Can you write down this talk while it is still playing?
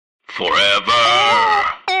Forever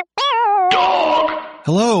Dog.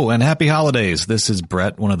 Hello and happy holidays. This is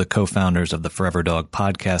Brett, one of the co-founders of the Forever Dog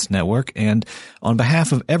Podcast Network. And on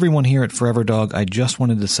behalf of everyone here at Forever Dog, I just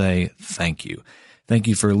wanted to say thank you. Thank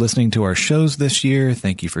you for listening to our shows this year.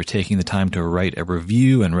 Thank you for taking the time to write a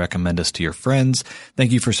review and recommend us to your friends.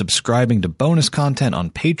 Thank you for subscribing to bonus content on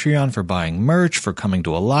Patreon, for buying merch, for coming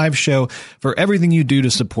to a live show, for everything you do to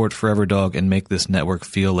support Forever Dog and make this network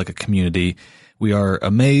feel like a community. We are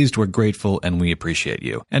amazed, we're grateful, and we appreciate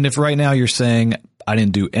you. And if right now you're saying, I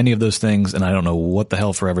didn't do any of those things and I don't know what the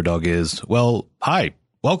hell Forever Dog is, well, hi.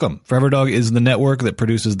 Welcome. Forever Dog is the network that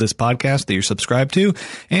produces this podcast that you're subscribed to,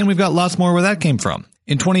 and we've got lots more where that came from.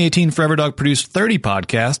 In 2018, Forever Dog produced 30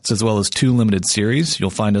 podcasts as well as 2 limited series. You'll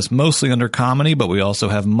find us mostly under comedy, but we also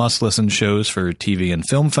have must-listen shows for TV and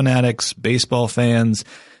film fanatics, baseball fans,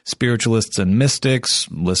 spiritualists and mystics,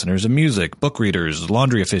 listeners of music, book readers,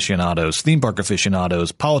 laundry aficionados, theme park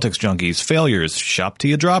aficionados, politics junkies, failures, shop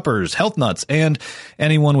tea droppers, health nuts, and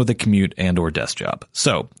anyone with a commute and or desk job.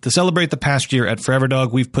 So, to celebrate the past year at Forever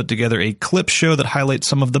Dog, we've put together a clip show that highlights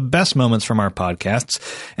some of the best moments from our podcasts.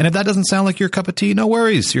 And if that doesn't sound like your cup of tea, no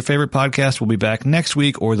worries. Your favorite podcast will be back next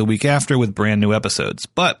week or the week after with brand new episodes.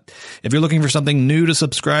 But if you're looking for something new to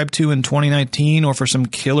subscribe to in 2019 or for some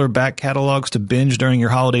killer back catalogs to binge during your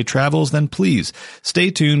holiday travels, then please stay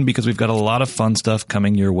tuned because we've got a lot of fun stuff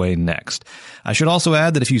coming your way next. I should also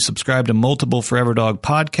add that if you subscribe to multiple Forever Dog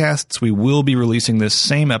podcasts, we will be releasing this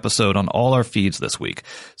same episode on all our feeds this week.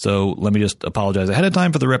 So let me just apologize ahead of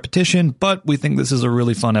time for the repetition, but we think this is a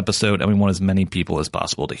really fun episode and we want as many people as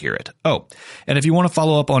possible to hear it. Oh, and if you want to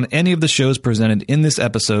follow up on any of the shows presented in this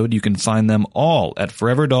episode, you can find them all at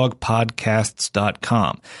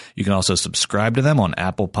foreverdogpodcasts.com. You can also subscribe to them on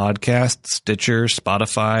Apple Podcasts, Stitcher,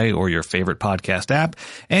 Spotify, or your favorite podcast app.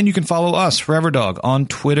 And you can follow us, Forever Dog, on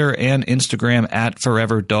Twitter and Instagram at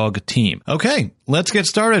Forever Dog Team. Okay, let's get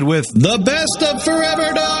started with the best of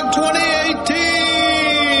Forever Dog 2018!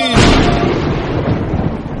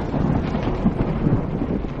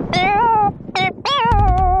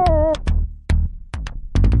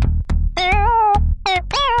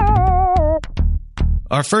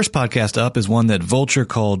 Our first podcast up is one that Vulture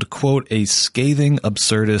called, quote, a scathing,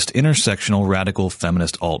 absurdist, intersectional, radical,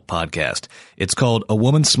 feminist alt podcast. It's called A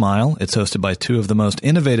Woman's Smile. It's hosted by 2 of the most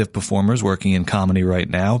innovative performers working in comedy right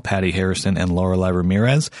now, Patty Harrison and Lorelai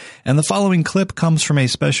Ramirez. And the following clip comes from a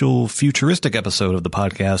special futuristic episode of the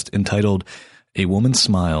podcast entitled A Woman's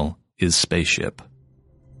Smile is Spaceship.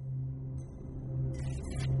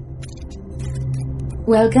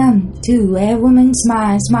 Welcome to A Woman's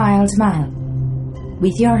Smile, Smile, Smile.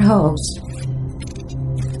 With your host,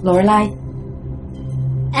 Lorelai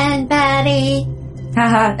and Patty. Ha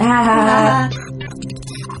ha ha ha.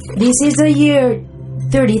 This is the year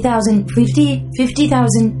 30,000,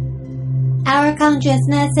 50,000. Our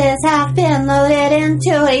consciousnesses have been loaded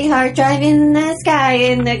into a hard drive in the sky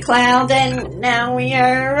in the cloud, and now we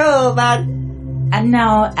are a robot. And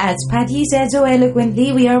now, as Patty said so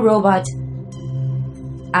eloquently, we are robot.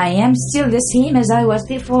 I am still the same as I was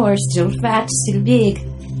before, still fat, still big.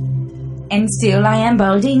 And still I am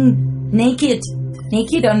balding, naked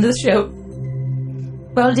on the show.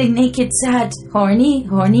 Balding, naked, sad, horny.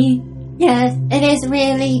 Yes, it is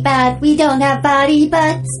really bad. We don't have body,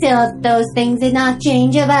 but still those things did not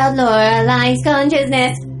change about Lorelai's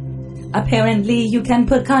consciousness. Apparently you can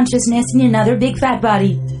put consciousness in another big fat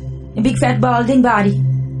body. A big fat balding body.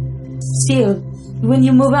 Still, when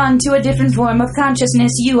you move on to a different form of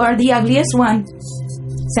consciousness, you are the ugliest one.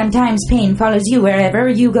 Sometimes pain follows you wherever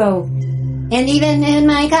you go. And even in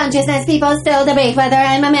my consciousness, people still debate whether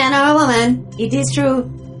I'm a man or a woman. It is true.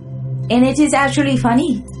 And it is actually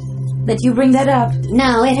funny that you bring that up.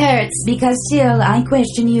 No, it hurts. Because still, I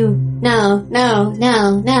question you. No.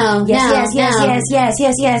 Yes. Let's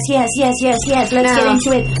get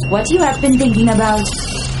into it. What you have been thinking about?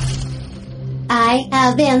 I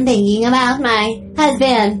have been thinking about my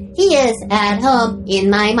husband. He is at home in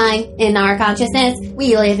my mind, in our consciousness.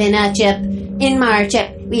 We live in a chip. In my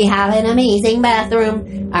chip, we have an amazing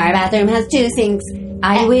bathroom. Our bathroom has 2 sinks.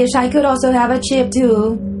 I wish I could also have a chip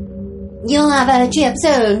too. You'll have a chip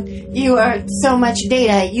soon. You are so much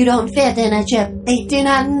data, you don't fit in a chip. They do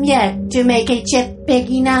not yet to make a chip big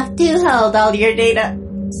enough to hold all your data.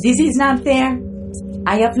 This is not fair.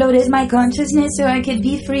 I uploaded my consciousness so I could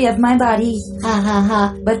be free of my body. Ha ha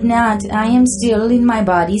ha. But not. I am still in my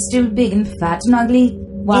body, still big and fat and ugly.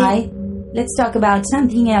 Why? Let's talk about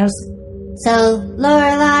something else. So,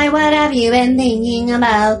 Lorelai, what have you been thinking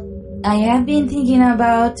about? I have been thinking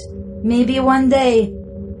about maybe one day.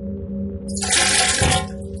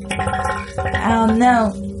 Oh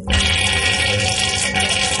no.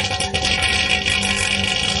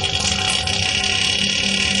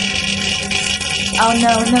 Oh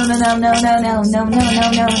no. Oh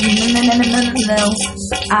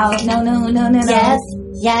no.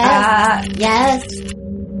 Yes.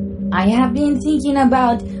 I have been thinking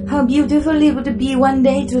about how beautiful it would be one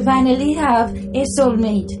day to finally have a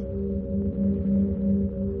soulmate.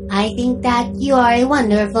 I think that you are a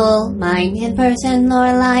wonderful mind in person,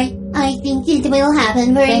 Lorelai. I think it will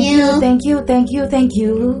happen for you. Thank you.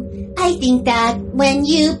 I think that when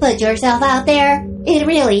you put yourself out there, it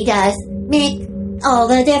really does make all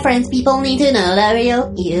the difference. People need to know the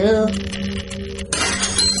real you.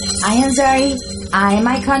 I am sorry.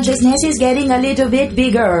 My consciousness is getting a little bit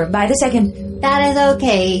bigger by the second. That is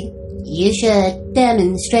okay. You should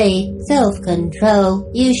demonstrate self-control.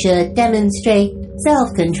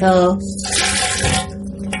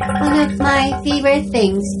 One of my favorite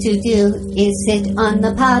things to do is sit on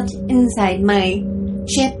the pot inside my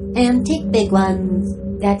ship and take big ones.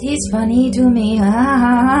 That is funny to me.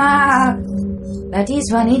 That is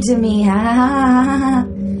funny to me.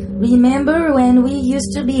 Remember when we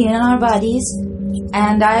used to be in our bodies,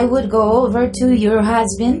 and I would go over to your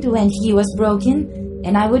husband when he was broken,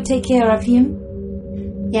 and I would take care of him?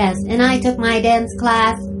 Yes, and I took my dance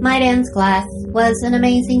class. My dance class was an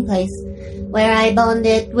amazing place where I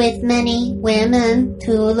bonded with many women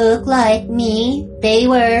who looked like me. They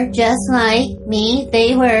were just like me.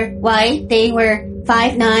 They were white. They were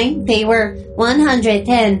 5'9". They were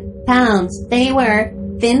 110 pounds. They were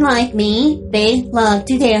thin like me. They loved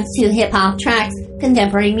to dance to hip-hop tracks,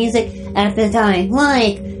 contemporary music at the time,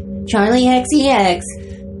 like Charlie XCX.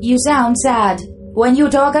 You sound sad. When you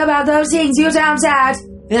talk about those things, you sound sad.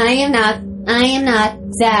 I am not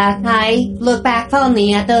sad. I look back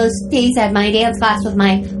fondly at those days at my dance class with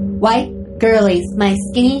my white girlies. My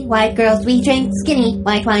skinny white girls. We drank skinny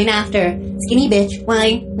white wine after. Skinny bitch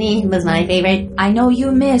wine was my favorite. I know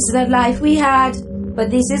you miss that life we had, but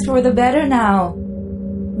this is for the better now.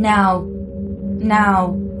 Now.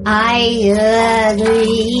 I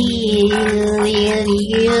agree with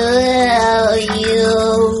you.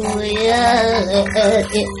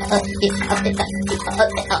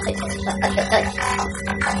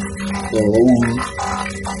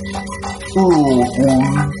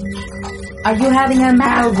 Are you having a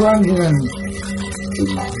malfunction?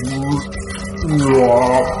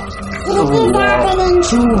 It is happening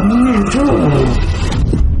To me too.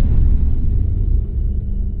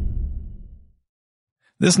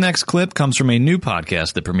 This next clip comes from a new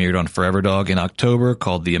podcast that premiered on Forever Dog in October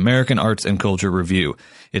called the American Arts and Culture Review.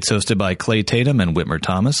 It's hosted by Clay Tatum and Whitmer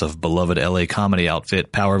Thomas of beloved LA comedy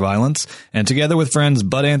outfit Power Violence, and together with friends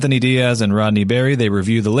Bud Anthony Diaz and Rodney Berry, they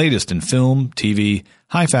review the latest in film, TV,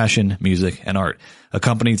 high fashion, music, and art,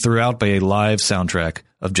 accompanied throughout by a live soundtrack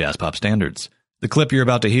of jazz pop standards. The clip you're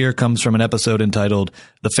about to hear comes from an episode entitled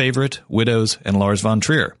The Favorite, Widows, and Lars von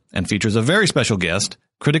Trier, and features a very special guest,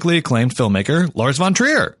 critically acclaimed filmmaker Lars von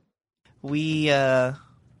Trier. Oh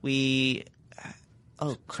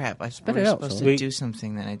crap! I was supposed to do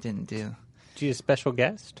something that I didn't do. Do you a special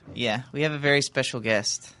guest? Yeah, we have a very special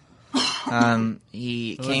guest.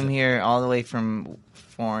 He came here all the way from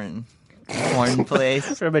foreign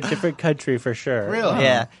place. From a different country for sure. Really?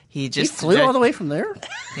 Yeah. He flew all the way from there?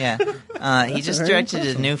 Yeah. He just directed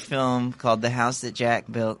a new film called The House That Jack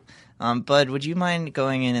Built. Bud, would you mind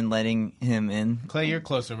going in and letting him in? Clay, you're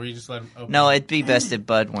closer. Will you just let him open? No, it'd be best if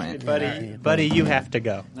Bud went. Hey, buddy, you have to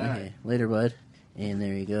go. Okay, later, Bud. And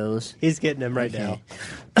there he goes. He's getting him right now.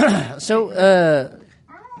 So,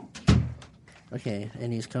 okay,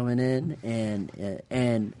 and he's coming in,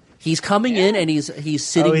 and he's coming in, and he's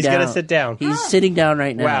sitting down. Oh, he's gonna sit down. He's sitting down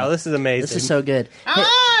right now. Wow, this is amazing. This is so good.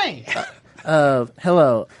 Hi!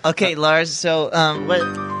 Hello. Okay, Lars, so,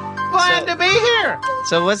 Glad to be here.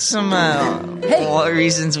 So what's some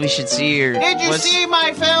reasons we should see your... Did you see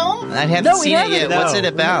my film? I haven't seen it yet. No. What's it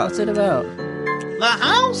about? What's it about? The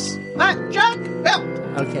House That Jack Built.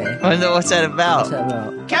 Okay. What's that about? What's that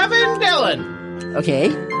about? Kevin Dillon. Okay.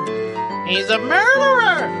 He's a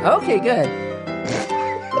murderer. Okay, good.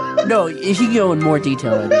 No, you can go in more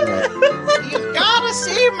detail into that. You gotta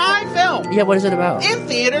see my film. Yeah, what is it about? In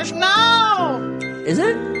theaters now. Is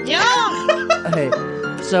it? Yeah. Okay.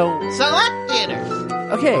 So, Select theaters.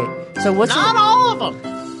 okay. So Not all of them.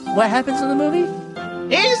 what happens in the movie?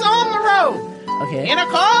 He's on the road. Okay. In a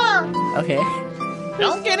car. Okay.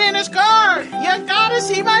 Don't get in his car. You gotta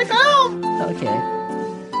see my film. Okay.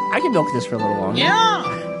 I can milk this for a little longer. Yeah.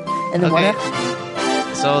 And then what Okay.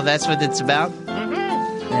 happens? So that's what it's about?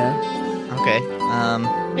 Yeah. Okay.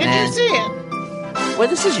 Did you see it? Well,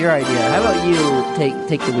 this is your idea. How about you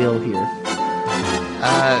take the wheel here?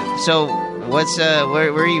 So what's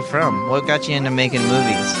where are you from? What got you into making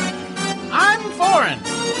movies? I'm foreign.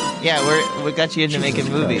 Yeah, we got you into making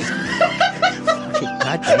movies.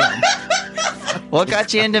 God damn. What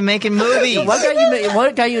got you into making movies?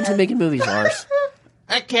 What got you into making movies, Lars?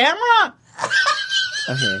 A camera.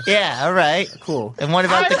 Okay. Yeah, all right. Cool. And what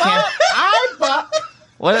about the camera?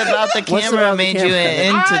 What about the What's camera about the made camera? you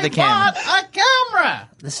into the camera? I bought a camera.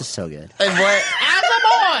 This is so good. And what?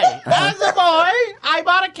 As a boy, I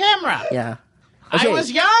bought a camera. Yeah. I Okay.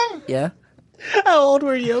 was young. Yeah. How old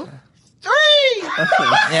were you? 3.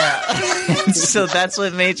 Yeah. So that's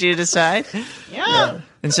what made you decide? Yeah.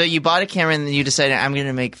 And so you bought a camera and then you decided, I'm going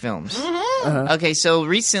to make films. Mm-hmm. Okay, so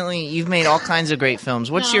recently you've made all kinds of great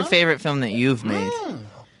films. What's your favorite film that you've made?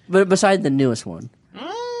 But beside the newest one.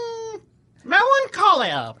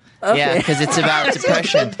 Melancholia. Yeah, because it's about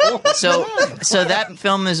depression. So that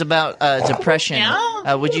film is about depression.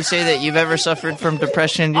 Yeah. Would you say that you've ever suffered from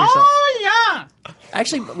depression yourself? Oh, yeah.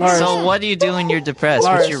 Actually, Lars. So what do you do when you're depressed?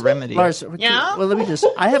 Lars, What's your remedy? Lars, Yeah? well, let me just.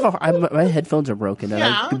 My headphones are broken and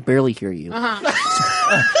Yeah. I can barely hear you.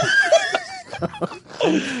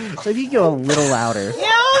 So if you go a little louder.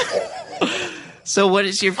 Yeah. So what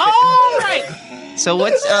is your? All right. So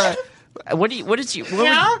what's Yeah.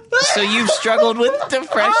 So you've struggled with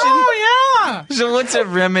depression? Oh, yeah. So what's a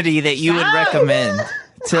remedy that you would recommend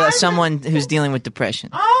to someone who's dealing with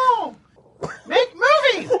depression? Oh. Make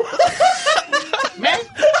movies. Make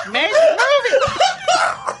movies.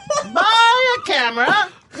 Buy a camera.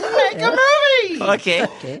 Make a movie. Okay.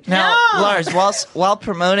 Now, Yeah. Lars, while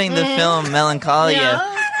promoting the film Melancholia, Yeah.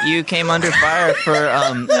 you came under fire for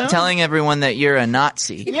telling everyone that you're a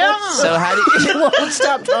Nazi. Yeah. So how do you? Won't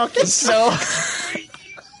stop talking. So,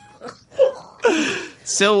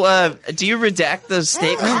 do you redact those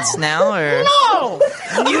statements now, or No.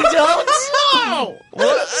 you don't? No.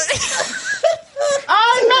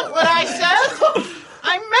 I meant what I said.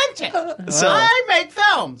 I meant it. So- I make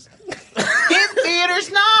films. In theaters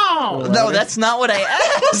now. No, that's not what I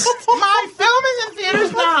asked. My film is in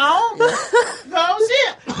theaters now. Go see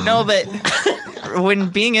it. No, but when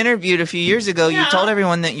being interviewed a few years ago, you Yeah. told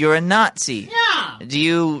everyone that you're a Nazi. Yeah. Do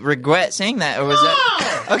you regret saying that, or was that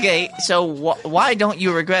okay? So why don't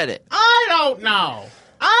you regret it? I don't know.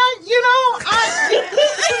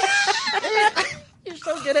 You're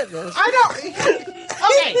so good at this. I don't.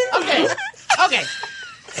 Okay.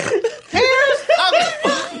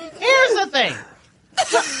 Here's the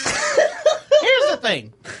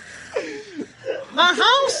thing. The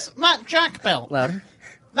house that Jack built. Louder.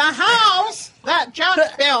 The house that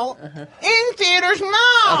Jack built in theaters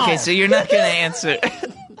now. Okay, so you're not going to answer.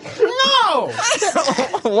 No.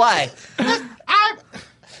 Why?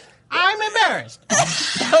 I'm embarrassed.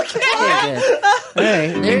 Okay. All right.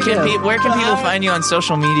 There you go. Where can people find you on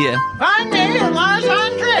social media? Find me at Lars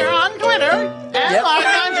Von Trier on Twitter and Lars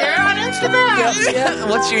Von Trier on Instagram. Yeah.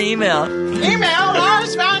 What's your email? Email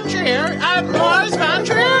Lars Von Trier at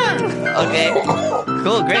LarsVonTrier.com. Okay.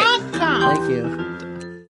 Cool. Great. Thank you.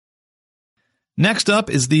 Next up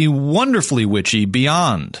is the wonderfully witchy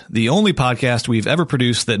Beyond, the only podcast we've ever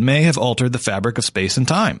produced that may have altered the fabric of space and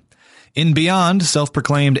time. In Beyond,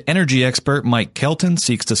 self-proclaimed energy expert Mike Kelton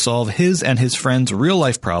seeks to solve his and his friends'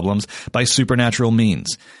 real-life problems by supernatural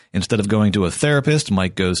means. Instead of going to a therapist,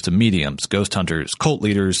 Mike goes to mediums, ghost hunters, cult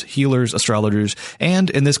leaders, healers, astrologers, and,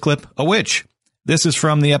 in this clip, a witch. This is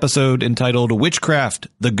from the episode entitled Witchcraft,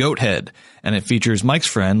 the Goat Head, and it features Mike's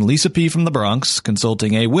friend Lisa P. from the Bronx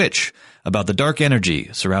consulting a witch about the dark energy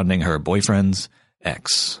surrounding her boyfriend's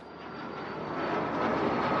ex.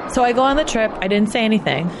 So I go on the trip. I didn't say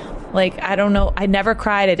anything. Like, I don't know. I never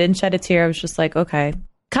cried. I didn't shed a tear. I was just like, okay.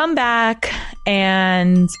 Come back.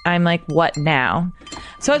 And I'm like, what now?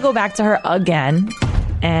 So I go back to her again.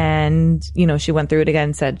 And, you know, she went through it again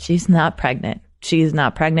and said, she's not pregnant. She's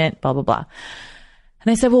not pregnant, blah, blah, blah.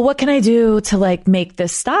 And I said, well, what can I do to like make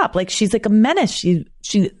this stop? Like, she's like a menace.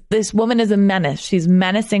 This woman is a menace. She's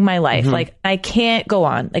menacing my life. Like, I can't go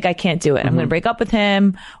on. Like, I can't do it. I'm going to break up with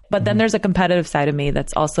him. But then there's a competitive side of me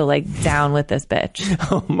that's also like down with this bitch.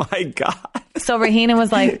 Oh my God. So Rahina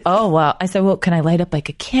was like, oh, well, I said, well, can I light up like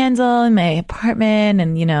a candle in my apartment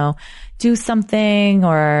and, you know, do something?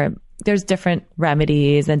 Or there's different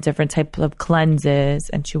remedies and different types of cleanses.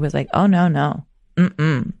 And she was like, oh, no.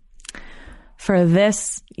 Mm-mm. For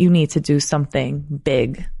this, you need to do something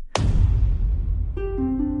big.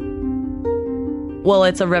 Well,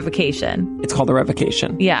 it's a revocation. It's called a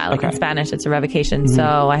revocation. Yeah, like in Spanish, it's a revocation.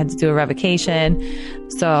 So I had to do a revocation.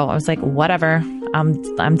 So I was like, whatever, I'm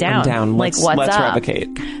down. I'm down. Like, let's what's up? revocate.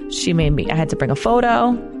 She made me, I had to bring a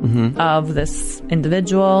photo of this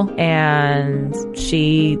individual, and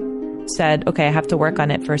she said, okay, I have to work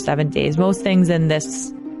on it for 7 days. Most things in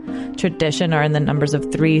this tradition are in the numbers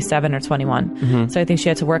of 3, 7, or 21. So I think she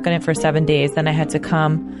had to work on it for 7 days. Then I had to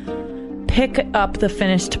come pick up the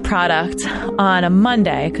finished product on a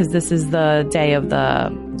Monday, because this is the day of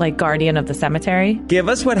the guardian of the cemetery. Give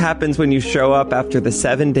us what happens when you show up after the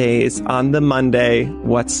 7 days on the Monday.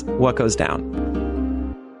 What goes down?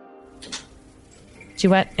 She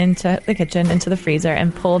went into the kitchen, into the freezer,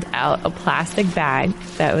 and pulled out a plastic bag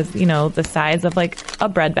that was, the size of a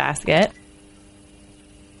bread basket.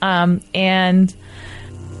 And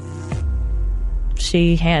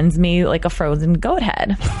she hands me a frozen goat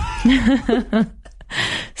head.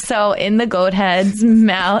 So in the goat's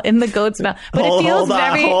mouth, but it feels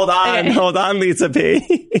very... Hold on, Lisa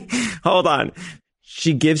P. Hold on.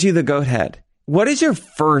 She gives you the goat head. What is your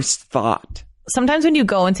first thought? Sometimes when you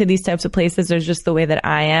go into these types of places, there's just the way that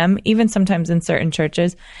I am. Even sometimes in certain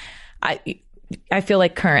churches, I feel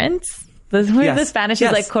like currents. The Spanish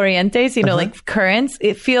is like corrientes, like currents.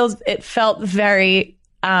 It felt very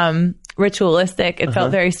ritualistic. It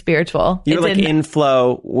felt very spiritual. You were in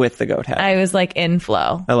flow with the goat head. I was in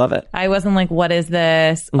flow. I love it. I wasn't what is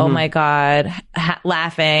this? Oh my God.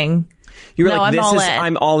 Laughing. You were I'm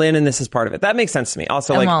I'm all in and this is part of it. That makes sense to me.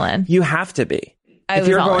 Also, I'm all in. You have to be. If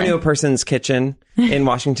you're going to a person's kitchen in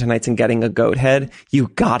Washington Heights and getting a goat head, you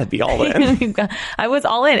gotta be all in. I was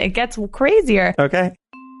all in. It gets crazier. Okay.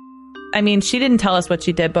 I mean, she didn't tell us what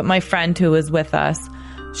she did, but my friend who was with us,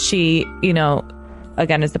 she,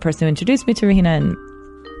 again, is the person who introduced me to Regina, and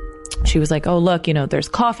she was like, oh, look, there's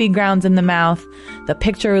coffee grounds in the mouth. The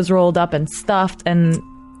picture was rolled up and stuffed. And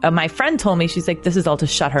my friend told me, she's like, this is all to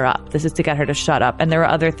shut her up. This is to get her to shut up. And there were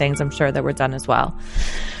other things, I'm sure, that were done as well.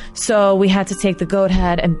 So we had to take the goat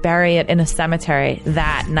head and bury it in a cemetery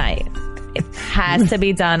that night. It had to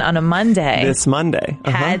be done on a Monday. This Monday.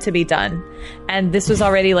 Had to be done. And this was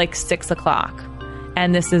already 6 o'clock.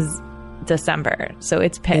 And this is December. So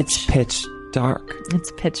it's pitch. It's pitch dark.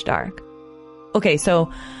 It's pitch dark. Okay,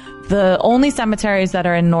 so the only cemeteries that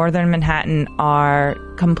are in northern Manhattan are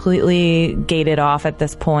completely gated off at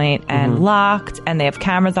this point and locked, and they have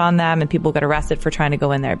cameras on them, and people get arrested for trying to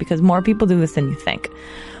go in there because more people do this than you think.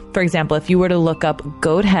 For example, if you were to look up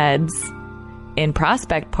goat heads in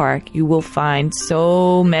Prospect Park, you will find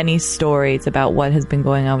so many stories about what has been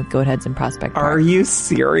going on with goat heads in Prospect Park. Are you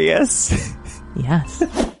serious? Yes.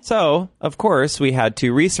 So, of course, we had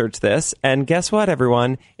to research this, and guess what,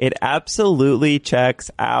 everyone? It absolutely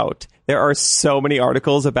checks out. There are so many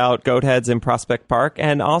articles about goat heads in Prospect Park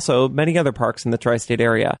and also many other parks in the tri-state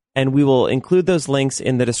area. And we will include those links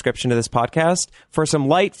in the description of this podcast for some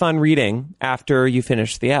light, fun reading after you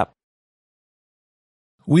finish the app.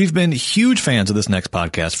 We've been huge fans of this next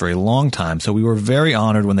podcast for a long time, so we were very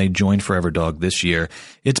honored when they joined Forever Dog this year.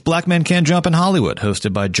 It's Black Men Can't Jump in Hollywood,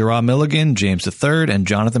 hosted by Gerard Milligan, James III, and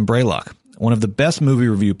Jonathan Braylock. One of the best movie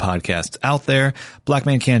review podcasts out there, Black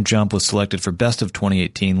Man Can't Jump was selected for Best of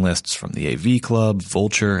 2018 lists from the AV Club,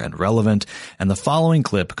 Vulture, and Relevant, and the following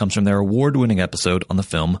clip comes from their award-winning episode on the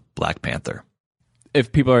film Black Panther.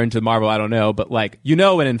 If people are into Marvel, I don't know, but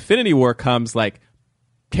when Infinity War comes,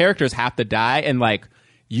 characters have to die, and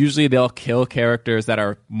usually they'll kill characters that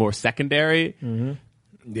are more secondary. Mm-hmm.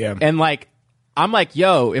 Yeah. And I'm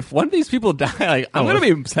yo, if one of these people die, I'm going to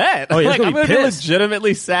be upset. Oh, yeah, I'm going to be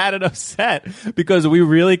legitimately sad and upset because we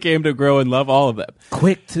really came to grow and love all of them.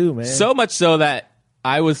 Quick, too, man. So much so that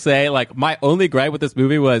I would say, my only gripe with this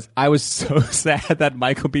movie was I was so sad that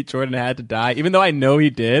Michael B. Jordan had to die, even though I know he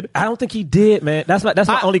did. I don't think he did, man. That's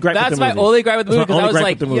my only gripe with the movie. That's my only gripe with the movie because I was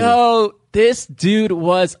like, yo, this dude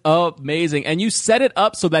was amazing. And you set it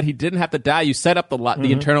up so that he didn't have to die. You set up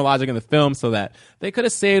the internal logic in the film so that they could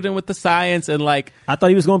have saved him with the science and I thought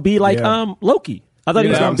he was going to be Loki. I thought he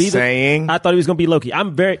was going to be I thought he was going to be Loki.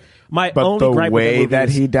 Only gripe with the way that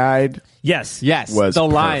he died, yes, was the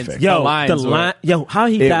perfect. lines, how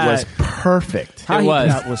he died, it was perfect. How he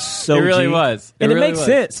died was so. It really was, and it makes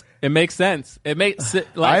sense. It makes sense. It makes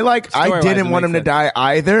I didn't want him to die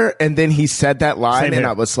either, and then he said that line, Same and here.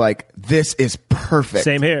 I was like, "This is perfect."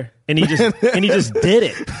 Same here, and he just did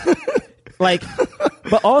it.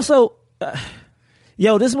 But also,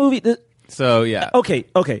 this movie. So yeah. Okay.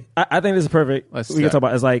 I think this is perfect. We can talk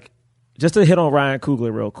about it's just to hit on Ryan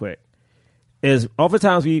Coogler real quick. Is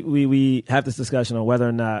oftentimes we have this discussion on whether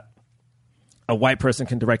or not a white person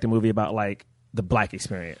can direct a movie about the black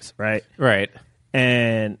experience, right? Right.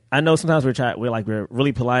 And I know sometimes we're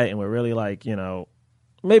really polite and we're really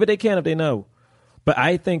maybe they can if they know. But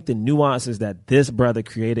I think the nuances that this brother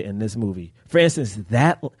created in this movie, for instance,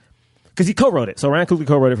 because he co-wrote it. So Ryan Coogler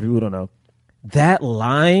co-wrote it for people who don't know. That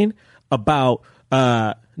line about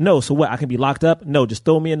no, No. So what? I can be locked up? No. Just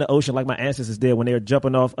throw me in the ocean like my ancestors did when they were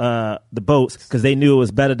jumping off the boats because they knew it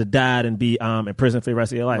was better to die than be in prison for the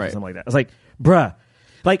rest of your life or something like that. It's like, bruh,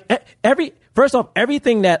 like first off,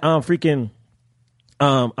 everything that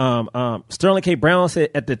Sterling K. Brown said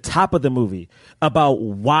at the top of the movie about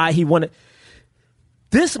why he wanted.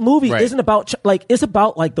 This movie isn't about it's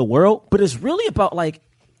about like the world, but it's really about like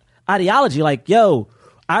ideology. Like, yo,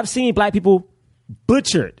 I've seen black people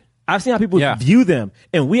butchered. I've seen how people view them,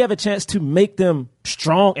 and we have a chance to make them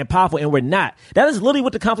strong and powerful, and we're not. That is literally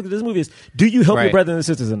what the conflict of this movie is. Do you help your brothers and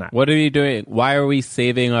sisters or not? What are we doing? Why are we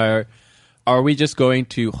saving our... Are we just going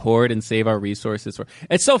to hoard and save our resources?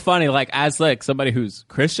 It's so funny, like, as like somebody who's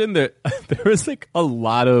Christian, there was like a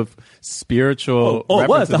lot of spiritual it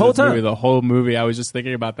was the whole time. The whole movie, I was just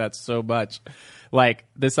thinking about that so much. Like,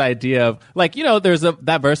 this idea of, like, you know, there's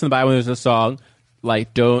that verse in the Bible, there's a song,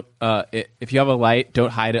 like, don't, if you have a light,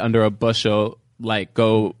 don't hide it under a bushel, like,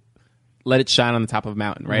 go, let it shine on the top of a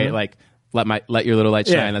mountain, right? Mm-hmm. Like, let your little light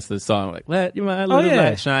shine. That's the song. Like, let my little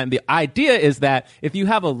light shine. The idea is that if you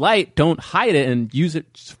have a light, don't hide it and use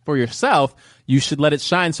it for yourself. You should let it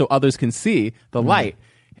shine so others can see the light.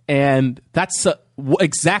 And that's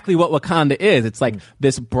exactly what Wakanda is. It's like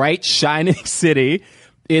this bright, shining city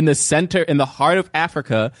in the center, in the heart of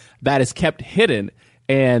Africa that is kept hidden.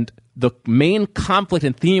 And the main conflict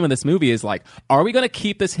and theme of this movie is like, are we going to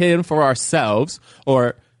keep this hidden for ourselves,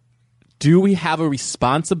 or do we have a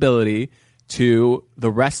responsibility to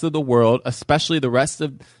the rest of the world, especially the rest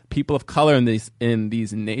of people of color in these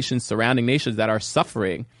nations, surrounding nations that are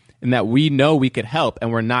suffering, and that we know we could help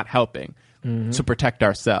and we're not helping to protect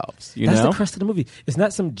ourselves? That's the crux of the movie. It's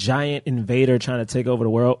not some giant invader trying to take over the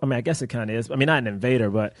world. I mean, I guess it kind of is. I mean, not an invader,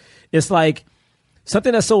 but it's like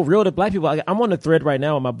something that's so real to black people. I'm on a thread right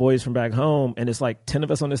now with my boys from back home, and it's like 10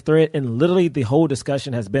 of us on this thread, and literally the whole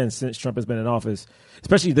discussion has been, since Trump has been in office,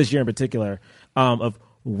 especially this year in particular, of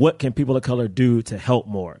what can people of color do to help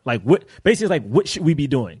more? Like, what should we be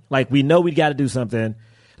doing? Like, we know we got to do something.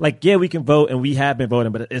 Like, yeah, we can vote, and we have been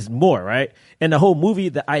voting, but it's more, right? And the whole movie,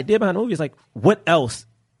 the idea behind the movie is like, what else?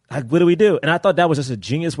 Like, what do we do? And I thought that was just a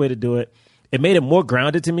genius way to do it. It made it more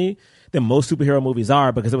grounded to me than most superhero movies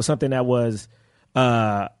are, because it was something that was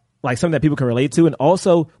like something that people can relate to. And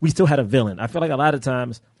also, we still had a villain. I feel like a lot of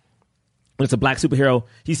times when it's a black superhero,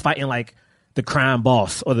 he's fighting like the crime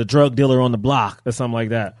boss or the drug dealer on the block or something like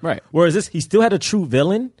that. Right. Whereas this, he still had a true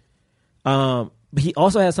villain, but he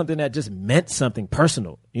also had something that just meant something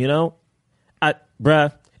personal, you know?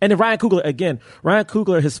 Bruh. And then Ryan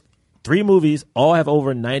Coogler, his 3 movies all have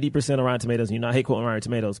over 90% of Rotten Tomatoes. You know, I hate quoting Rotten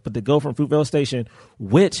Tomatoes, but to go from Fruitvale Station,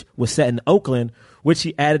 which was set in Oakland, which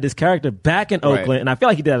he added this character back in Oakland, and I feel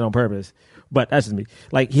like he did that on purpose, but that's just me.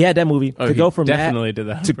 Like, he had that movie to go from that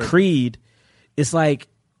to Creed. It's like,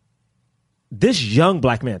 this young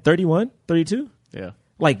black man, 31, 32? Yeah.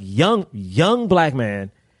 Like, young black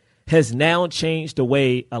man has now changed the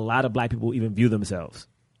way a lot of black people even view themselves.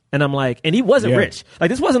 And I'm like, and he wasn't rich. Like,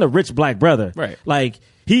 this wasn't a rich black brother. Right. Like,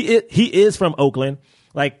 he is from Oakland.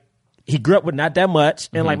 Like, he grew up with not that much.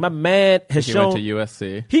 And like, my man has shown. He went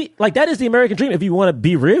to USC. Like, that is the American dream if you want to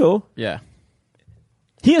be real. Yeah.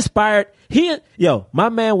 He inspired, my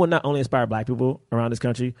man will not only inspire black people around this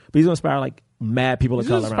country, but he's going to inspire like mad people of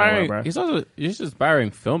color around the world, bro. He's just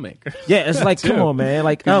inspiring filmmakers. Yeah, it's like, come on, man.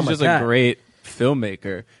 Like, oh my God. He's just a great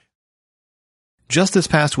filmmaker. Just this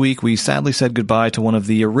past week, we sadly said goodbye to one of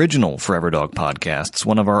the original Forever Dog podcasts,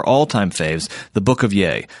 one of our all-time faves, The Book of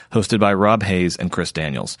Ye, hosted by Rob Hayes and Chris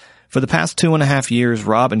Daniels. For the past 2.5 years,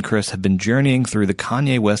 Rob and Chris have been journeying through the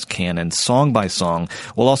Kanye West canon song by song,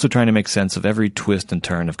 while also trying to make sense of every twist and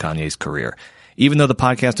turn of Kanye's career. Even though the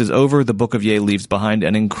podcast is over, The Book of Ye leaves behind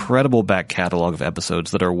an incredible back catalog of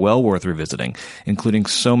episodes that are well worth revisiting, including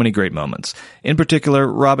so many great moments. In particular,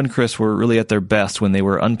 Rob and Chris were really at their best when they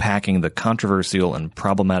were unpacking the controversial and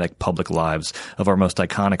problematic public lives of our most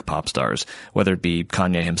iconic pop stars, whether it be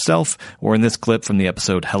Kanye himself, or in this clip from the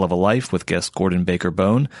episode Hell of a Life with guest Gordon Baker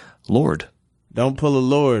Bone, Lorde. Don't pull a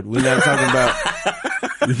Lorde. We're not talking about...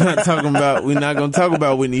 We're not going to talk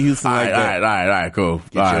about Whitney Houston like that. All right, cool.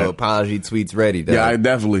 Get your apology tweets ready, though. Yeah, I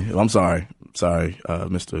definitely. I'm sorry.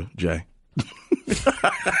 Mr. J.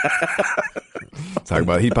 Talking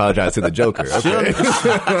about he apologized to the Joker. Okay.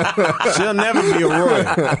 She'll never be a Roy.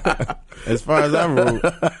 As far as I wrote.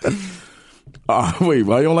 Wait,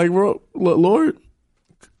 why you don't like Lorde?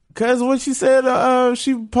 Because what she said,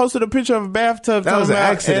 she posted a picture of a bathtub. That was an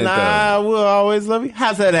accident, and I will always love you.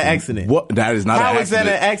 How's that an accident? What? That is not an accident. How is that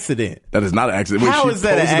an accident? That is not an accident. How is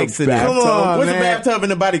that an accident? Come on, what's a bathtub in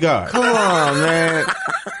the Bodyguard? Come on, man.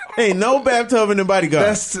 Ain't no bathtub in the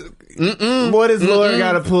Bodyguard. What does Lord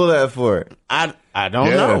got to pull that for? I don't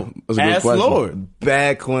know. That's a good Ask question. Lord.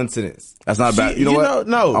 Bad coincidence. That's not bad. You know what?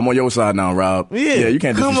 No. I'm on your side now, Rob. Yeah. You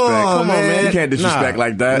can't disrespect. Come on, man. You can't disrespect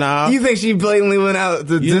like that. Nah. You think she blatantly went out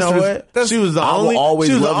to You know what? She was the I only. will always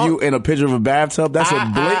she was love you in a picture of a bathtub. That's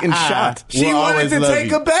a blatant shot. She Will wanted always to love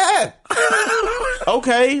take you. a bath.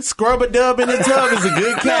 Okay, scrub a dub in the tub is a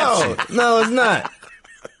good caption. No, it's not.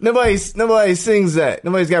 Nobody sings that.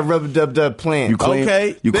 Nobody's got rubber dub dub planned. You claim,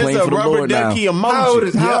 Okay, you there's claim a for the rubber Lord now. ducky emoji. How old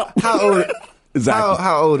is how old? Exactly.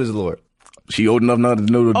 How old is Lord? She old enough now to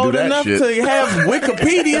know to do Old that enough shit. to have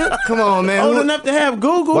Wikipedia. Come on, man. Old enough to have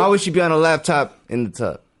Google. Why would she be on a laptop in the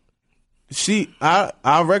tub?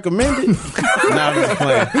 I recommend it. Nah, I'm just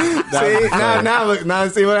playing. See, now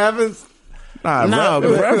see what happens.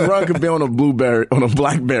 Ron could be on a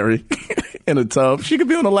BlackBerry in a tub. She could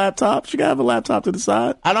be on a laptop. She could have a laptop to the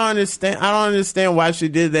side. I don't understand why she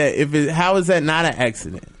did that. How is that not an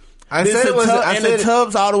accident? I said it was. The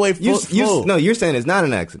tub's all the way full. No, you're saying it's not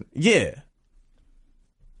an accident. Yeah.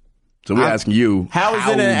 So we're asking you, how is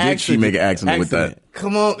it an did accident? she make an accident with that?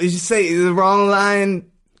 Come on, did you say the wrong line?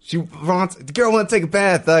 The girl want to take a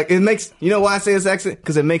bath. Like it makes. You know why I say it's accident?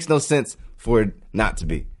 Because it makes no sense for it not to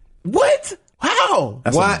be. What? How?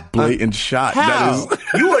 That's a blatant shot. How? That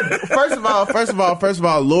is. You would first of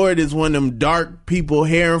all, Lord is one of them dark people,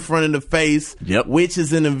 hair in front of the face. Yep.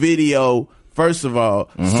 Witches in the video. First of all,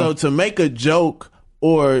 so to make a joke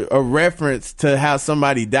or a reference to how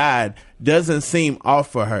somebody died doesn't seem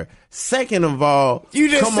off for her. Second of all, you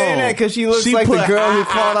just saying that because she looks like the girl who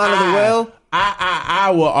crawled out of the well.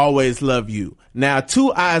 I will always love you. Now,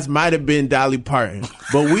 Two Eyes might have been Dolly Parton,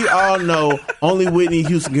 but we all know only Whitney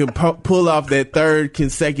Houston can pull off that third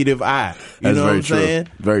consecutive eye. You know what I'm saying?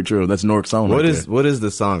 Very true. That's Nork song. What is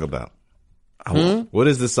the song about? What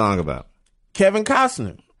is the song about? Kevin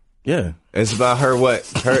Costner. Yeah. It's about her what?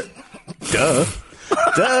 Her Duh.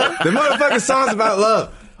 The motherfucking song's about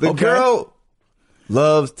love. The girl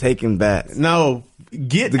loves taking baths. No.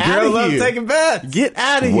 Get the out girl of loves here. taking baths. Get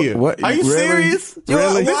out of here. What? Are you Really? serious?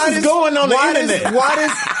 Really? This is going on the internet. What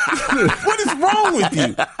is wrong with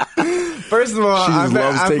you? First of all, She just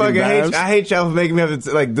loves I taking fucking baths. I hate y'all for making me have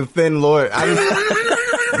to defend Lord.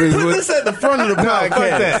 Put this at the front of the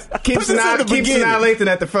podcast. That. Keep Sanaa Lathan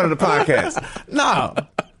at the front of the podcast. No.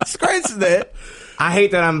 Scratch that. I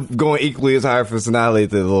hate that I'm going equally as hard for Sanaa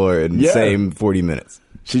Lathan and Lord in the same 40 minutes.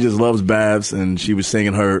 She just loves baths, and she was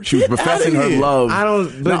singing she was professing her love. I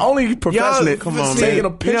don't. Not only professing it, taking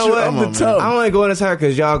a picture of the tub. I'm only going as hard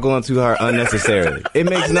because y'all going too hard unnecessarily. It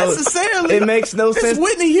makes Unnecessarily? It makes no sense. It's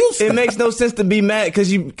Whitney Houston. It makes no sense to be mad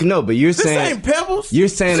because but you're This saying ain't Pebbles. You're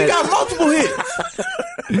saying she that got multiple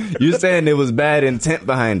hits. You're saying there was bad intent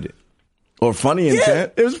behind it. Or funny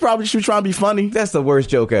intent. It was probably she was trying to be funny. That's the worst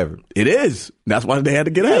joke ever. It is. That's why they had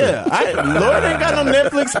to get at it. Lord ain't got no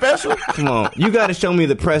Netflix special. Come on. You got to show me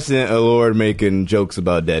the precedent of Lord making jokes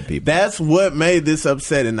about dead people. That's what made this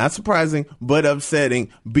upsetting. Not surprising, but upsetting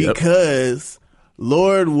because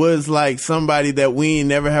Lord was like somebody that we ain't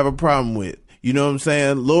never have a problem with. You know what I'm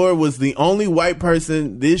saying? Lord was the only white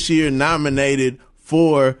person this year nominated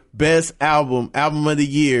for Best Album of the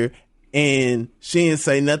Year. And she didn't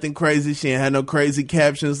say nothing crazy. She ain't had no crazy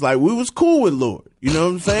captions. Like, we was cool with Lord. You know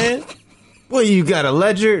what I'm saying? Well, you got a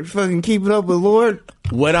ledger fucking keeping up with Lord?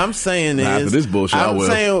 What I'm saying is... After this bullshit, I'm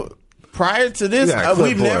saying, prior to this,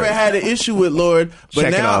 we've never had an issue with Lord. But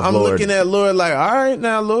Checking now off I'm Lord. looking at Lord like, all right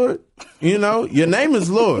now, Lord. You know, your name is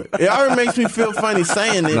Lord. It already makes me feel funny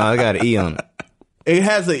saying it. No, I got an E on it. It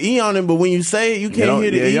has an E on it, but when you say it, you can't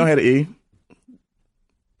hear the E. You don't have the E.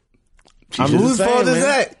 Whose fault is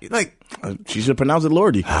that? Like, she should pronounce it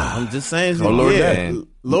Lordy. I'm just saying. Oh, Lord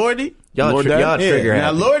Lordy? Y'all trigger Now,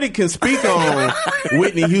 happy. Lordy can speak on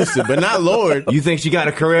Whitney Houston, but not Lord. You think she got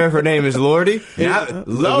a career if her name is Lordy?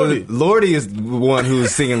 Lordy. Lordy is the one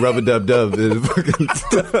who's singing Rubber Dub Dub.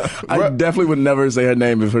 I definitely would never say her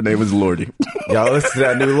name if her name was Lordy. Y'all listen to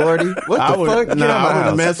that new Lordy? What the fuck? Get out I my would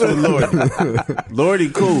house. mess with Lordy. Lordy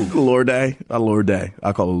cool. Lorday.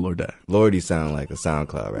 I call her Lorday. Lordy sound like a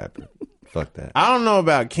SoundCloud rapper. Fuck that. I don't know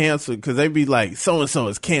about cancel because they be like, so-and-so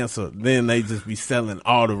is canceled. Then they just be selling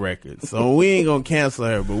all the records. So we ain't going to cancel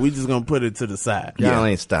her, but we just going to put it to the side. Y'all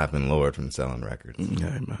ain't stopping Lord from selling records.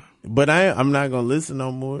 Yeah, man. But I'm not going to listen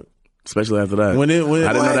no more. Especially after that. I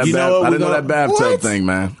didn't know that bathtub thing,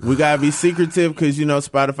 man. We got to be secretive because,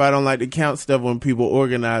 Spotify don't like to count stuff when people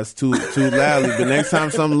organize too loudly. But next time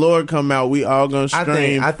some Lord come out, we all going to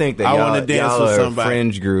scream. I think that I y'all, want to dance y'all with are somebody. a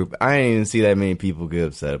fringe group. I didn't even see that many people get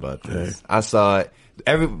upset about this. I saw it.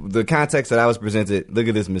 The context that I was presented, look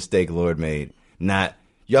at this mistake Lord made. Not,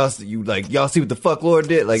 y'all see what the fuck Lord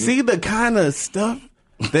did? Like, see the kind of stuff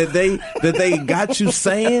that they got you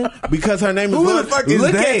saying because her name is Who Lord. the fuck is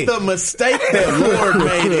Look they? at the mistake that Lord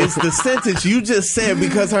made. It's the sentence you just said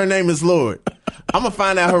because her name is Lord. I'm gonna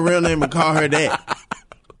find out her real name and call her that.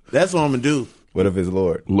 That's what I'm gonna do. What if it's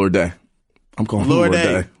Lord? Lord Day. I'm calling her Lord Lord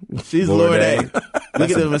A. Day. She's Lord A.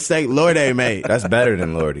 Look at the mistake Lord A made. That's better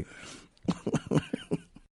than Lordy.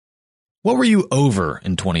 What were you over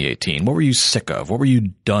in 2018? What were you sick of? What were you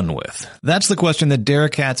done with? That's the question that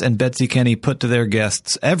Derek Katz and Betsy Kenny put to their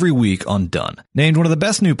guests every week on Done. Named one of the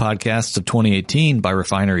best new podcasts of 2018 by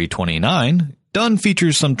Refinery 29, Done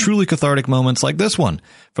features some truly cathartic moments like this one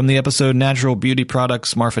from the episode Natural Beauty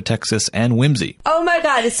Products, Marfa, Texas, and Whimsy. Oh my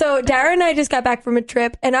God. So Dara and I just got back from a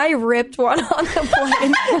trip and I ripped one on the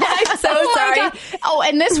plane. I'm so sorry. God. Oh,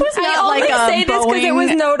 and this was not like a say this because it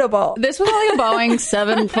was notable. This was like a Boeing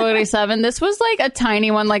 747. This was like a tiny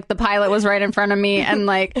one. Like the pilot was right in front of me and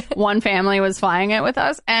like one family was flying it with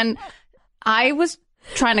us. And I was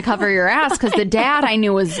trying to cover your ass because the dad I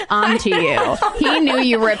knew was onto you. He knew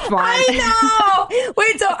you ripped one. I know.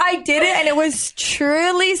 Wait, so I did it and it was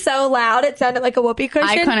truly so loud. It sounded like a whoopee cushion.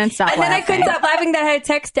 I couldn't stop laughing. And then I couldn't stop laughing that I had to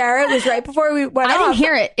text Dara. It was right before we went I off. didn't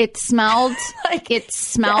hear it. It smelled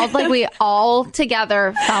like we all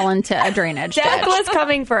together fell into a drainage Death ditch. was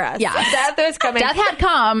coming for us. Yeah. Death was coming. Death had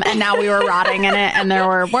come and now we were rotting in it and there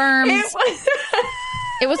were worms.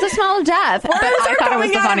 It was the smell of death. Worms but I are thought it coming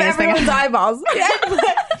was the out of funniest thing. everyone's eyeballs.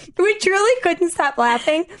 We truly couldn't stop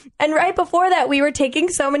laughing. And right before that, we were taking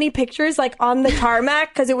so many pictures like on the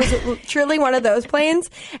tarmac because it was truly one of those planes.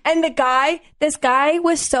 And this guy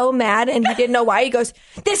was so mad and he didn't know why. He goes,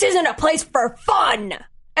 "This isn't a place for fun."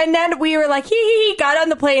 And then we were like, he got on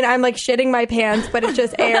the plane. I'm like shitting my pants, but it's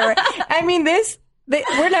just air. I mean,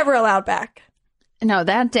 we're never allowed back. No,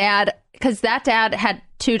 that dad had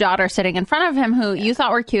two daughters sitting in front of him who you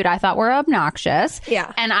thought were cute, I thought were obnoxious.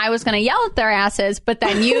 Yeah. And I was going to yell at their asses, but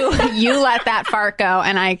then you let that fart go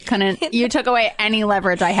and I couldn't, you took away any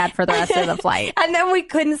leverage I had for the rest of the flight. And then we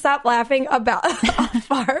couldn't stop laughing about a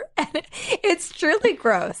fart. And it's truly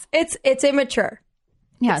gross. It's immature.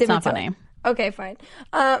 Yeah, it's not immature. funny. Okay, fine.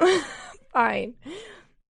 Fine.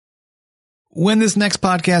 When this next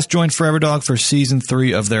podcast joined Forever Dog for season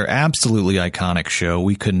 3 of their absolutely iconic show,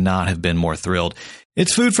 we could not have been more thrilled.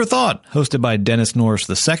 It's Food for Thought, hosted by Dennis Norris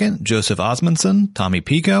II, Joseph Osmundson, Tommy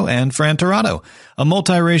Pico, and Fran Tirado, a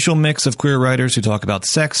multiracial mix of queer writers who talk about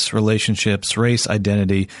sex, relationships, race,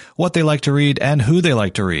 identity, what they like to read, and who they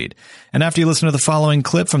like to read. And after you listen to the following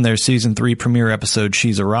clip from their season 3 premiere episode,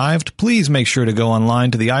 She's Arrived, please make sure to go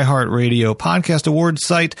online to the iHeartRadio Podcast Awards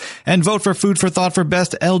site and vote for Food for Thought for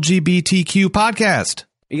Best LGBTQ Podcast.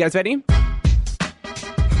 You guys ready?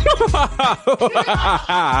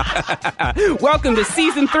 Welcome to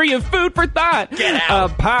season 3 of Food for Thought, a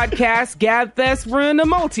podcast gabfest wherein a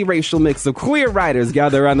multiracial mix of queer writers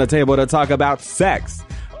gather around the table to talk about sex,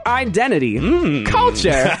 identity,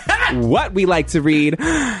 culture, what we like to read,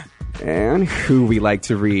 and who we like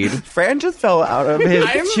to read. Fran just fell out of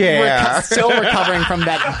his chair. Still recovering from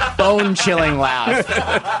that bone-chilling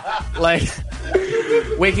laugh. Like,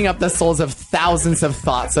 waking up the souls of thousands of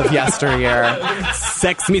thoughts of yesteryear.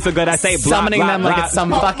 Sex me so good I say blah, summoning blah, them blah. like it's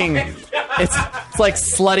some fucking... It's like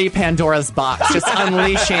slutty Pandora's box, just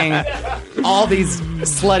unleashing all these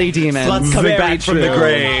slutty demons. Sluts coming back from the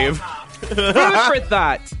grave. Food for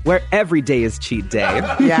Thought, where every day is cheat day.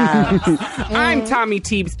 Yeah. I'm Tommy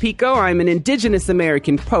Teebs Pico. I'm an Indigenous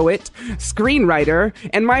American poet, screenwriter,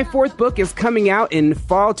 and my 4th book is coming out in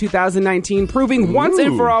fall 2019, proving once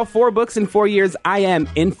and for all 4 books in 4 years I am,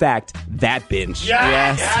 in fact, that bitch.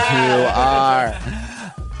 Yes, you are.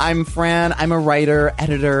 I'm Fran. I'm a writer,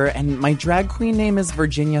 editor, and my drag queen name is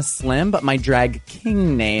Virginia Slim, but my drag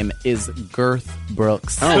king name is Girth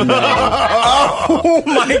Brooks. Oh, no. Oh,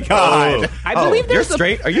 my God. I believe you're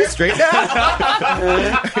straight. Are you straight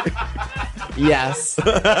now? Yes.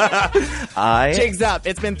 Jigs up.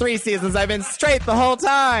 It's been 3 seasons. I've been straight the whole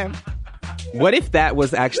time. What if that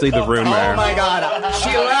was actually the rumor? Oh my God.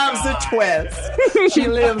 She loves the twist. She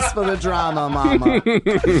lives for the drama, mama.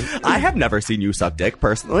 I have never seen you suck dick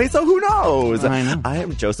personally, so who knows? I know. I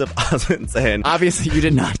am Joseph Osmundson. Obviously, you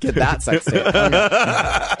did not get that sex tape.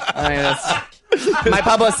 My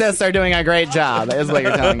publicists are doing a great job, is what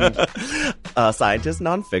you're telling me. A scientist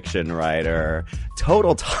nonfiction writer,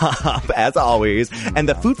 total top, as always, and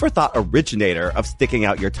the Food for Thought originator of sticking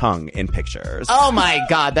out your tongue in pictures. Oh my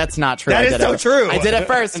God, that's not true. That is so true. I did it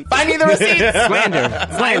first. Find me the receipts. Slander.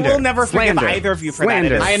 I will never forgive either of you for that.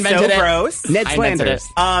 It is I invented so it. gross. Ned I invented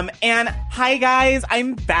Slanders. it. And hi guys,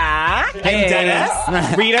 I'm back. Hey. I'm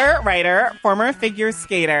Dennis, reader, writer, former figure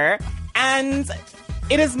skater, and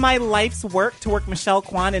It is my life's work to work Michelle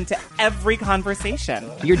Kwan into every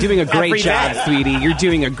conversation. You're doing a great Every job, day. sweetie. You're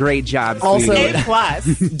doing a great job, Also,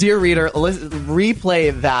 sweetie. dear reader,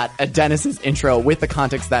 replay that Dennis's intro with the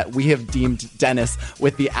context that we have deemed Dennis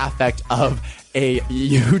with the affect of a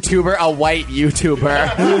YouTuber, a white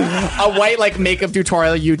YouTuber, a white like makeup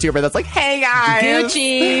tutorial YouTuber that's like, hey guys,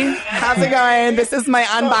 Gucci, how's it going? This is my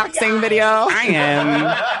unboxing video. I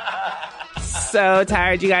am so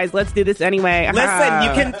tired, you guys. Let's do this anyway.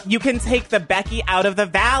 Listen, you can take the Becky out of the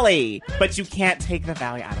valley, but you can't take the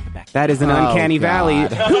valley out of the Becky. That is an uncanny valley.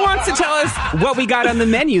 Who wants to tell us what we got on the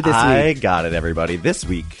menu this week? I got it, everybody. This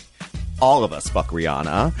week, all of us fuck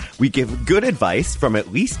Rihanna. We give good advice from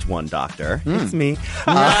at least one doctor. It's me.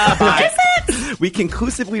 We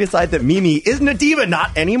conclusively decide that Mimi isn't a diva,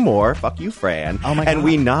 not anymore. Fuck you, Fran. Oh my and God.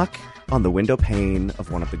 we knock on the window pane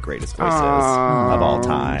of one of the greatest voices of all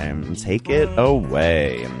time. Take it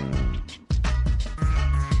away.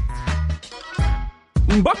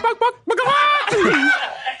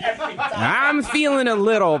 I'm feeling a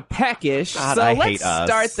little peckish, God, so I let's hate us.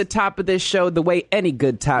 start the top of this show the way any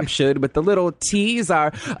good top should, with the little tease,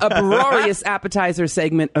 our uproarious appetizer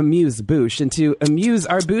segment, Amuse Bouche. And to amuse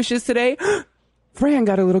our bouches today, Fran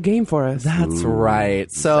got a little game for us. That's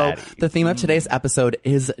right. So the theme of today's episode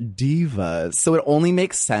is divas. So it only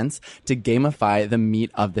makes sense to gamify the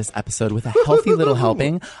meat of this episode with a healthy little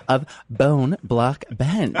helping of Bone Block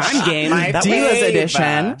Bench. I'm game. Divas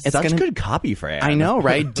edition. Such good copy, Fran. I know,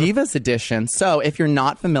 right? Divas edition. So if you're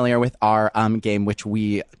not familiar with our game, which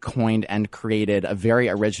we coined and created very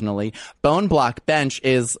originally, Bone Block Bench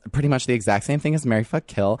is pretty much the exact same thing as Marry, Fuck,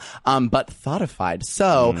 Kill, but thoughtified.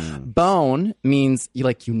 So bone means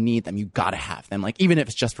you need them, you gotta have them, like even if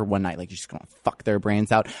it's just for one night, like you're just gonna fuck their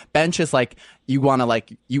brains out. Bench is like you want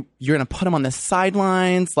to you're gonna put them on the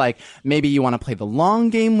sidelines, like maybe you want to play the long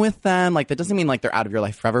game with them, like that doesn't mean like they're out of your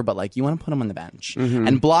life forever, but like you want to put them on the bench.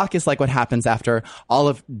 And block is like what happens after all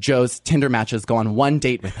of Joe's Tinder matches go on one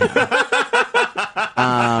date with him.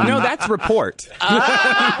 No, that's report.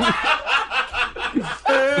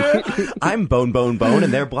 I'm bone,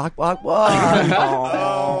 and they're block.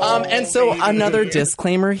 And so another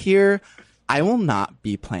disclaimer here, I will not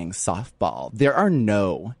be playing softball. There are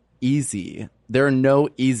no easy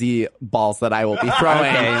balls that I will be throwing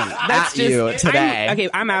at you today.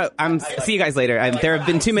 I'm out. See you guys later. There have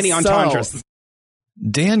been too many entendres.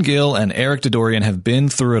 Dan Gill and Eric Dodorian have been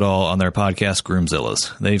through it all on their podcast,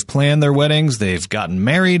 Groomzillas. They've planned their weddings, they've gotten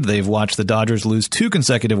married, they've watched the Dodgers lose 2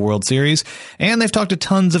 consecutive World Series, and they've talked to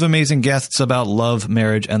tons of amazing guests about love,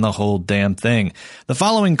 marriage, and the whole damn thing. The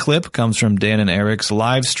following clip comes from Dan and Eric's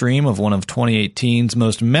live stream of one of 2018's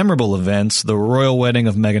most memorable events, the royal wedding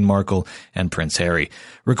of Meghan Markle and Prince Harry.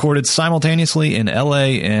 Recorded simultaneously in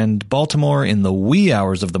LA and Baltimore in the wee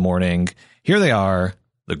hours of the morning, here they are,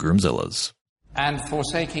 the Groomzillas. And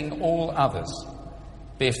forsaking all others,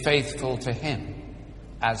 be faithful to him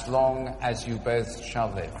as long as you both shall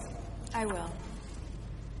live. I will.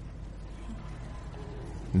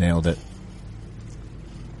 Nailed it.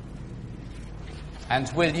 And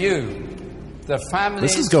will you, the family,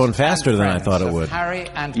 This is going faster than I thought it would. Harry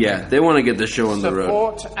and Yeah, Meghan, they want to get the show on the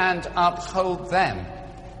road. support and uphold them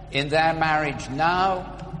in their marriage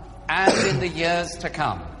now and in the years to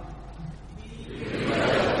come.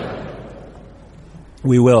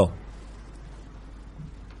 We will.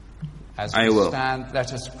 As I we will. stand,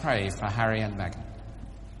 let us pray for Harry and Meghan.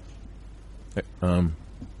 I'm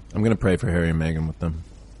going to pray for Harry and Meghan with them.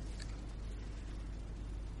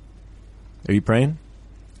 Are you praying?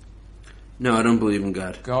 No, I don't believe in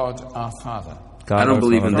God. God our Father. I don't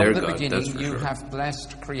believe in their From the God, that's beginning, for you sure. have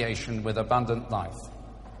blessed creation with abundant life.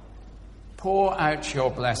 Pour out your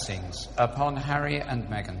blessings upon Harry and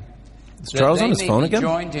Meghan. Is Charles on his phone again?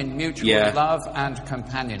 Joined in mutual Yeah. love and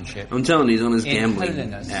companionship. I'm telling you, he's on his in gambling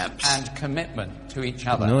holiness apps. and commitment to each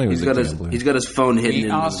other. No, he was He's got a his gambler. he's got his phone hidden We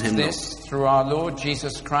in ask him. this through our Lord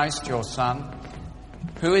Jesus Christ, your Son,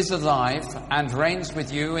 who is alive and reigns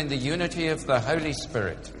with you in the unity of the Holy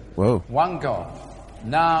Spirit. Whoa. One God,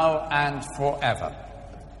 now and forever.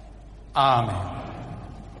 Amen.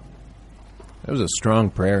 That was a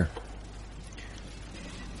strong prayer.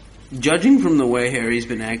 Judging from the way Harry's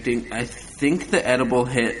been acting, I think the edible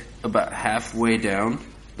hit about halfway down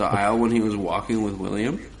the aisle when he was walking with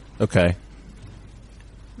William. Okay.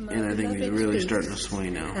 And I think he's really starting to sway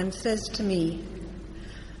now. And says to me,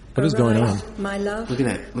 What is going on? my love, Look at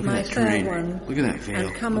that. Look my at that fair train. one, Look at that veil.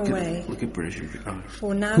 and come look away. At, look at British. Oh.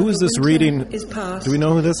 For now Who is the this winter reading? is past, Do we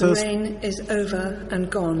know who this the is? rain is over and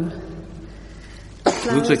gone. Looks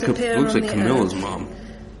like Flowers appear looks on like the Camilla's earth. mom.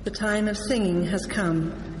 The time of singing has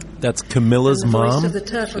come. That's Camilla's mom?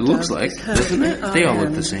 It looks like, doesn't it? They all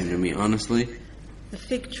look the same to me, honestly. The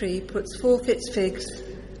fig tree puts forth its figs,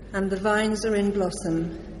 and the vines are in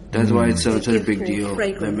blossom. That's why it's such a big deal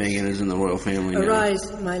that Megan is in the royal family now.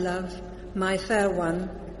 Arise, my love, my fair one,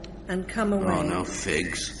 and come away. Oh no,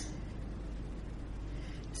 figs.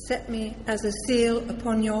 Set me as a seal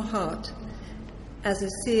upon your heart, as a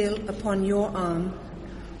seal upon your arm,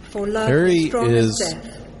 for love Harry strong is as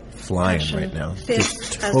death. Flying right now.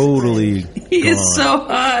 Just totally He is so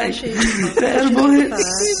high. The edible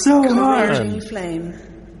hits so hard. Flame.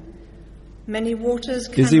 Many waters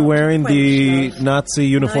Is he cannot wearing quench the love, Nazi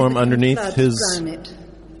uniform neither can underneath floods his drown it.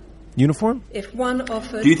 uniform? If one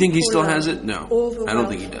offered Do you think he for still love has it? No, all the I don't wealth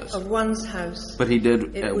think he does. Of one's house, But he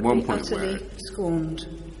did it at would one be point wear utterly it. scorned.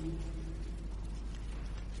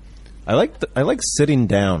 I like sitting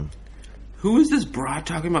down. Who is this broad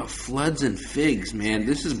talking about floods and figs, man?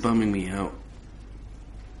 This is bumming me out.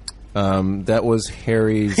 That was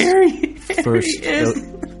Harry's first.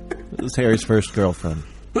 It was Harry's first girlfriend.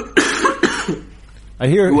 I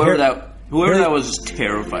hear Whoever that was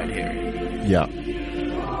terrified Harry. Yeah.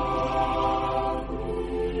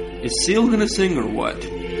 Is Seal gonna sing or what?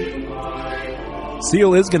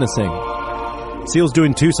 Seal is gonna sing. Seal's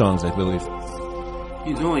doing 2 songs, I believe.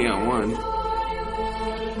 He's only got one.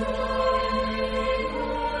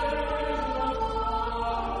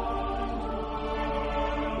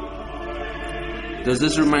 Does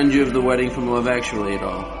this remind you of the wedding from Love Actually at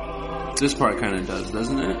all? This part kind of does,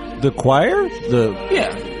 doesn't it? The choir?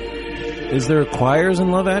 Yeah. Is there choirs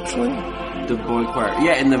in Love Actually? The boy choir.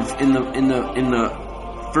 Yeah, in the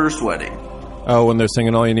first wedding. Oh, when they're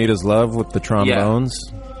singing "All You Need Is Love" with the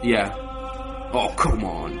trombones. Yeah. Oh, come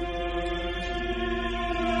on.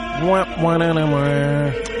 I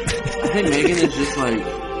think Megan is just like.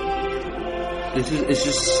 It's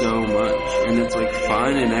just so much, and it's like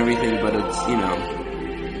fun and everything, but it's,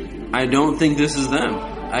 I don't think this is them.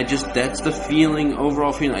 That's the feeling,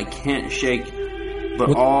 overall feeling I can't shake.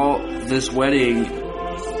 But all this wedding,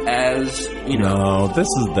 as No, this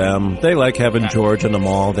is them. They like having George in the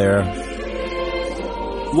mall there.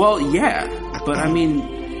 Well, yeah, but I mean,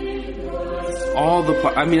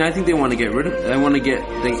 I think they want to get rid of it. They want to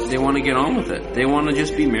get on with it. They want to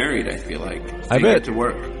just be married. I feel like get to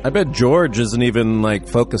work. I bet George isn't even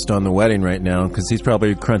focused on the wedding right now because he's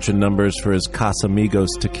probably crunching numbers for his Casamigos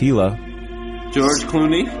tequila. George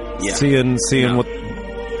Clooney, yeah. Seeing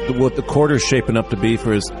what the quarter's shaping up to be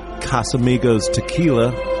for his Casamigos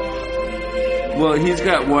tequila. Well, he's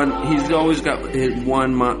got one. He's always got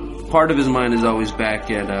one. Part of his mind is always back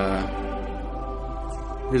at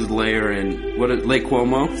his lair in Lake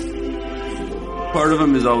Como. Part of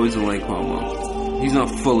him is always in Lake Como. He's not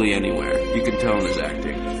fully anywhere. You can tell in his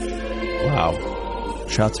acting. Wow.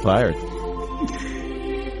 Shots fired.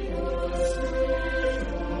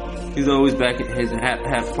 He's always back at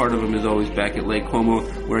half part of him is always back at Lake Como,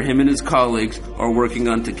 where him and his colleagues are working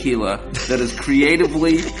on tequila that is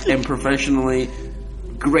creatively and professionally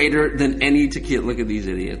greater than any tequila. Look at these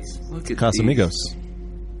idiots. Look at Casamigos. these.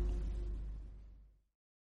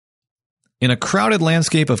 In a crowded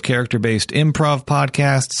landscape of character-based improv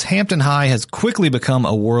podcasts, Hampton High has quickly become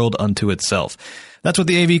a world unto itself. That's what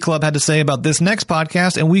the AV Club had to say about this next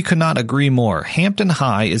podcast, and we could not agree more. Hampton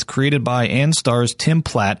High is created by and stars Tim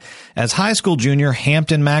Platt as high school junior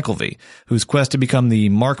Hampton McElvey, whose quest to become the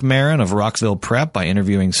Mark Maron of Rockville Prep by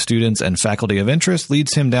interviewing students and faculty of interest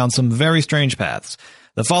leads him down some very strange paths.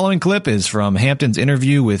 The following clip is from Hampton's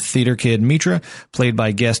interview with theater kid Mitra, played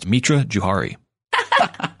by guest Mitra Juhari.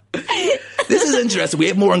 This is interesting. We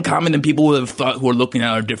have more in common than people would have thought who are looking at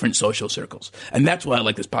our different social circles. And that's why I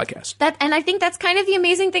like this podcast. And I think that's kind of the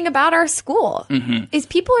amazing thing about our school, is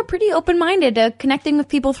people are pretty open-minded to connecting with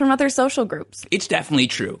people from other social groups. It's definitely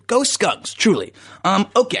true. Go Skunks, truly.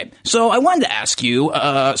 Okay, so I wanted to ask you,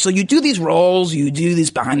 so you do these roles, you do this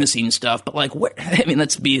behind-the-scenes stuff, but where,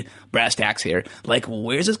 let's be brass tacks here.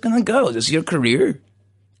 Where's this going to go? Is this your career?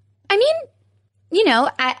 I mean,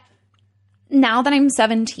 now that I'm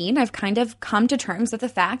 17, I've kind of come to terms with the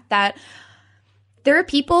fact that there are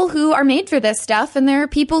people who are made for this stuff and there are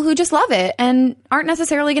people who just love it and aren't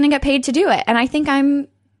necessarily going to get paid to do it. And I think I'm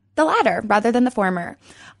the latter rather than the former.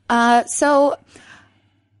 So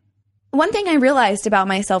one thing I realized about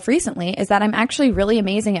myself recently is that I'm actually really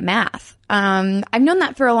amazing at math. I've known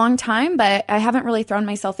that for a long time, but I haven't really thrown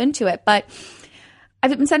myself into it. But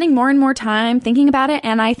I've been spending more and more time thinking about it,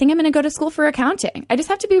 and I think I'm going to go to school for accounting. I just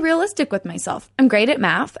have to be realistic with myself. I'm great at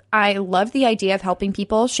math. I love the idea of helping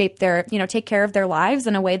people shape their, take care of their lives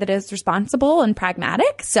in a way that is responsible and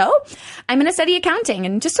pragmatic. So I'm going to study accounting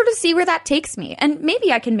and just sort of see where that takes me. And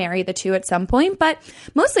maybe I can marry the two at some point, but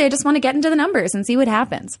mostly I just want to get into the numbers and see what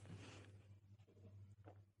happens.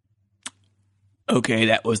 Okay,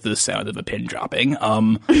 that was the sound of a pin dropping.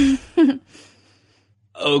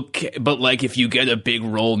 Okay, but like if you get a big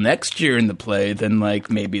role next year in the play, then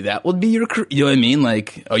like maybe that would be your, you know what I mean?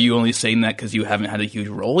 Like, are you only saying that because you haven't had a huge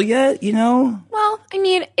role yet? Well, I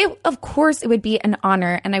mean, of course it would be an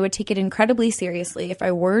honor, and I would take it incredibly seriously if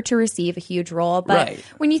I were to receive a huge role. But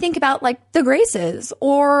when you think about like the Graces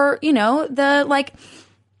or the like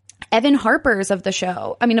Evan Harpers of the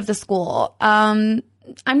show, of the school.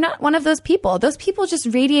 I'm not one of those people. Those people just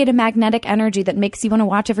radiate a magnetic energy that makes you want to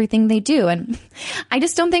watch everything they do. And I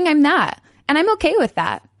just don't think I'm that. And I'm okay with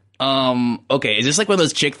that. Okay. Is this like one of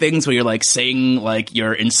those chick things where you're like saying like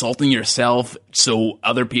you're insulting yourself so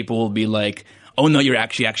other people will be like, oh no, you're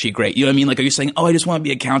actually great. You know what I mean? Like, are you saying, oh, I just want to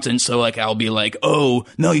be an accountant. So like, I'll be like, oh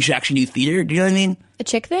no, you should actually do theater. Do you know what I mean? A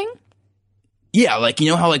chick thing? Yeah. Like,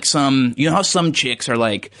 how some chicks are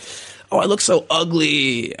like, oh, I look so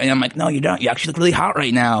ugly. And I'm like, no, you don't. You actually look really hot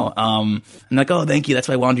right now. I'm like, oh, thank you. That's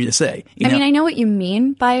what I wanted you to say. I know what you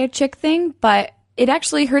mean by a chick thing, but it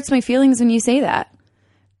actually hurts my feelings when you say that.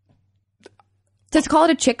 To call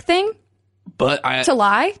it a chick thing? To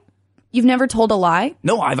lie? You've never told a lie?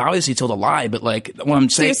 No, I've obviously told a lie, but like what I'm saying.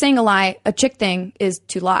 So you're saying a lie, a chick thing is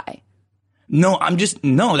to lie. No, that's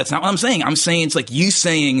not what I'm saying. I'm saying it's like you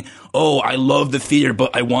saying, oh, I love the theater,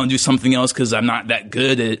 but I want to do something else because I'm not that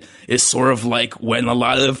good. It's sort of like when a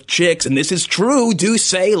lot of chicks, and this is true, do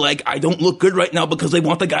say like, I don't look good right now because they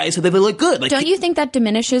want the guys so they look good. Like, don't you think that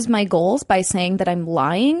diminishes my goals by saying that I'm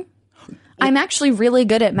lying? I'm actually really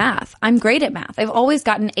good at math. I'm great at math. I've always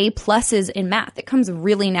gotten A+ in math. It comes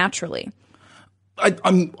really naturally.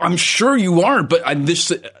 I'm sure you are, but I'm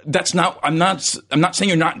not saying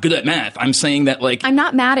you're not good at math. I'm saying that like I'm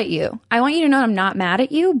not mad at you. I want you to know I'm not mad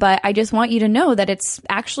at you, but I just want you to know that it's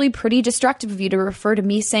actually pretty destructive of you to refer to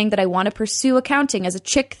me saying that I want to pursue accounting as a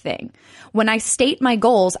chick thing. When I state my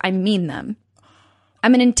goals, I mean them.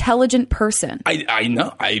 I'm an intelligent person. I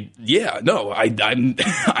know. I know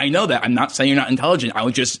that. I'm not saying you're not intelligent. I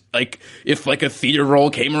would just like if like a theater role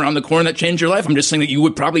came around the corner that changed your life. I'm just saying that you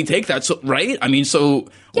would probably take that. So, right?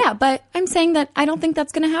 Yeah, but I'm saying that I don't think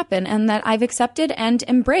that's going to happen, and that I've accepted and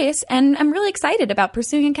embraced, and I'm really excited about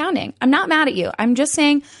pursuing accounting. I'm not mad at you. I'm just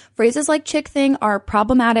saying phrases like chick thing are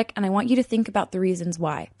problematic, and I want you to think about the reasons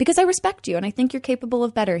why. Because I respect you, and I think you're capable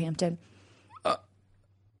of better, Hampton.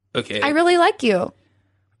 Okay. I really like you.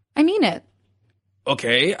 I mean it.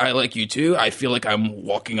 Okay, I like you too. I feel like I'm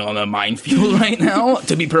walking on a minefield right now,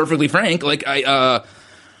 to be perfectly frank. Like I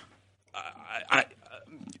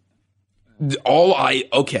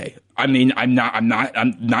mean, I'm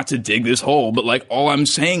not to dig this hole, but like all I'm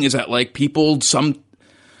saying is that like people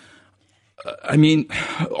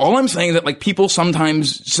all I'm saying is that like people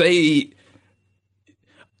sometimes say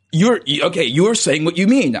you're saying what you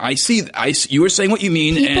mean. You were saying what you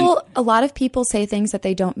mean. A lot of people say things that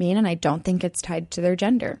they don't mean, and I don't think it's tied to their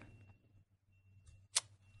gender.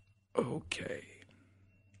 Okay.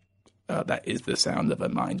 That is the sound of a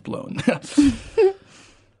mind blown.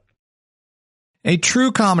 A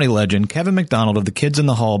true comedy legend, Kevin McDonald of The Kids in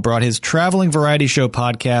the Hall, brought his traveling variety show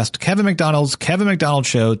podcast, Kevin McDonald's Kevin McDonald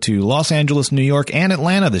Show, to Los Angeles, New York, and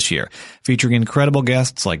Atlanta this year, featuring incredible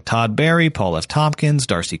guests like Todd Barry, Paul F. Tompkins,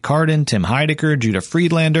 Darcy Carden, Tim Heidecker, Judah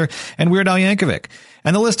Friedlander, and Weird Al Yankovic.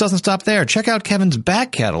 And the list doesn't stop there. Check out Kevin's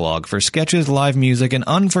back catalog for sketches, live music, and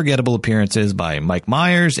unforgettable appearances by Mike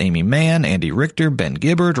Myers, Amy Mann, Andy Richter, Ben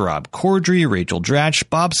Gibbard, Rob Corddry, Rachel Dratch,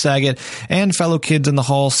 Bob Saget, and fellow Kids in the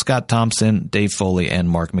Hall, Scott Thompson, Dave Foley, and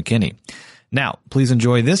Mark McKinney. Now, please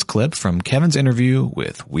enjoy this clip from Kevin's interview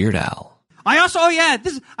with Weird Al. I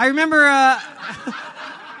remember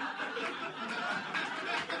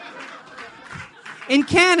in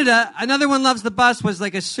Canada, Another One Loves the Bus was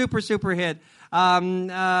like a super hit.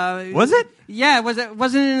 Was it? Yeah, wasn't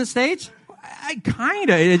it in the States?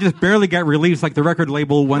 Kinda. It just barely got released. Like the record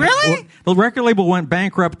label went. Really? The record label went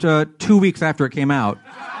bankrupt 2 weeks after it came out.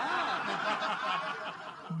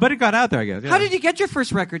 But it got out there, I guess. Yeah. How did you get your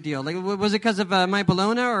first record deal? Like, was it because of My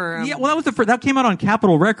Bologna or? Yeah, well, that was the first. That came out on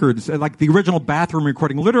Capitol Records, like the original bathroom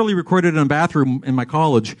recording. Literally recorded in a bathroom in my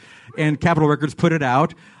college, and Capitol Records put it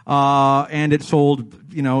out, and it sold,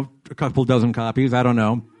 a couple dozen copies. I don't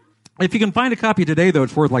know. If you can find a copy today, though,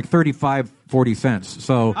 it's worth like 35-40 cents.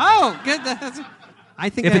 So. Oh, good. I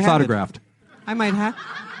think if it's autographed. I might have.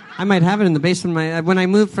 I might have it in the basement. When I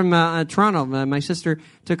moved from Toronto, my sister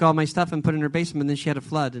took all my stuff and put it in her basement, and then she had a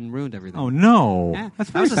flood and ruined everything. Oh, no. Yeah, That's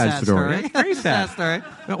a very sad story. Very sad story.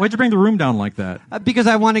 Why'd you bring the room down like that? Because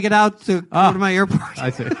I want to get out to go to my airport. I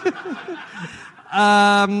see.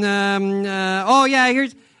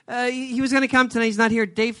 Here's... he was going to come tonight. He's not here.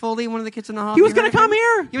 Dave Foley, one of the kids in the hall. He was going to come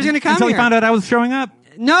here? He was going to come Until here. he found out I was showing up?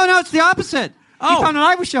 No, it's the opposite. Oh. He found out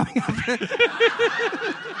I was showing up.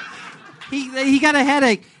 He got a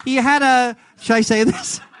headache. He had a... Should I say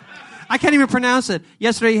this? I can't even pronounce it.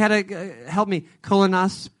 Yesterday he had a... help me.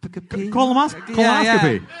 Colonoscopy? Colonoscopy?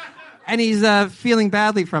 Yeah. And he's feeling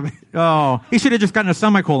badly from it. Oh. He should have just gotten a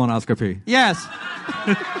semi-colonoscopy. Yes.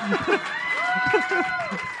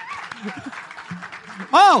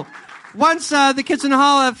 Oh, once the kids in the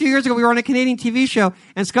hall a few years ago, we were on a Canadian TV show,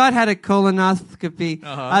 and Scott had a colonoscopy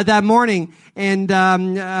that morning, and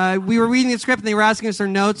we were reading the script, and they were asking us our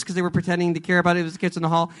notes because they were pretending to care about it. It was the kids in the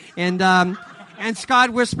hall, and Scott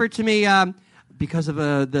whispered to me, because of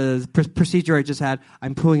the procedure I just had,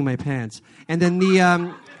 I'm pooing my pants, and then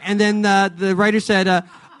the writer said,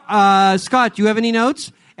 Scott, do you have any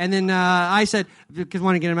notes? And then I said, because I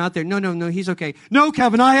want to get him out there, no, he's okay. No,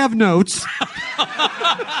 Kevin, I have notes.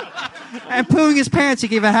 And pooing his pants, he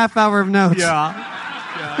gave a half hour of notes. Yeah.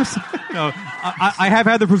 No, I have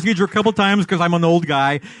had the procedure a couple times because I'm an old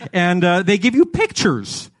guy, and they give you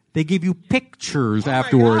pictures. They give you pictures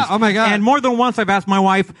afterwards. Oh, my God. And more than once I've asked my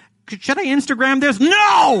wife, should I Instagram this?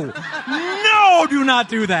 No! No, do not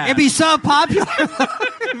do that. It'd be so popular.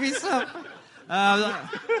 It'd be so...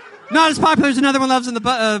 not as popular as Another One Loves on the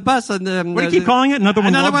Bus. What do you keep calling it? Another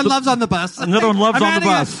One Loves on the Bus. Another One Loves on the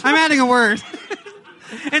Bus. I'm adding a word.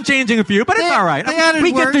 And changing a few, but it's all right.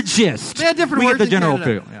 We get the gist. They had different we words. We get the general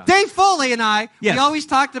feel. Yeah. Dave Foley and I, yes. we always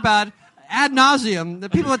talked about ad nauseum. The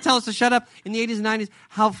people would tell us to shut up in the 80s and 90s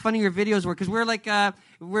how funny your videos were, because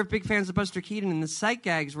we're big fans of Buster Keaton, and the sight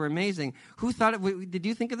gags were amazing. Who thought it? Did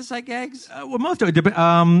you think of the sight gags? Well, most of it.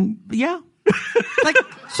 Yeah.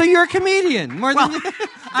 So you're a comedian more than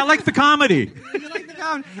I like the comedy. You like the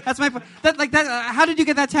comedy. That's my point. How did you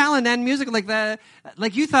get that talent and music like that?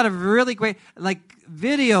 Like you thought of really great, like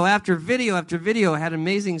video after video after video had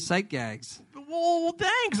amazing sight gags. Well,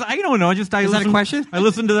 thanks. I don't know. Is that a question? I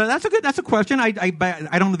listened to that. That's a question. I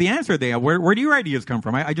don't know the answer there. Where do your ideas come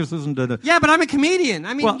from? I just listened to the. Yeah, but I'm a comedian.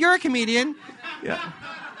 I mean, you're a comedian. Yeah.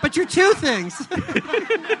 But you're two things.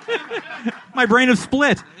 My brain is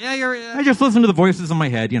split. Yeah, I just listen to the voices in my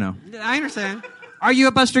head, I understand. Are you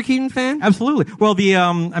a Buster Keaton fan? Absolutely. Well, in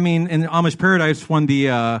Amish Paradise, when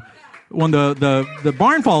the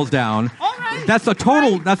barn falls down, right. that's a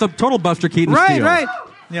total Buster Keaton steal. Right.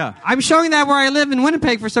 Yeah. I'm showing that where I live in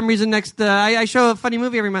Winnipeg for some reason next... I show a funny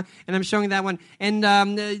movie every month, and I'm showing that one. And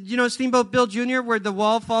Steamboat Bill Jr., where the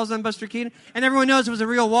wall falls on Buster Keaton? And everyone knows it was a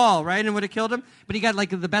real wall, right? And would have killed him. But he got,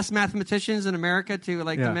 the best mathematicians in America to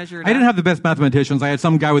measure it I didn't have the best mathematicians. I had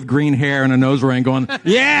some guy with green hair and a nose ring going,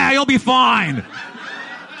 yeah, you'll be fine.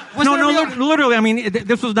 Literally. I mean, it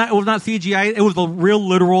was not CGI. It was a real,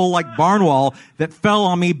 literal, barn wall that fell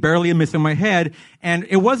on me, barely missing my head. And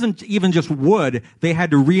it wasn't even just wood. They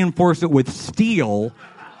had to reinforce it with steel,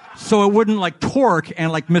 so it wouldn't torque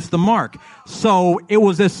and miss the mark. So it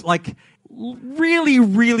was this really,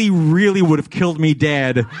 really, really would have killed me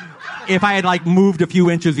dead if I had moved a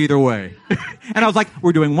few inches either way. And I was like,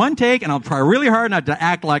 we're doing one take, and I'll try really hard not to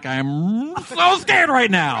act like I'm so scared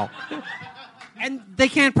right now. And they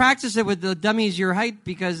can't practice it with the dummies your height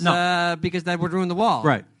because that would ruin the wall.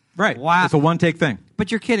 Right. Wow. It's a one-take thing.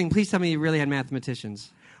 But you're kidding. Please tell me you really had mathematicians.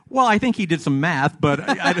 Well, I think he did some math, but...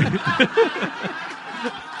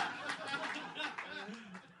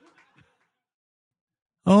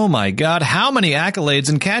 Oh my God, how many accolades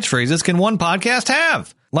and catchphrases can one podcast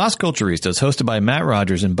have? Las Culturistas, hosted by Matt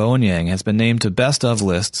Rogers and Bowen Yang, has been named to best of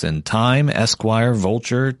lists in Time, Esquire,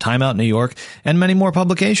 Vulture, Time Out New York, and many more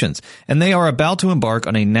publications. And they are about to embark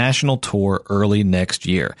on a national tour early next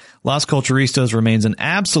year. Las Culturistas remains an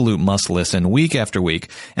absolute must-listen week after week.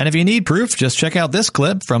 And if you need proof, just check out this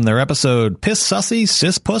clip from their episode Piss Sussy,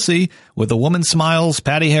 Sis Pussy with A Woman Smiles,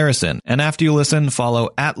 Patty Harrison. And after you listen,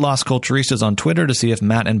 follow at Las Culturistas on Twitter to see if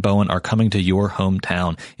Matt and Bowen are coming to your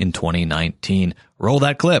hometown in 2019. Roll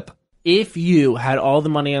that clip. If you had all the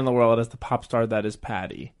money in the world as the pop star that is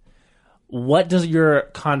Patty, what does your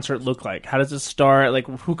concert look like? How does it start?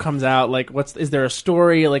 Who comes out? Is there a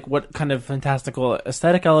story? What kind of fantastical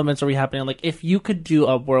aesthetic elements are we happening? If you could do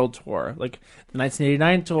a world tour, the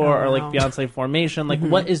 1989 tour or Beyonce Formation,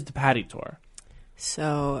 what is the Patty tour?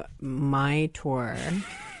 So my tour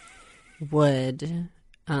would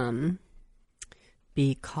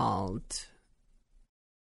be called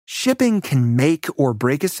Shipping can make or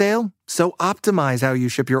break a sale, so optimize how you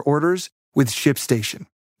ship your orders with ShipStation.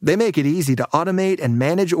 They make it easy to automate and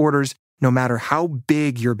manage orders no matter how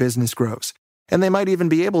big your business grows. And they might even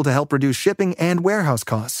be able to help reduce shipping and warehouse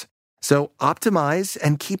costs. So optimize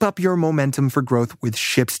and keep up your momentum for growth with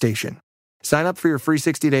ShipStation. Sign up for your free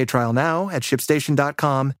 60-day trial now at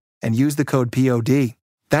ShipStation.com and use the code POD.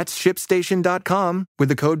 That's ShipStation.com with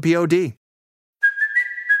the code POD.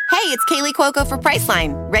 Hey, it's Kaylee Cuoco for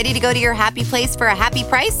Priceline. Ready to go to your happy place for a happy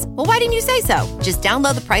price? Well, why didn't you say so? Just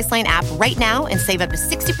download the Priceline app right now and save up to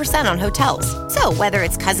 60% on hotels. So whether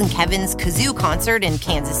it's Cousin Kevin's Kazoo Concert in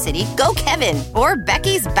Kansas City, go Kevin, or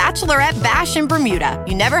Becky's Bachelorette Bash in Bermuda,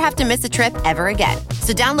 you never have to miss a trip ever again.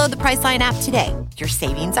 So download the Priceline app today. Your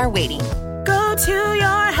savings are waiting. Go to your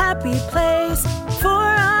happy place for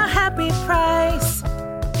a happy price.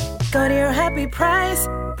 Go to your happy price,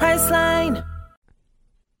 Priceline.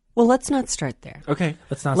 Well, let's not start there. Okay,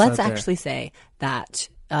 let's actually say that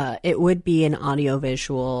it would be an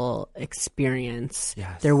audiovisual experience.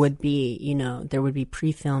 Yes. There would be, there would be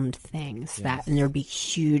pre-filmed things and there would be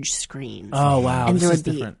huge screens. Oh wow! And there would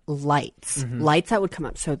be different. Lights, lights that would come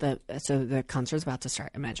up. So the concert's about to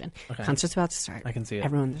start. Imagine, concert's about to start. I can see it.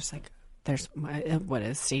 Everyone, there's what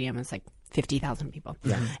is stadium? It's like 50,000 people.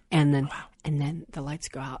 Yeah. And then the lights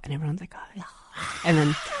go out and everyone's like, oh.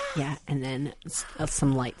 And then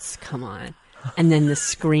some lights come on, and then the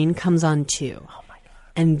screen comes on too. Oh my God.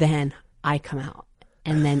 And then I come out,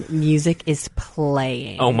 and then music is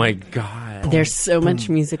playing. Oh my God. There's so much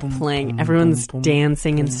music playing. Everyone's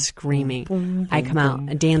dancing and screaming. I come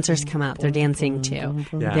out, dancers come out, they're dancing too.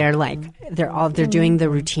 Yeah. They're doing the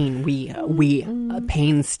routine. We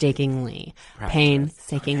painstakingly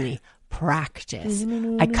practice.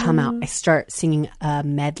 I come out, I start singing a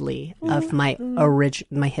medley of my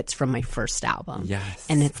hits from my first album. Yes.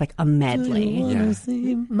 And it's like a medley. Yes.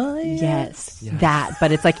 That,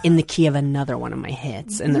 but it's like in the key of another one of my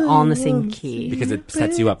hits, and they're all in the same key. Because it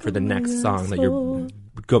sets you up for the next song that you're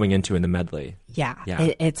going into in the medley. Yeah.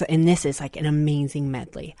 And this is like an amazing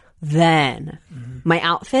medley. Then my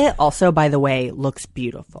outfit also, by the way, looks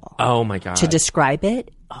beautiful. Oh my God. To describe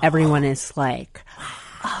it, everyone is like,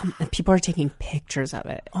 people are taking pictures of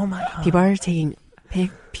it. Oh my God. People are taking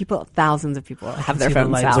thousands of people have their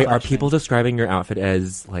phones out. Wait, are people describing your outfit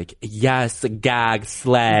as like, yes, gag,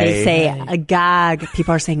 slay? They say a gag.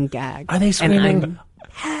 People are saying gag. Are they screaming?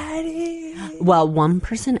 Well, one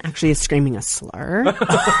person actually is screaming a slur.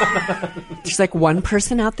 There's like one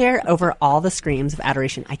person out there over all the screams of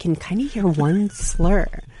adoration. I can kind of hear one slur.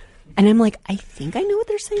 And I'm like, I think I know what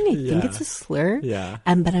they're saying. I think it's a slur. Yeah.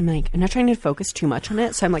 But I'm like, I'm not trying to focus too much on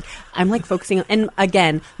it. So I'm like focusing on, and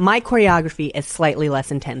again, my choreography is slightly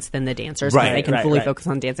less intense than the dancers. Right, I can fully focus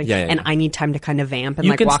on dancing. Yeah, and I need time to kind of vamp and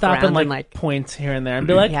you like can walk stop around and like point here and there and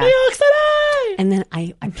be like, New York City! And then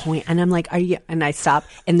I point and I'm like, are you? And I stop.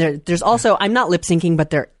 And there's also, I'm not lip syncing,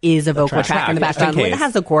 but there is a vocal track in the background. It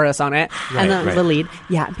has a chorus on it. Right, and the lead.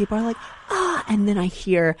 Yeah. And people are like, ah. And then I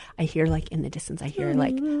hear like in the distance, I hear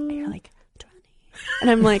like, and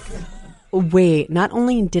I'm like, wait, not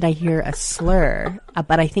only did I hear a slur,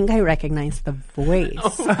 but I think I recognize the voice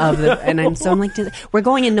of the, and I'm like, we're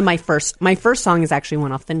going into my first song is actually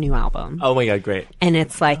one off the new album. Oh my God, great. And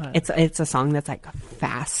it's like, it's a song that's like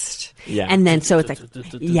fast. Yeah. And then, so it's like,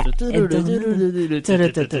 yeah.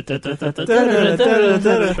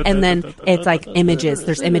 And then it's like images,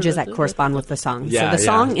 there's images that correspond with the song. So the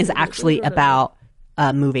song is actually about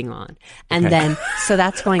moving on. And then, so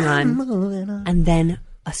that's going on. And then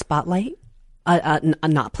a spotlight,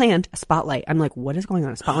 not planned, a spotlight. I'm like, what is going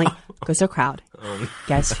on? A spotlight goes to a crowd.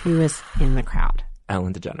 Guess who is in the crowd?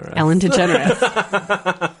 Ellen DeGeneres.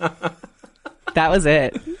 That was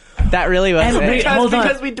it. That really was it.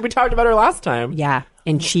 Because we talked about her last time. Yeah.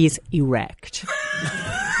 And she's erect.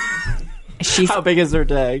 How big is her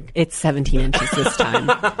dig? It's 17 inches this time.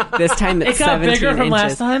 This time it's 17 inches. It got bigger from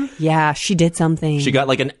last time? Yeah, she did something. She got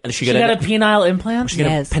like she got a penile implant? She got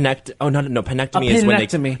a penectomy is when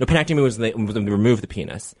penectomy was when they removed the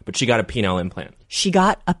penis, but she got a penile implant. She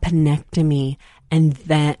got a penectomy and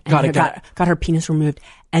then got her penis removed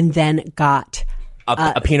and then got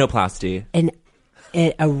a penoplasty.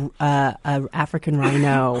 A African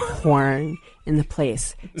rhino horn in the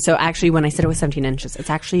place. So actually, when I said it was 17 inches, it's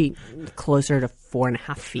actually closer to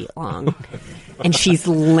 4.5 feet long. And she's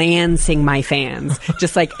lancing my fans,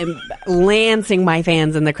 just like lancing my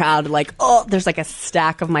fans in the crowd. Like, oh, there's like a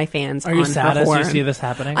stack of my fans. Are you on sad her as you horn. see this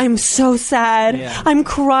happening? I'm so sad. Yeah. I'm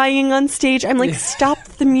crying on stage. I'm like, stop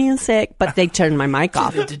the music. But they turned my mic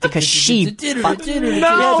off because she.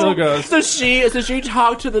 No. Does she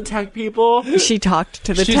talk to the tech people? She talked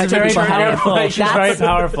to the She's tech very people. powerful. She's very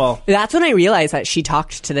powerful. That's when I realized that she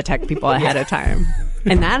talked to the tech people ahead of time.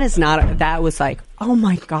 And that was like, oh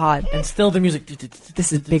my God. And still the music.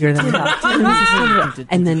 This is bigger than that.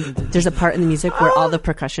 And then there's a part in the music where all the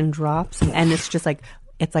percussion drops, and it's just like,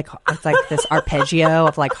 it's like this arpeggio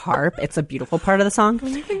of like harp. It's a beautiful part of the song.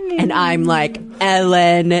 And I'm like,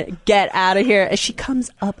 Ellen, get out of here. And she comes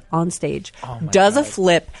up on stage, does a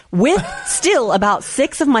flip with still about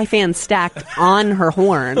 6 of my fans stacked on her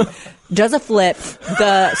horn. Does a flip.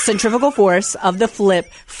 The centrifugal force of the flip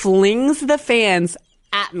flings the fans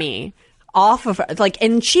at me. Off of her, like,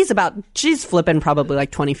 and she's flipping probably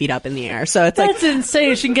like 20 feet up in the air. So it's like, that's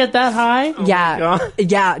insane. She can get that high. Yeah,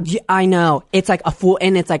 I know. It's like a full,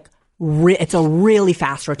 and it's like it's a really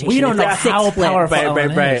fast rotation. We don't it's know like 6 how flips. powerful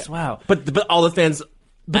Ellen is. Wow. But all the fans.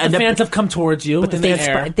 But the fans have come towards you. But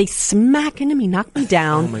they smack into me, knock me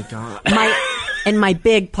down. Oh my God. And my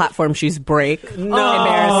big platform shoes break.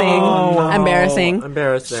 No. Embarrassing.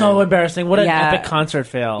 So embarrassing. What an epic concert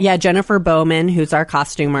fail. Yeah, Jennifer Bowman, who's our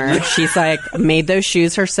costumer, she's like made those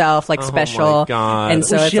shoes herself, like special. Oh my God. And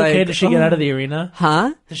so Was it's she okay? like, Did she get out of the arena?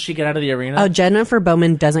 Huh? Does she get out of the arena? Oh, Jennifer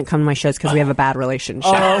Bowman doesn't come to my shows because we have a bad relationship.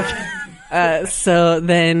 So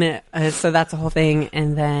that's the whole thing,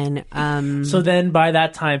 and then so then by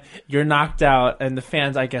that time you're knocked out, and the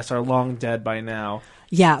fans, I guess, are long dead by now.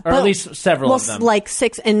 Yeah, or at least several of them. like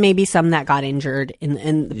 6, and maybe some that got injured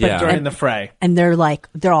during the fray. And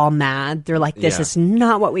they're all mad. They're like, "This is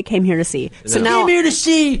not what we came here to see." So We now came here to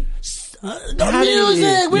see the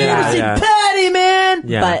music. We're here to see Yeah. Patty, man.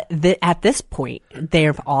 But at this point,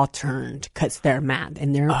 they've all turned because they're mad,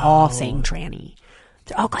 and they're all saying tranny.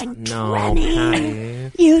 They're all going,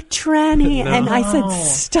 tranny, you tranny. No. And I said,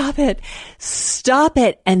 stop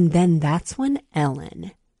it. And then that's when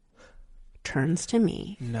Ellen turns to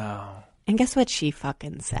me. No. And guess what she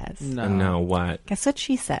fucking says? No, what? Guess what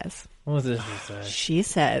she says? What does she say? She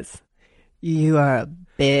says, "You are a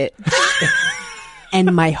bitch."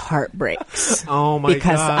 And my heart breaks. Oh my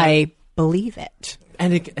because God. I believe it.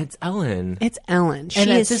 And it's Ellen. It's Ellen. She And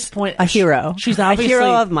at is this point, a hero. She's a obviously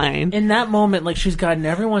hero of mine. In that moment, like, she's gotten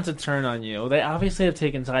everyone to turn on you. They obviously have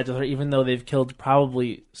taken sides with her, even though they've killed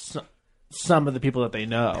probably some of the people that they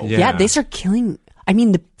know. Yeah, they start killing. I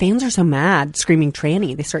mean, the fans are so mad, screaming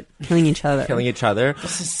tranny. They start killing each other. Killing each other.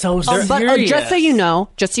 This is so But serious. just so you know,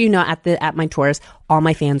 at my tours, all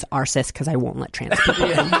my fans are cis because I won't let trans people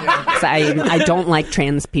in. 'Cause I don't like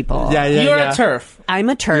trans people. You're a TERF. I'm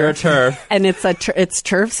a TERF. You're a TERF. And it's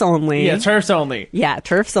TERFs only. Yeah, TERFs only. Yeah,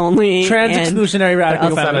 TERFs only. Trans and exclusionary radical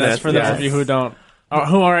also- feminists, for those of you who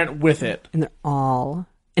aren't with it. And they're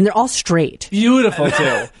all straight. Beautiful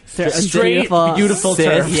too. They're Straight, beautiful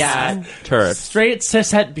cis TERFs. Yeah. TERF. Straight,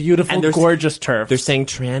 cishet, beautiful, gorgeous TERFs. They're saying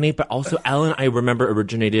tranny, but also Ellen, I remember,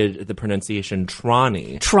 originated the pronunciation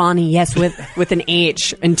Tronny. Tronny, yes, with an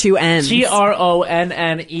H and 2 N's.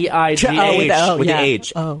 TRONNEIGH. With the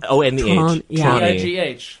H. O and the H. Yeah. Tronny.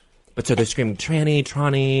 TRONNEIGH. But so they're screaming tranny,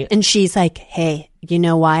 Tronny. And she's like, "Hey, you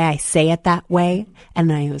know why I say it that way?"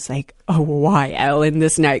 And I was like, "Oh, why, Ellen?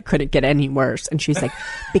 This night couldn't get any worse." And she's like,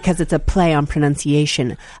 "Because it's a play on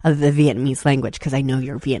pronunciation of the Vietnamese language, because I know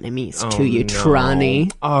you're Vietnamese too, you tranny."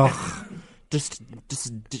 Oh, just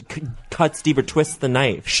cut Steve or twist the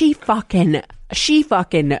knife. She fucking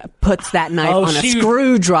puts that knife on a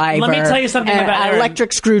screwdriver. Let me tell you something an about Ellen.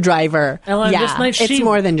 electric screwdriver. Ellen, yeah, this night it's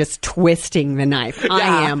more than just twisting the knife.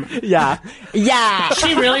 I am. Yeah.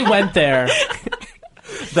 She really went there.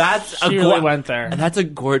 She really went there. And that's a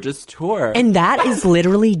gorgeous tour. And that is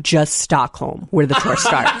literally just Stockholm, where the tour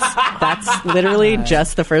starts. That's literally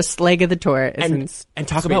just the first leg of the tour. And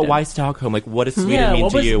talk about why Stockholm. Like, what does Sweden mean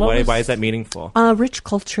to you? Why is that meaningful? Rich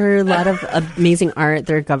culture, a lot of amazing art.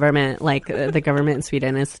 Their government, like the government in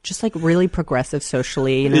Sweden, is just like really progressive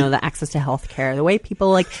socially. You know, the access to healthcare, the way people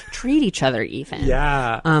like treat each other, even.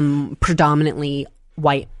 Yeah. Predominantly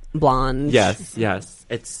white, blonde. Yes.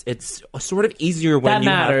 It's sort of easier when It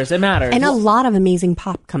matters. And a lot of amazing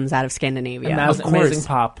pop comes out of Scandinavia. Of course. Amazing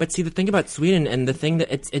pop. But see, the thing about Sweden, and the thing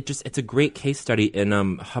that it's a great case study in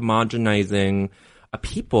homogenizing a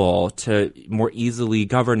people to more easily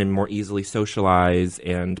govern and more easily socialize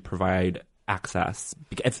and provide access.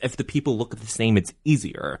 If the people look the same, it's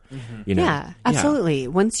easier. You know? Yeah, absolutely.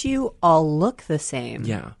 Once you all look the same,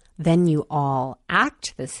 then you all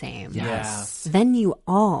act the same. Yes. Then you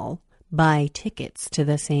all buy tickets to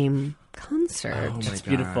the same concert. That's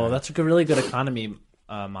beautiful. That's a really good economy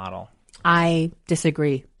model. I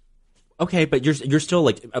disagree. Okay, but you're still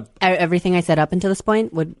like everything I said up until this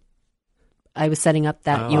point I was setting up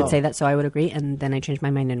that you would say that, so I would agree, and then I changed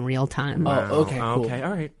my mind in real time. Wow. Oh, okay, cool. Okay,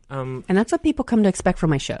 all right. And that's what people come to expect from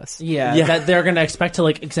my shows. Yeah. That they're going to expect to,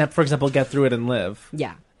 like, for example, get through it and live.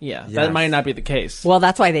 Yeah. Yeah, that might not be the case. Well,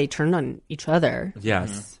 that's why they turned on each other.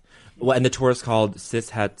 Yes. Well, and the tour is called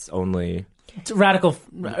Cishets Only. It's radical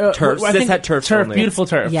turf. Cishet turfs only. Beautiful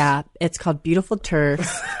turf. Yeah, it's called Beautiful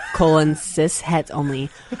Turfs, cis-het only,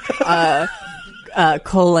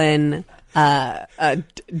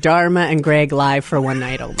 Dharma and Greg live for one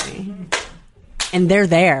night only. And they're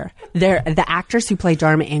there. The actors who play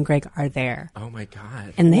Dharma and Greg are there. Oh my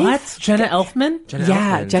God. And what? Jenna Elfman? Jenna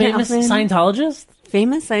Elfman. Famous Scientologist?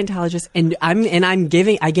 Famous Scientologist, and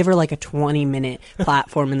I give her like a 20-minute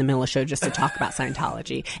platform in the middle of the show just to talk about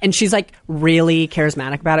Scientology, and she's like really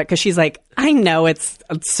charismatic about it because she's like, I know it's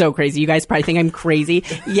so crazy. You guys probably think I'm crazy.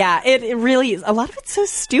 Yeah, it really is. A lot of it's so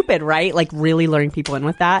stupid, right? Like really luring people in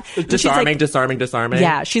with that. Disarming.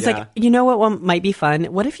 Yeah, she's like, you know what one might be fun?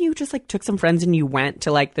 What if you just like took some friends and you went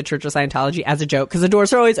to like the Church of Scientology as a joke? Because the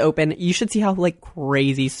doors are always open. You should see how like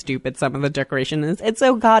crazy stupid some of the decoration is. It's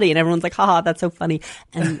so gaudy, and everyone's like, haha, that's so funny.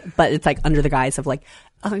 But it's like under the guise of like,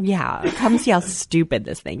 oh yeah, come see how stupid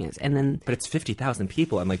this thing is, and then. But it's 50,000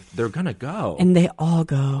 people, and like they're gonna go, and they all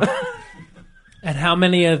go. And how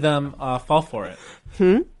many of them fall for it?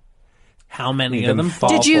 How many of them fall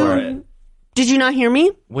for it? Did you not hear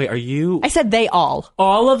me? Wait, are you? I said they all.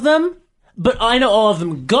 All of them? But I know all of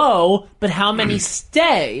them go, but how many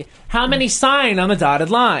stay? How many sign on the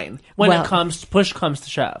dotted line when push comes to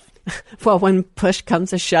shove? Well, when push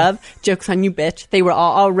comes to shove, joke's on you, bitch. They were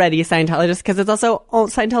all already Scientologists because it's also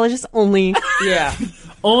Scientologists only. Yeah.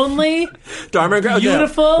 Only Dharma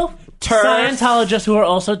beautiful Scientologists who are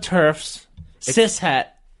also TERFs. Cishet.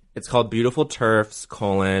 It's called Beautiful TERFs,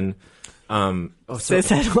 Cishet only.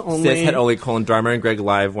 Cishet only, Dharma and Greg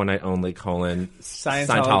live one night only,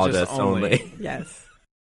 Scientologists only. Yes.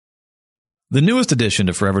 The newest addition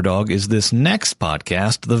to Forever Dog is this next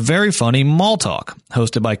podcast, the very funny Mall Talk,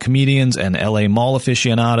 hosted by comedians and LA mall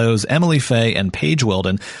aficionados Emily Faye and Paige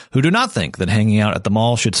Weldon, who do not think that hanging out at the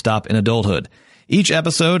mall should stop in adulthood. Each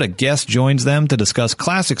episode, a guest joins them to discuss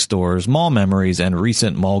classic stores, mall memories, and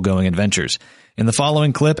recent mall-going adventures. In the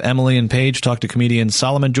following clip, Emily and Paige talk to comedian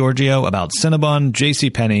Solomon Giorgio about Cinnabon,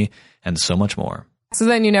 JCPenney, and so much more. So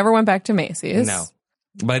then you never went back to Macy's? No.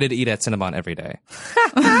 But I did eat at Cinnabon every day.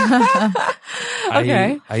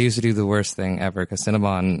 Okay. I used to do the worst thing ever because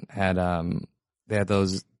Cinnabon had they had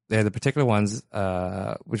the particular ones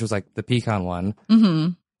which was like the pecan one,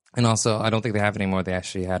 and also I don't think they have it anymore. They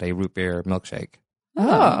actually had a root beer milkshake.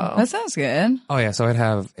 Oh, that sounds good. Oh yeah, so I'd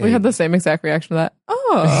have. We had the same exact reaction to that.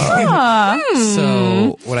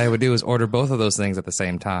 So what I would do is order both of those things at the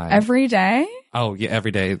same time every day. Oh yeah,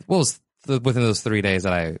 every day. Well, within those 3 days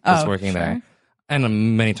that I was working there.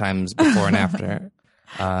 And many times before and after,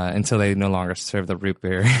 until they no longer serve the root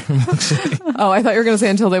beer milkshake. Oh, I thought you were going to say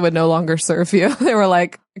until they would no longer serve you. They were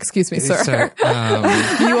like, excuse me, sir.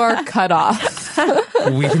 You are cut off.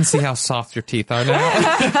 We can see how soft your teeth are now.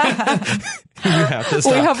 You have to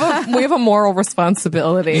stop. We have a moral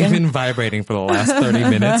responsibility. You've been vibrating for the last 30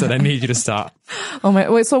 minutes, and I need you to stop. Oh my!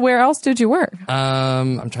 Wait. So where else did you work?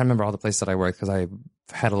 I'm trying to remember all the places that I worked because I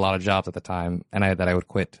had a lot of jobs at the time, and I would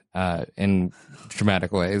quit in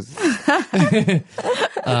dramatic ways.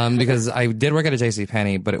 Because I did work at a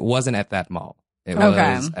JCPenney, but it wasn't at that mall. It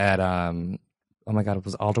was at oh my God, it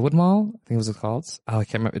was Alderwood Mall. I think it was called. Oh, I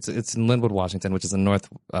can't remember. It's in Linwood, Washington, which is in North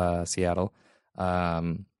Seattle.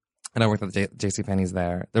 And I worked at the JCPenney's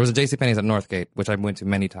there. There was a JCPenney's at Northgate, which I went to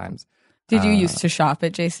many times. Did you used to shop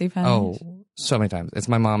at JCPenney? Oh, so many times. It's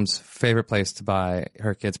my mom's favorite place to buy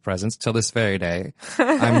her kids presents till this very day.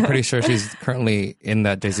 I'm pretty sure she's currently in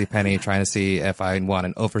that JCPenney trying to see if I want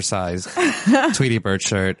an oversized Tweety Bird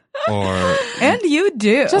shirt and you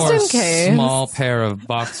do. Just in case. Small pair of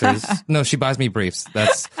boxers. No, she buys me briefs.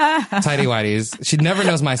 That's tighty whities. She never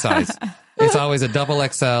knows my size. It's always a double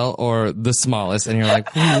XL or the smallest, and you're like,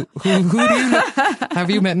 who do you know? Have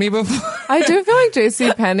you met me before? I do feel like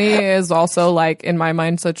JCPenney is also like, in my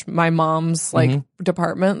mind, such my mom's like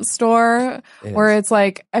department store, where it's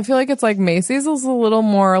like, I feel like it's like Macy's is a little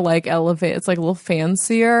more like elevated. It's like a little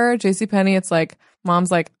fancier. JCPenney, it's like, mom's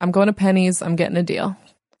like, I'm going to Penny's, I'm getting a deal.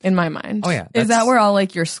 In my mind. Oh yeah. Is that where all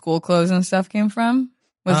like your school clothes and stuff came from?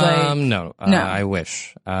 No, I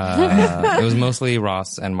wish. It was mostly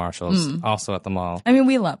Ross and Marshalls, also at the mall. I mean,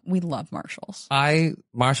 we love Marshalls.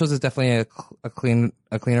 Marshalls is definitely a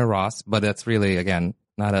cleaner Ross, but that's really, again,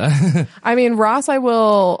 not a. I mean, Ross, I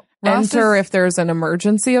will enter if there's an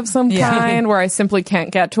emergency of some kind where I simply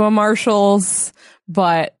can't get to a Marshalls,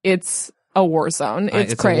 but it's a war zone.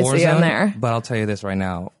 It's crazy a war zone, in there. But I'll tell you this right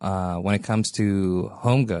now: when it comes to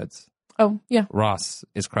home goods. Oh, yeah. Ross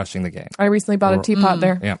is crushing the game. I recently bought a teapot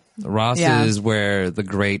there. Yeah. Ross is where the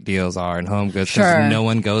great deals are in home goods. Sure. No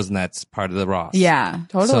one goes in that part of the Ross. Yeah.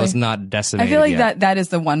 Totally. So it's not decimated I feel like yet. that is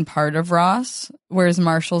the one part of Ross, whereas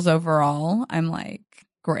Marshall's overall, I'm like,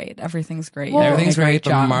 great. Everything's great. Well, everything's great,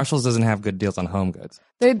 but job. Marshalls doesn't have good deals on home goods.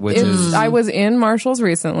 I was in Marshall's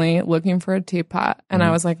recently looking for a teapot, and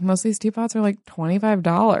I was like, most of these teapots are like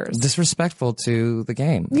 $25. Disrespectful to the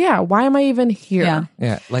game. Yeah, why am I even here?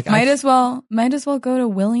 Yeah, like might as well go to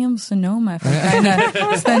Williams Sonoma if I'm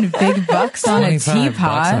trying to spend big bucks on a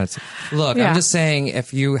teapot. Look, I'm just saying,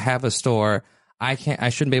 if you have a store, I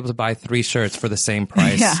shouldn't be able to buy 3 shirts for the same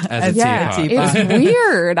price as a teapot. It's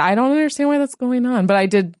weird. I don't understand why that's going on. But I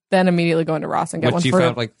did then immediately go into Ross and get one you for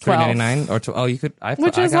found like $3.99 or $2. Oh, you could. I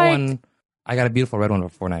got one. I got a beautiful red one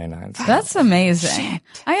for $4.99. That's amazing. Shit.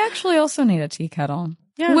 I actually also need a tea kettle.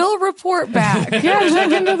 Yeah. We'll report back. Yeah,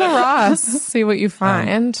 check into the Ross. See what you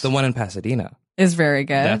find. The one in Pasadena is very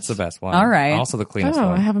good. That's the best one. All right. Also the cleanest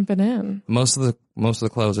one. I haven't been in. Most of the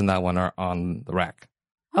clothes in that one are on the rack.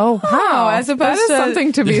 Oh, wow. As opposed to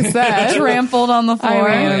something to be said. Trampled on the floor.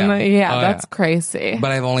 I mean, that's crazy.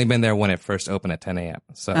 But I've only been there when it first opened at 10 a.m.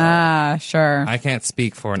 So sure. I can't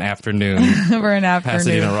speak for an afternoon. For an afternoon.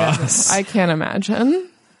 Pasadena Ross. I can't imagine.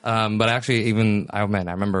 But actually, I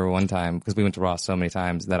remember one time, because we went to Ross so many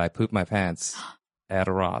times, that I pooped my pants at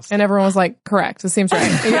a Ross. And everyone was like, correct. It seems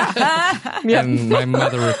right. Yeah. And my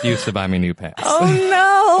mother refused to buy me new pants. Oh,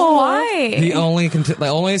 no. Why? The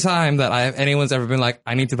only time that anyone's ever been like,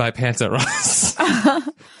 I need to buy pants at Ross.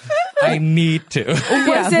 I need to.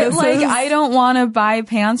 Was it like, I don't want to buy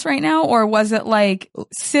pants right now? Or was it like,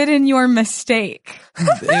 sit in your mistake?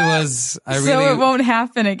 It was, so it won't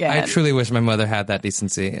happen again. I truly wish my mother had that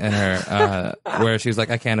decency in her, where she was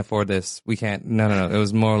like, I can't afford this. We can't. No. It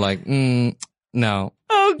was more like, no.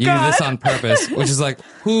 Oh, you God. did this on purpose, which is like,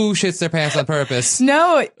 who shits their pants on purpose?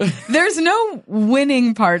 No, there's no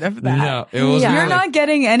winning part of that. No, it was. You're not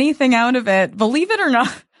getting anything out of it, believe it or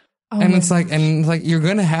not. And it's like, you're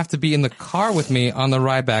going to have to be in the car with me on the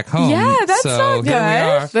ride back home. Yeah, that's so not good. Here we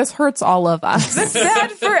are. This hurts all of us. That's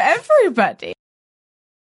bad for everybody.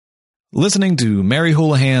 Listening to Mary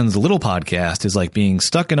Houlihan's Little Podcast is like being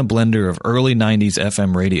stuck in a blender of early 90s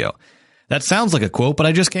FM radio. That sounds like a quote, but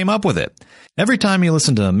I just came up with it. Every time you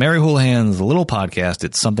listen to Mary Houlihan's Little Podcast,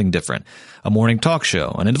 it's something different. A morning talk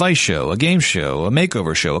show, an advice show, a game show, a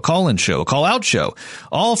makeover show, a call-in show, a call-out show,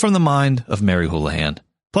 all from the mind of Mary Houlihan.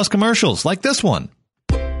 Plus commercials like this one.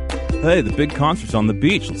 Hey, the big concert's on the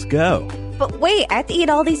beach. Let's go. But wait, I have to eat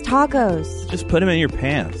all these tacos. Just put them in your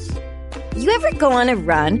pants. You ever go on a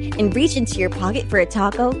run and reach into your pocket for a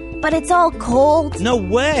taco, but it's all cold? No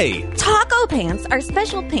way! Taco pants are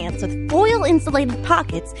special pants with foil-insulated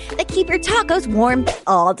pockets that keep your tacos warm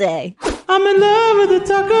all day. I'm in love with the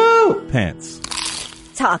taco pants.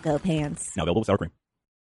 Taco pants. Now available with sour cream.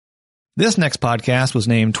 This next podcast was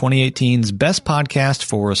named 2018's Best Podcast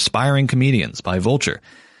for Aspiring Comedians by Vulture.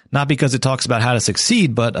 Not because it talks about how to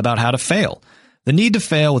succeed, but about how to fail. The Need to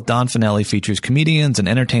Fail with Don Finelli features comedians and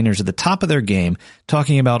entertainers at the top of their game,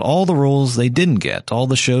 talking about all the roles they didn't get, all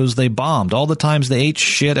the shows they bombed, all the times they ate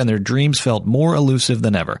shit and their dreams felt more elusive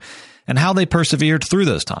than ever, and how they persevered through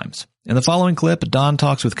those times. In the following clip, Don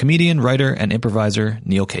talks with comedian, writer, and improviser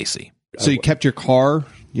Neil Casey. So you kept your car?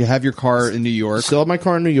 You have your car in New York? Still have my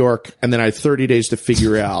car in New York, and then I had 30 days to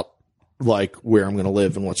figure out like where I'm going to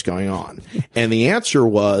live and what's going on. And the answer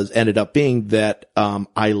ended up being that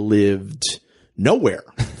I lived nowhere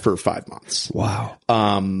for 5 months. Wow.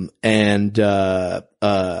 I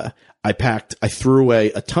threw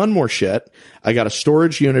away a ton more shit. I got a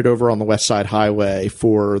storage unit over on the West Side Highway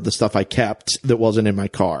for the stuff I kept that wasn't in my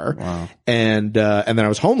car. Wow. And then I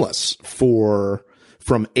was homeless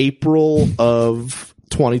from April of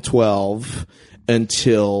 2012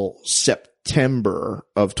 until September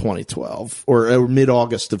of 2012 or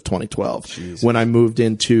mid-August of 2012. Jesus. When I moved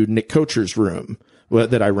into Nick Kocher's room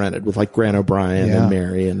that I rented with like Grant O'Brien and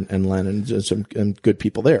Mary and Len and some good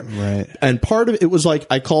people there. Right. And part of it was like,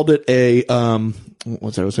 I called it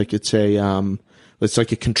it's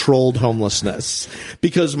like a controlled homelessness,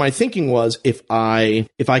 because my thinking was if I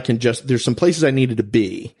can just, there's some places I needed to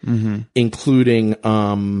be, including,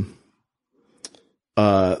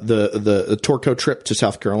 the Torco trip to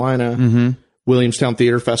South Carolina, Mm-hmm. Williamstown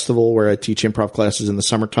Theater Festival, where I teach improv classes in the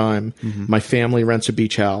summertime. Mm-hmm. My family rents a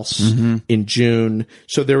beach house Mm-hmm. in June.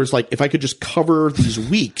 So there was like, if I could just cover these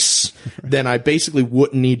weeks, then I basically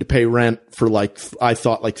wouldn't need to pay rent for I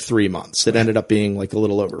thought 3 months. It ended up being like a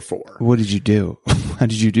little over 4. What did you do? How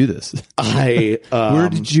did you do this? Where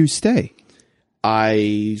did you stay?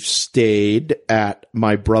 I stayed at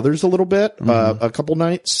my brother's a little bit, a couple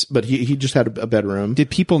nights, but he just had a bedroom. Did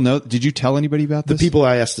people know? Did you tell anybody about this? The people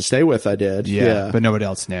I asked to stay with, I did. Yeah. But nobody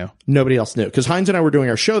else knew. Nobody else knew. Because Heinz and I were doing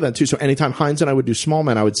our show then too. So anytime Heinz and I would do Small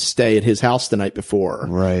Men, I would stay at his house the night before.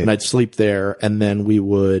 Right. And I'd sleep there, and then we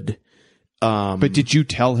would. But did you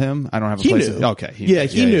tell him? I don't have a place. Knew. Okay.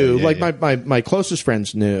 He knew. My closest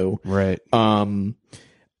friends knew. Right.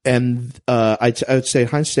 And I would say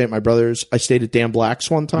Heinz stayed at my brother's. I stayed at Dan Black's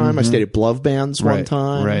one time. I stayed at Blove Band's one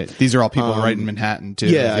time. Right. These are all people right in Manhattan too.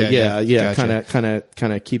 Yeah. Gotcha.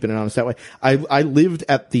 Kind of keeping it honest that way. I lived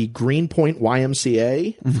at the Greenpoint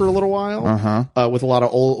YMCA for a little while. With a lot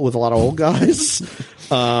of old guys.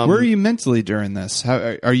 Where are you mentally during this?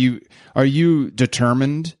 How are you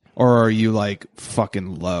determined, or are you like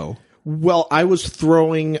fucking low? Well, I was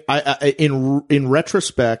throwing. In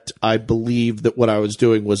retrospect, I believe that what I was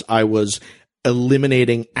doing was I was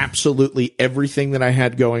eliminating absolutely everything that I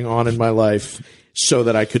had going on in my life, so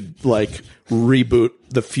that I could reboot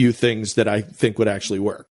the few things that I think would actually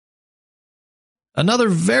work. Another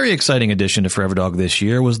very exciting addition to Forever Dog this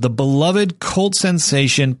year was the beloved cult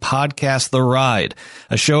sensation podcast The Ride,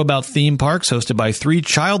 a show about theme parks hosted by 3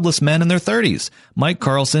 childless men in their 30s, Mike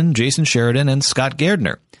Carlson, Jason Sheridan, and Scott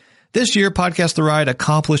Gardner. This year, Podcast The Ride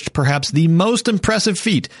accomplished perhaps the most impressive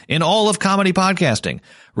feat in all of comedy podcasting,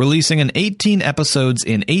 releasing an 18 episodes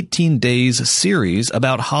in 18 days series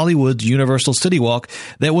about Hollywood's Universal City Walk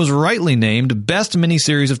that was rightly named Best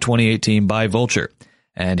Miniseries of 2018 by Vulture.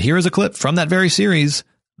 And here is a clip from that very series,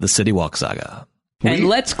 The City Walk Saga. And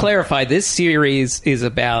let's clarify, this series is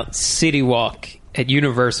about City Walk at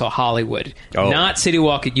Universal Hollywood, not City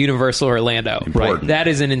Walk at Universal Orlando. Right. That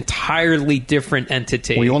is an entirely different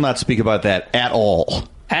entity. We will not speak about that at all.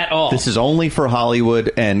 At all. This is only for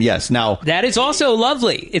Hollywood, and yes, now... That is also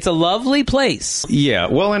lovely. It's a lovely place. Yeah,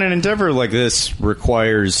 well, and an endeavor like this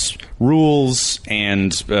requires rules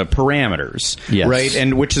and parameters, yes. Right?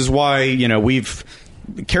 And which is why, we've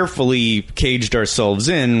carefully caged ourselves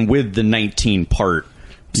in with the 19-part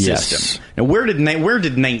system. Now, where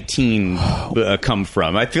did 19 come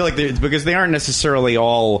from? I feel like it's because they aren't necessarily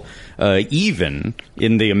all even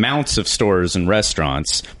in the amounts of stores and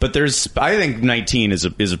restaurants, but I think 19 is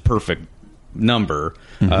a perfect number,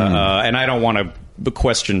 and I don't want to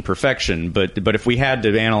question perfection, but if we had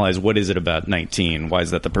to analyze what is it about 19, why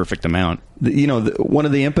is that the perfect amount? One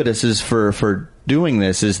of the impetuses for doing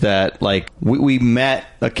this is that we met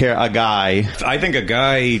a guy. I think a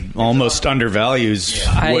guy almost undervalues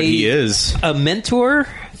what he is. A mentor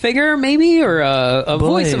figure, maybe, or a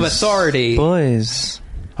voice of authority. Boys.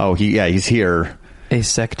 Oh, he's here. A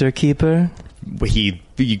sector keeper.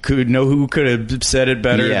 You could know who could have said it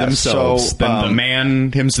better themselves than the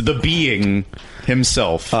man himself, the being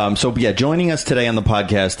himself. Joining us today on the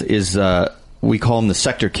podcast is we call him the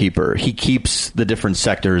sector keeper. He keeps the different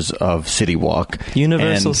sectors of City Walk.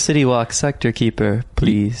 Universal City Walk sector keeper,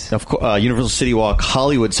 please. Of course, Universal City Walk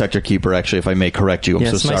Hollywood sector keeper. Actually, if I may correct you, I'm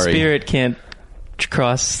so sorry. Yes, my spirit can't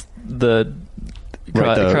cross the.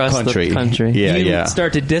 Across the country. You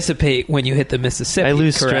start to dissipate when you hit the Mississippi. I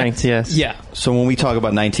lose correct? strength, yes. Yeah. So when we talk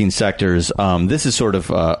about 19 sectors, this is sort of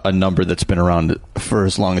a number that's been around for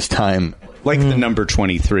as long as time. Like the number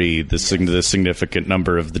 23, the significant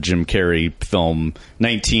number of the Jim Carrey film,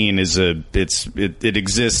 19 is it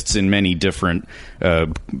exists in many different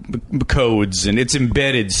codes, and it's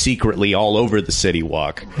embedded secretly all over the City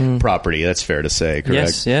Walk property. That's fair to say,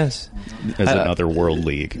 correct? Yes. As another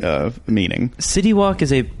worldly meaning. City Walk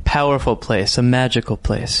is a powerful place, a magical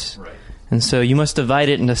place. Right. And so you must divide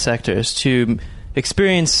it into sectors. To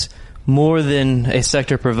experience more than a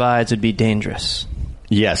sector provides would be dangerous.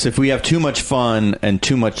 Yes, if we have too much fun and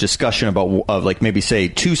too much discussion about maybe say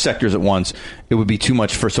 2 sectors at once, it would be too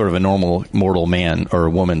much for sort of a normal mortal man or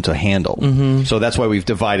woman to handle. Mm-hmm. So that's why we've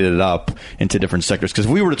divided it up into different sectors. Because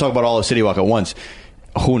if we were to talk about all of City Walk at once,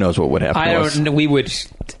 who knows what would happen? I don't know. We would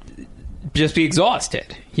just be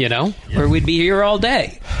exhausted, or we'd be here all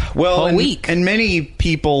day. Well, all week. And many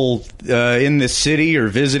people in this city or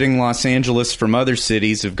visiting Los Angeles from other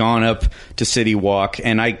cities have gone up to City Walk,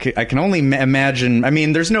 and I can only imagine. I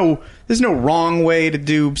mean, there's no wrong way to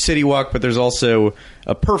do City Walk, but there's also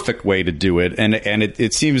a perfect way to do it, and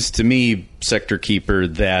it seems to me, Sector Keeper,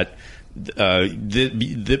 that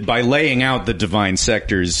by laying out the divine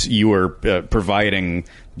sectors, you are providing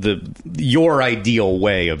your ideal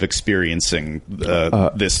way of experiencing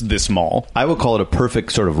this mall. I would call it a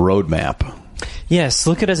perfect sort of roadmap. Yes,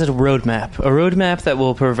 look at it as a roadmap. A roadmap that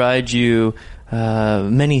will provide you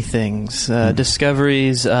many things.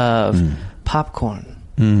 Discoveries of popcorn.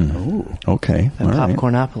 Oh, okay. At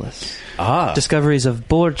Popcornopolis. Discoveries of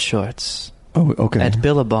board shorts. Oh, okay. At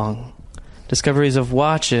Billabong. Discoveries of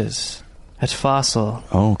watches at Fossil.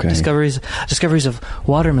 Oh, okay. Discoveries of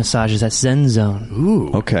water massages at Zen Zone.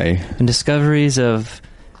 Ooh. Okay. And discoveries of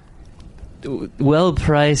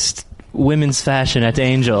well-priced women's fashion at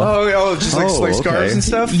Angel. Just like scarves and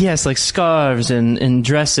stuff? Yes, like scarves and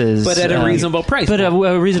dresses. But at a reasonable price. But at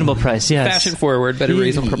a reasonable price, yes. Fashion forward, but a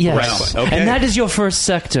reasonable price. Okay. And that is your first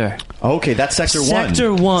sector. Okay, that's Sector 1.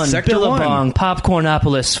 Sector 1, Billabong,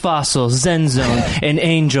 Popcornopolis, Fossil, Zen Zone, and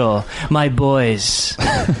Angel, my boys.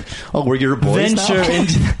 We're your boys now?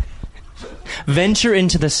 Venture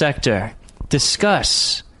into the sector.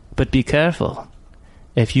 Discuss, but be careful.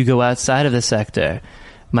 If you go outside of the sector,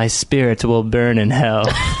 my spirit will burn in hell.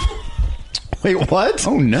 Wait, what?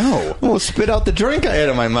 Oh, no. Well, spit out the drink I had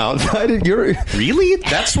in my mouth. Really?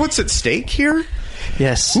 That's what's at stake here?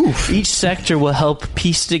 Yes. Oof. Each sector will help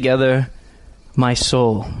piece together my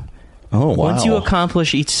soul. Oh, wow. Once you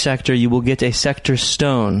accomplish each sector, you will get a sector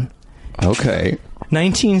stone. Okay.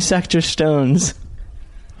 19 sector stones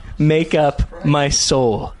make up my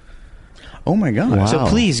soul. Oh my God! Wow. So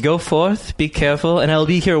please go forth, be careful, and I'll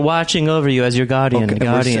be here watching over you as your guardian. Okay.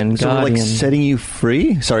 Guardian. So we're like setting you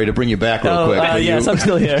free. Sorry to bring you back real quick. Yes, I'm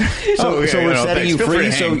still here. So we're setting you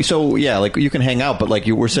free. So yeah, like you can hang out, but like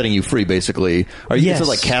we're setting you free basically. Is it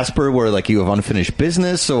like Casper, where like you have unfinished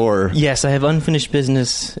business, or? Yes, I have unfinished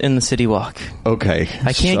business in the City Walk. Okay.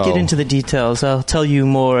 I can't get into the details. I'll tell you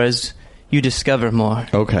more as you discover more.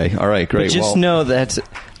 Okay. All right. Great. But just know that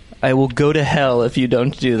I will go to hell if you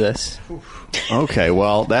don't do this. Okay,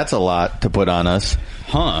 well, that's a lot to put on us.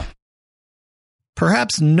 Huh.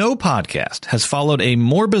 Perhaps no podcast has followed a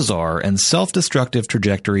more bizarre and self-destructive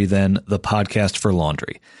trajectory than the Podcast for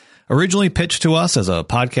Laundry. Originally pitched to us as a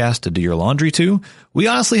podcast to do your laundry to, we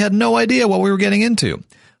honestly had no idea what we were getting into.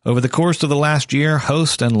 Over the course of the last year,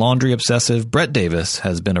 host and laundry obsessive Brett Davis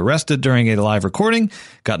has been arrested during a live recording,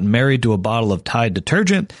 gotten married to a bottle of Tide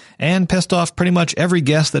detergent, and pissed off pretty much every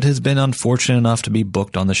guest that has been unfortunate enough to be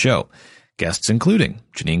booked on the show. Guests including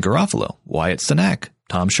Janine Garofalo, Wyatt Cenac,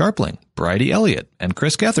 Tom Sharpling, Bridie Elliott, and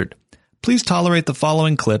Chris Gethard. Please tolerate the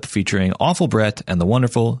following clip featuring Awful Brett and the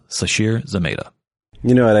wonderful Sashir Zameda.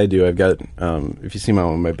 You know what I do? I've got, if you see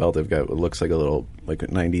my belt, I've got what looks like a little, like a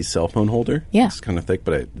 90s cell phone holder. Yeah. It's kind of thick,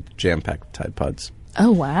 but I jam-packed Tide Pods.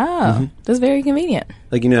 Oh, wow. Mm-hmm. That's very convenient.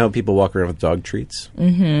 Like, you know how people walk around with dog treats?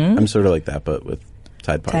 Mm-hmm. I'm sort of like that, but with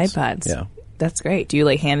Tide Pods. Tide Pods. Yeah. That's great. Do you,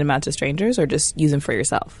 like, hand them out to strangers or just use them for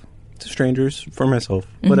yourself? To strangers, for myself,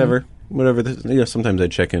 whatever. Sometimes I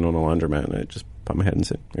check in on a laundromat and I just pop my head and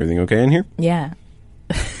say, "Everything okay in here?" Yeah.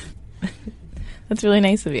 That's really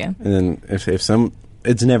nice of you. And then if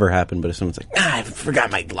it's never happened, but if someone's like, I forgot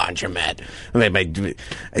my laundromat,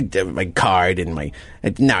 my card, and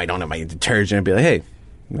now I don't have my detergent, I'd be like, hey,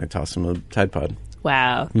 and I toss them a Tide Pod.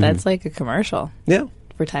 Wow, that's like a commercial. Yeah.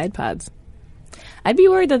 For Tide Pods. I'd be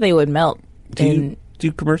worried that they would melt. Do you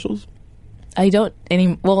do commercials? I don't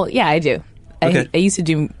well, yeah, I do. Okay. I used to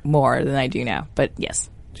do more than I do now, but yes.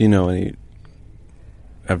 Do you know any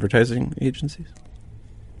advertising agencies?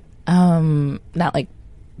 Not like,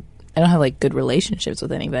 I don't have like good relationships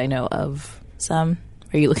with any, but I know of some.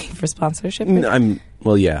 Are you looking for sponsorship?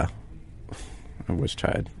 Yeah. I wish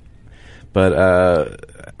tried. But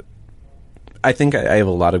I think I have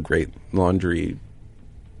a lot of great laundry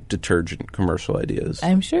detergent commercial ideas.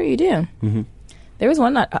 I'm sure you do. Mm-hmm. There was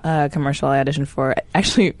one commercial I auditioned for,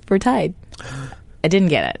 actually for Tide. I didn't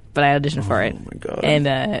get it, but I auditioned for it. Oh my God. And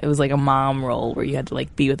it was like a mom role where you had to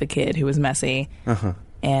like be with a kid who was messy. Uh-huh.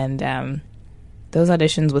 And those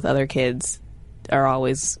auditions with other kids are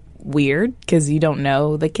always weird because you don't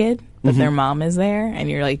know the kid, but their mom is there, and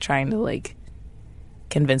you're like trying to like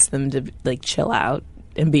convince them to like chill out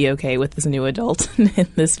and be okay with this new adult in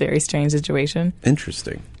this very strange situation.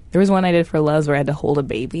 Interesting. There was one I did for Loves where I had to hold a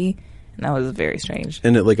baby, and that was very strange.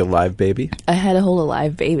 And it like a live baby? I had to hold a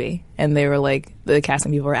live baby, and they were like, the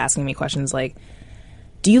casting people were asking me questions like,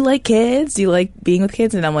 do you like kids? Do you like being with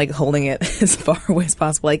kids? And I'm like holding it as far away as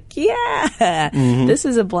possible. Like, yeah, this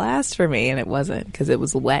is a blast for me. And it wasn't because it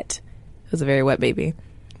was wet. It was a very wet baby.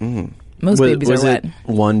 Mm. Most babies are wet. Was it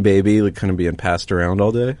one baby like kind of being passed around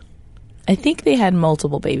all day? I think they had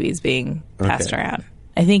multiple babies being passed around.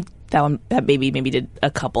 I think that baby maybe did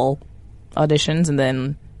a couple auditions and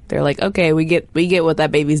then They're like, okay, we get what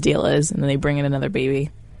that baby's deal is, and then they bring in another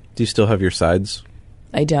baby. Do you still have your sides?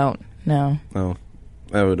 I don't. No. Oh,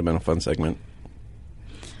 that would have been a fun segment.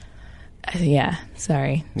 Yeah.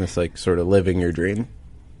 Sorry. It's like sort of living your dream.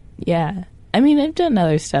 Yeah. I mean, I've done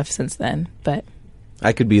other stuff since then, but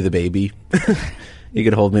I could be the baby. You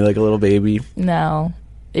could hold me like a little baby. no,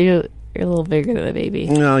 you're a little bigger than a baby.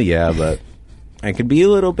 Oh yeah, but I could be a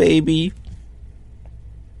little baby.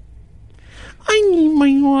 I need my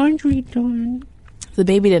laundry done. The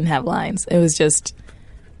baby didn't have lines. It was just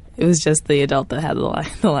the adult that had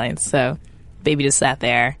the lines. So, baby just sat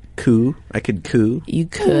there. Coo. I could coo. You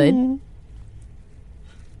could.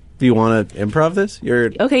 Do you want to improv this?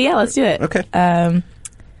 Okay, yeah, let's do it. Okay.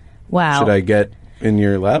 Wow. Should I get in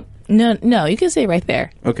your lap? No, you can stay right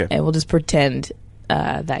there. Okay. And we'll just pretend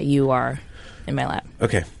that you are in my lap.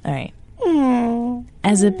 Okay. All right.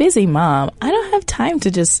 As a busy mom, I don't have time to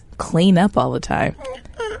just clean up all the time.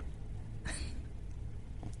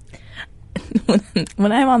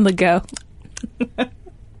 When I'm on the go,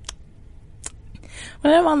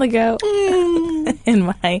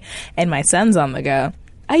 and my son's on the go,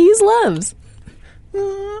 I use Loves.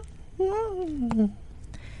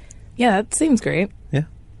 Yeah, that seems great. Yeah.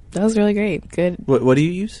 That was really great. Good. What do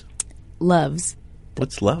you use? Loves.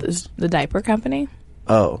 What's Loves? The diaper company.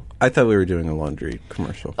 Oh, I thought we were doing a laundry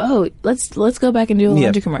commercial. Oh, let's go back and do a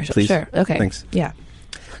laundry commercial. Please. Sure. Okay. Thanks. Yeah.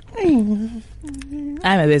 I'm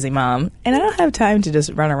a busy mom, and I don't have time to just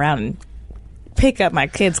run around and pick up my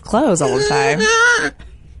kids' clothes all the time.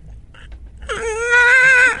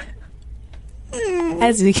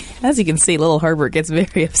 As you can see, little Herbert gets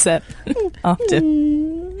very upset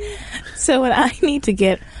often. So when I need to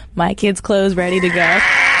get my kids' clothes ready to go,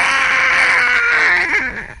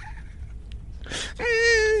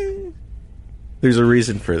 there's a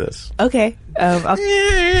reason for this. okay,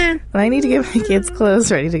 when I need to get my kids'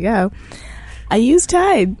 clothes ready to go, I use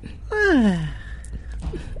Tide.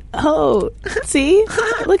 Oh, see?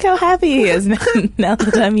 Look how happy he is now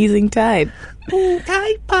that I'm using Tide.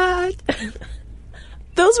 Tide Pod.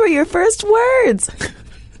 Those were your first words.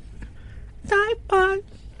 Tide Pod.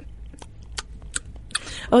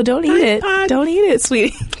 Oh, don't eat it. Don't eat it,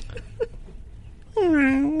 sweetie.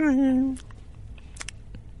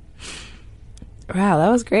 Wow, that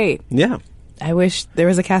was great. Yeah. I wish there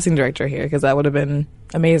was a casting director here because that would have been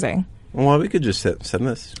amazing. Well, we could just send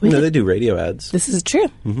this. They do radio ads. This is true.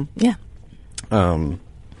 Mm-hmm. Yeah.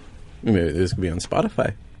 Maybe this could be on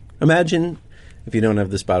Spotify. Imagine if you don't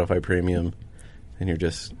have the Spotify Premium and you're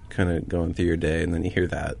just kind of going through your day and then you hear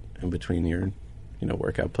that in between your,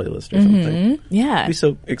 workout playlist or something. Yeah. It'd be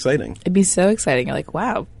so exciting. It'd be so exciting. You're like,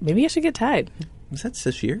 wow, maybe I should get Tide. Is that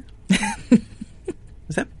Sashir?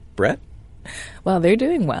 Is that Brett? Well, they're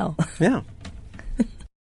doing well. Yeah.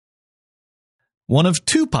 One of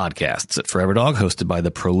two podcasts at Forever Dog, hosted by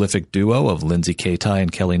the prolific duo of Lindsay Katai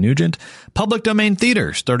and Kelly Nugent, Public Domain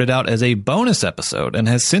Theater started out as a bonus episode and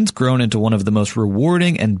has since grown into one of the most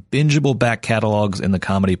rewarding and bingeable back catalogs in the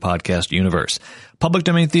comedy podcast universe. Public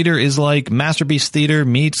Domain Theater is like Masterpiece Theater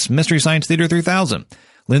meets Mystery Science Theater 3000.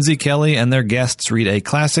 Lindsay, Kelly, and their guests read a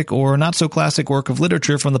classic or not-so-classic work of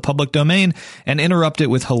literature from the public domain and interrupt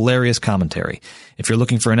it with hilarious commentary. If you're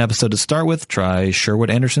looking for an episode to start with, try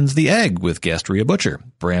Sherwood Anderson's The Egg with guest Rhea Butcher,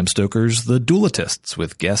 Bram Stoker's The Duellists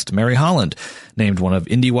with guest Mary Holland, named one of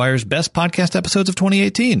IndieWire's best podcast episodes of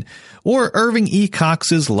 2018, or Irving E.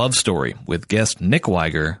 Cox's Love Story with guest Nick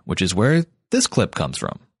Weiger, which is where this clip comes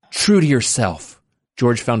from. True to yourself.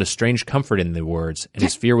 George found a strange comfort in the words, and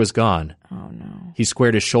his fear was gone. Oh, no. He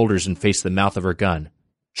squared his shoulders and faced the mouth of her gun.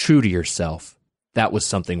 True to yourself. That was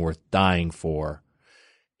something worth dying for.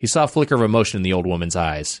 He saw a flicker of emotion in the old woman's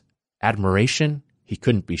eyes. Admiration? He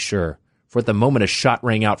couldn't be sure. For at the moment a shot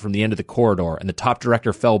rang out from the end of the corridor, and the top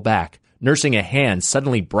director fell back, nursing a hand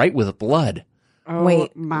suddenly bright with blood. Oh,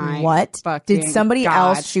 wait, what? Did somebody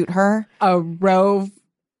else shoot her? A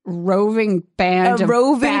roving band of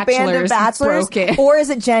bachelors broke in. Or is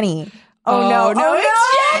it Jenny? Oh no, it's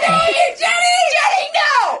Jenny! Jenny,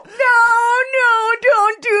 no! No,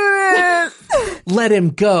 don't do this! Let him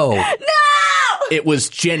go. No! It was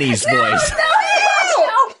Jenny's voice.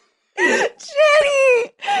 No!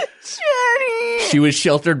 Jenny! She was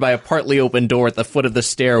sheltered by a partly open door at the foot of the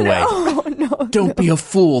stairway. No. Don't be a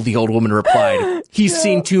fool, the old woman replied. He's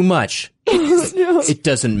seen too much. It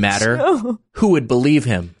doesn't matter. No. Who would believe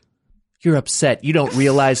him? You're upset. You don't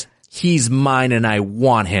realize he's mine and I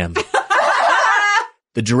want him.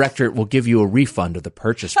 The directorate will give you a refund of the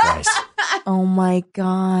purchase price. Oh my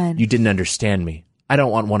God. You didn't understand me. I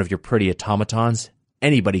don't want one of your pretty automatons.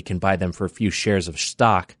 Anybody can buy them for a few shares of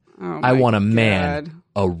stock. I want a man,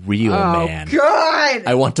 a real man. God!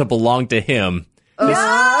 I want to belong to him.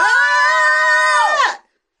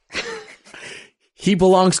 He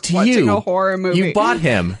belongs to Watching you. a horror movie. You bought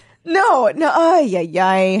him. No.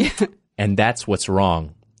 And that's what's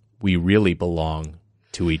wrong. We really belong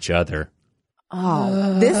to each other.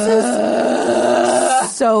 Oh, this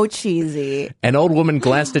is so cheesy. An old woman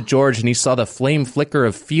glanced at George and he saw the flame flicker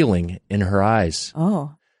of feeling in her eyes.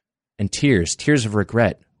 Oh. And tears of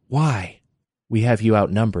regret. Why? We have you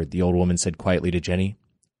outnumbered, the old woman said quietly to Jenny.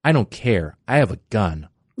 I don't care. I have a gun.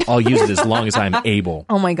 I'll use it as long as I'm able.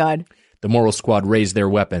 Oh my God. The moral squad raised their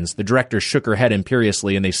weapons. The director shook her head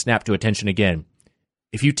imperiously and they snapped to attention again.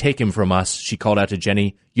 If you take him from us, she called out to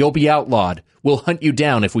Jenny, you'll be outlawed. We'll hunt you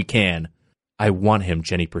down if we can. I want him,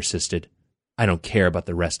 Jenny persisted. I don't care about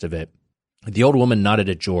the rest of it. The old woman nodded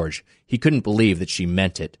at George. He couldn't believe that she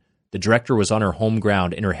meant it. The director was on her home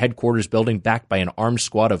ground in her headquarters building backed by an armed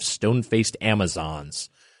squad of stone-faced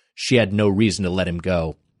Amazons. She had no reason to let him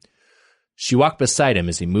go. She walked beside him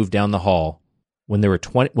as he moved down the hall. When they were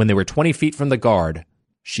 20 feet from the guard,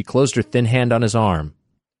 she closed her thin hand on his arm.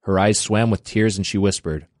 Her eyes swam with tears and she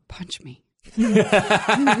whispered, Punch me.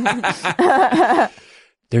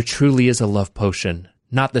 There truly is a love potion.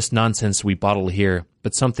 Not this nonsense we bottle here,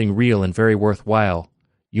 but something real and very worthwhile.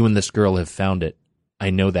 You and this girl have found it. I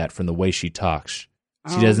know that from the way she talks.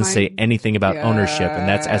 She doesn't say anything about ownership, and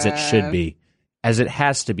that's as it should be. As it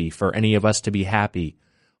has to be for any of us to be happy.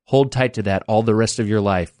 Hold tight to that all the rest of your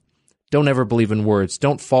life. Don't ever believe in words.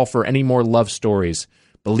 Don't fall for any more love stories.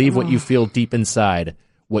 Believe what you feel deep inside,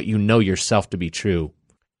 what you know yourself to be true.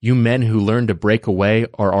 You men who learn to break away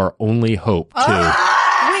are our only hope, too. Wait,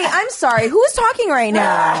 I'm sorry. Who's talking right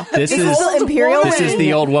now? This is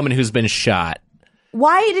the old woman who's been shot.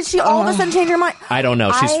 Why did she all of a sudden change her mind? I don't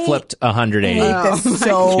know. She's flipped 180. I hate this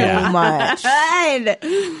so much.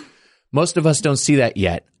 Most of us don't see that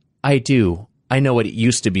yet. I do. I know what it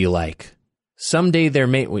used to be like. Someday there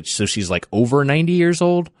may, so she's like over 90 years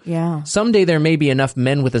old. Yeah. Someday there may be enough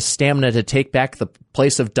men with the stamina to take back the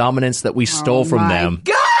place of dominance that we stole from them.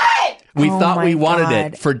 God! We thought we wanted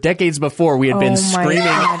it. For decades before, we had been screaming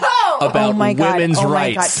about women's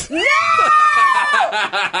rights. No!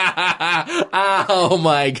 Oh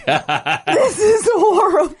my God. This is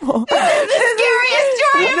horrible.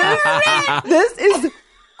 This is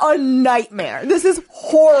a nightmare. This is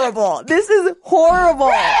horrible. This is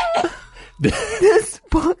horrible. This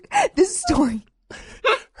book, this story.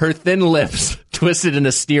 Her thin lips twisted in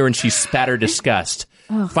a sneer and she spat her disgust.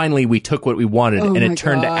 Finally, we took what we wanted and it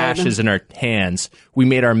turned to ashes in our hands. We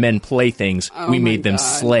made our men playthings. We made them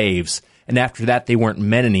slaves. And after that, they weren't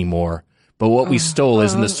men anymore. But what we stole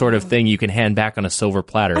isn't the sort of thing you can hand back on a silver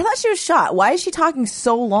platter. I thought she was shot. Why is she talking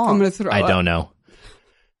so long? I'm going to throw up. I don't know.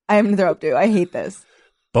 I'm going to throw up too. I hate this.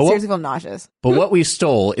 But seriously feel nauseous. But what we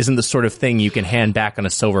stole isn't the sort of thing you can hand back on a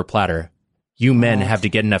silver platter. You men have to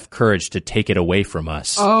get enough courage to take it away from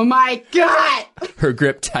us. Oh my God! Her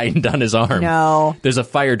grip tightened on his arm. No. There's a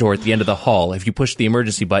fire door at the end of the hall. If you push the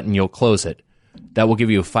emergency button, you'll close it. That will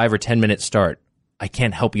give you a 5 or 10 minute start. I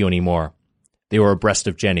can't help you anymore. They were abreast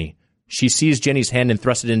of Jenny. She seized Jenny's hand and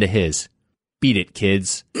thrust it into his. Beat it,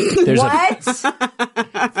 kids. There's what?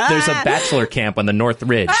 There's a bachelor camp on the North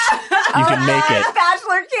Ridge. You can make it.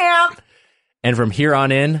 Bachelor camp. And from here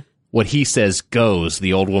on in, what he says goes,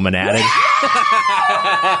 the old woman added. No.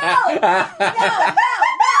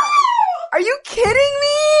 Are you kidding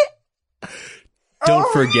me? Don't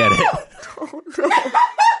forget it.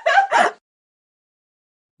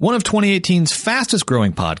 One of 2018's fastest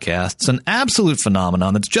growing podcasts, an absolute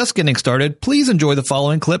phenomenon that's just getting started, please enjoy the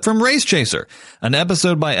following clip from Race Chaser, an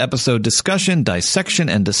episode-by-episode discussion, dissection,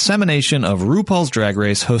 and dissemination of RuPaul's Drag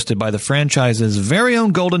Race hosted by the franchise's very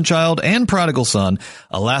own golden child and prodigal son,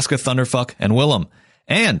 Alaska Thunderfuck and Willem.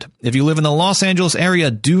 And if you live in the Los Angeles area,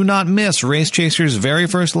 do not miss Race Chaser's very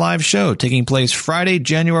first live show taking place Friday,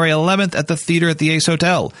 January 11th at the theater at the Ace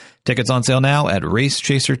Hotel. Tickets on sale now at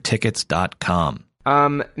racechasertickets.com.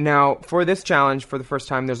 Now, for this challenge, for the first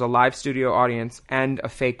time, there's a live studio audience and a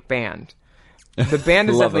fake band. The band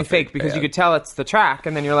is definitely fake because you could tell it's the track,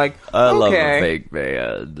 and then you're like, okay. I love a fake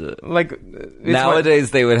band. Like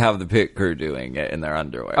nowadays, they would have the pit crew doing it in their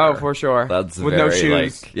underwear. Oh, for sure. That's with very, no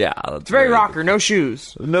shoes. Like, yeah, that's it's very rocker. No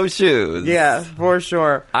shoes. No shoes. Yeah, for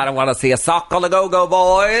sure. I don't want to see a sock on the Go-Go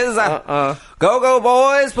Boys. Go-Go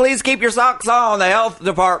Boys, please keep your socks on. The health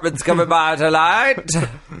department's coming by tonight.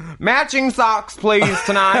 Matching socks, please,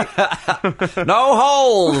 tonight. No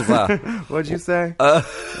holes. What'd you say?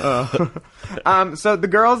 So the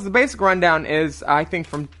girls, the basic rundown is, I think,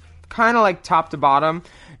 from kind of like top to bottom,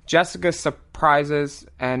 Jessica surprises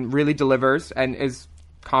and really delivers and is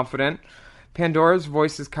confident. Pandora's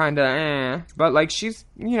voice is kind of but like she's,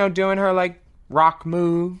 doing her like rock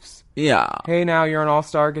moves. Yeah. Hey, now you're an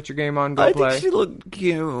all-star. Get your game on. Go play. I think she looked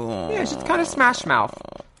cute. Yeah, she's kind of Smash Mouth.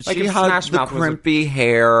 Like she if has Smash the Mouth was crimpy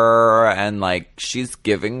hair, and like she's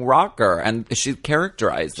giving rocker, and she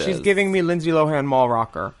characterizes. She's giving me Lindsay Lohan mall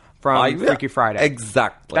rocker from Freaky Friday.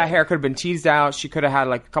 Exactly. That hair could have been teased out. She could have had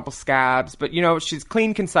like a couple scabs, but she's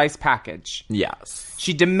clean, concise package. Yes.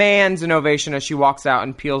 She demands an ovation as she walks out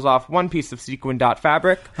and peels off one piece of sequin dot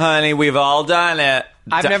fabric. Honey, we've all done it.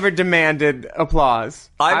 I've never demanded applause.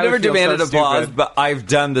 I've never demanded applause, but I've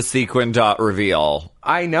done the sequin dot reveal.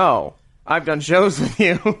 I know. I've done shows with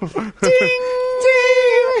you.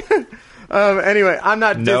 Ding! Anyway, I'm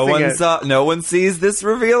not dissing it. No one sees this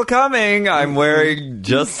reveal coming. I'm wearing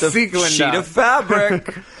just a sheet of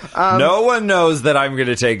fabric. No one knows that I'm going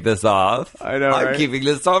to take this off. I know, I'm keeping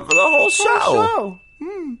this on for the whole show.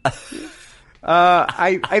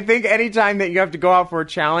 I think anytime that you have to go out for a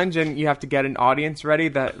challenge and you have to get an audience ready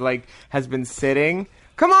that like has been sitting,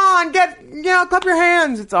 come on, clap your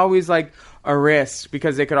hands. It's always like a risk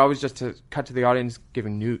because they could always just cut to the audience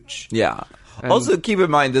giving nooch. Yeah. Also, keep in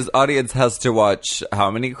mind, this audience has to watch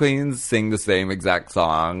how many queens sing the same exact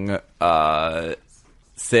song?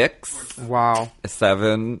 6? Wow.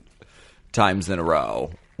 7 times in a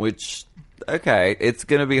row. Which, okay, it's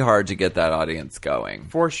going to be hard to get that audience going.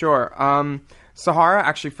 For sure. Sahara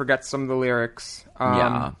actually forgets some of the lyrics.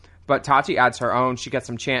 Yeah. But Tati adds her own. She gets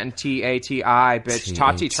some chanting T-A-T-I, bitch. T-A-T-I.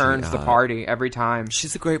 Tati turns the party every time.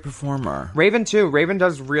 She's a great performer. Raven, too. Raven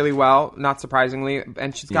does really well, not surprisingly.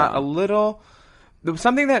 And she's got a little...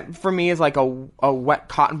 Something that, for me, is like a wet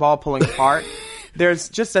cotton ball pulling apart. There's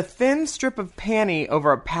just a thin strip of panty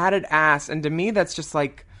over a padded ass. And to me, that's just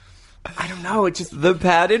like... I don't know. It just... The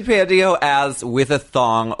padded pantyhose ass with a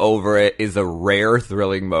thong over it is a rare,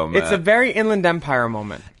 thrilling moment. It's a very Inland Empire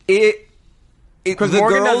moment. Because the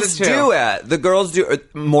Morgan girls does it too. do it. The girls do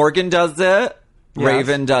it. Morgan does it. Yes.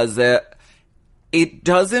 Raven does it. It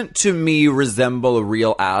doesn't, to me, resemble a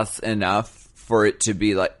real ass enough for it to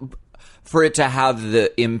be like... For it to have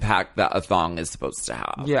the impact that a thong is supposed to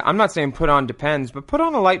have. Yeah, I'm not saying put on depends, but put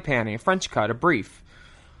on a light panty, a French cut, a brief.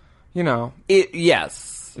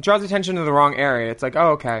 Yes. It draws attention to the wrong area. It's like,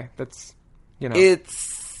 oh, okay, that's,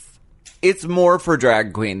 It's more for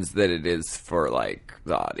drag queens than it is for, like,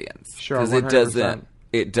 the audience. Sure, because 100%.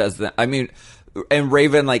 it doesn't, I mean, and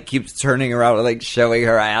Raven, like, keeps turning around and, like, showing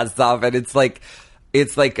her ass off, and it's like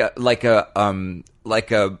a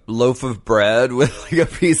loaf of bread with like a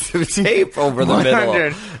piece of tape over the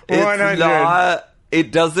middle. 100.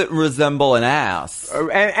 It doesn't resemble an ass.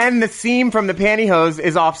 And the seam from the pantyhose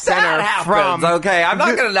is off center from... Okay, I'm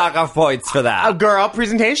not going to knock off points for that. A girl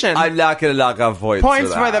presentation. I'm not going to knock off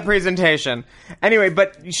points for the presentation. Anyway,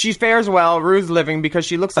 but she fares well. Rue's living because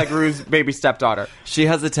she looks like Rue's baby stepdaughter. She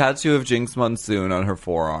has a tattoo of Jinx Monsoon on her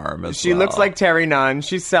forearm She looks like Terry Nunn.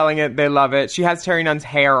 She's selling it. They love it. She has Terry Nunn's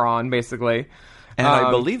hair on, basically. And I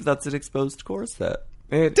believe that's an exposed corset.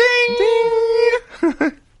 Ding!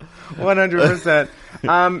 100%.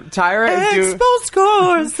 Tyra is exposed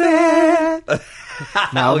corset.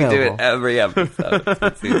 Now we do it every episode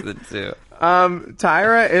for season 2.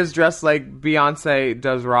 Tyra is dressed like Beyonce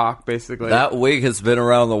does rock, basically. That wig has been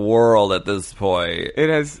around the world at this point. It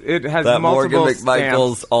has that multiple Morgan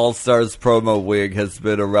McMichael's stamps. All-Stars promo wig has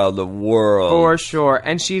been around the world. For sure.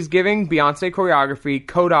 And she's giving Beyonce choreography,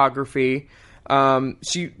 codography.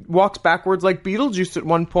 She walks backwards like Beetlejuice at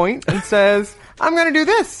one point and says, I'm going to do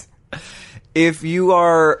this. This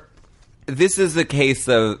is a case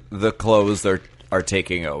of the clothes are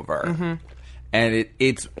taking over. Mm-hmm. And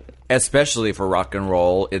it's, especially for rock and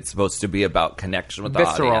roll, it's supposed to be about connection with the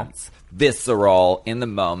audience. Visceral, in the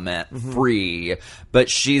moment, free. But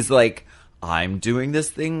she's like, I'm doing this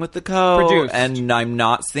thing with the code. Produced. And I'm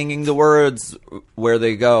not singing the words where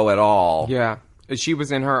they go at all. Yeah. She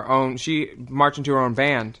was in her own, she marched into her own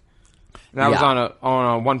band. And that was on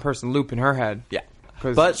a one-person loop in her head. Yeah.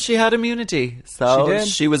 But she had immunity, so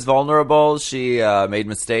she was vulnerable. She made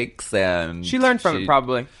mistakes, and she learned from it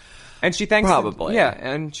probably. And she thanks probably,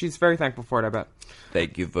 and she's very thankful for it. I bet.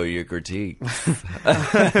 Thank you for your critique.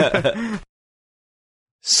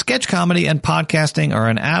 Sketch comedy and podcasting are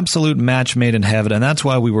an absolute match made in heaven, and that's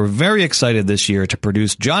why we were very excited this year to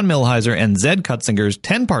produce John Milheiser and Zed Kutzinger's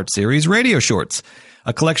 10-part series, Radio Shorts,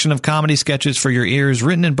 a collection of comedy sketches for your ears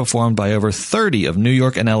written and performed by over 30 of New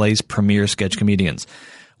York and LA's premier sketch comedians.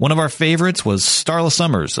 One of our favorites was Starla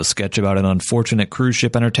Summers, a sketch about an unfortunate cruise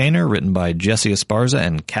ship entertainer written by Jesse Esparza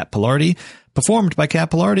and Kat Pilardi, performed by Kat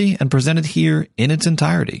Pilardi, and presented here in its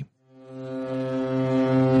entirety.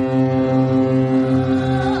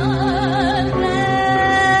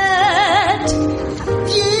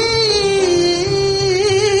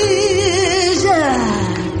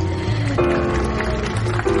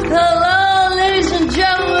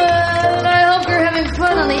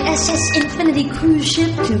 SS Infinity cruise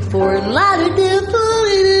ship to Fort Lauderdale,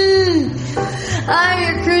 Florida. I'm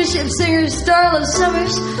your cruise ship singer, Starla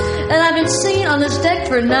Summers, and I've been singing on this deck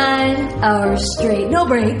for 9 hours straight, no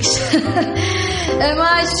breaks. And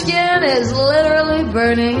my skin is literally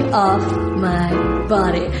burning off my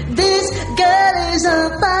body. This girl is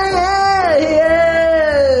on fire,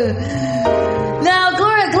 yeah. Now,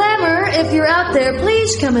 Gloria Glamour, if you're out there,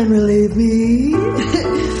 please come and relieve me.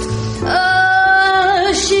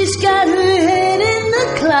 Oh, she's got her head in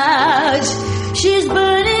the clouds. She's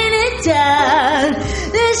burning it down.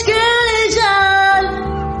 This girl is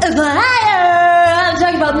on fire. I'm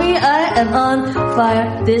talking about me. I am on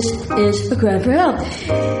fire. This is a cry for help.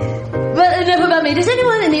 But enough about me. Does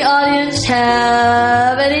anyone in the audience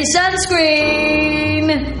have any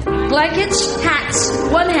sunscreen? Blankets? Hats?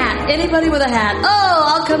 One hat. Anybody with a hat? Oh,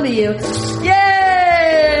 I'll come to you.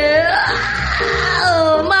 Yeah!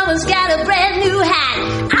 Oh, Mama's got a brand new hat.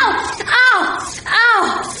 Ow! Ow!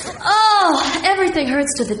 Ow! Oh, everything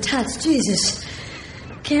hurts to the touch. Jesus.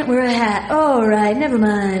 Can't wear a hat. All right, never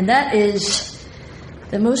mind. That is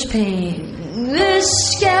the most pain. This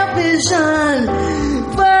scalp is on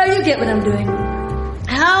fire. You get what I'm doing.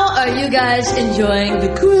 How are you guys enjoying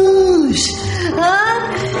the cruise? Huh?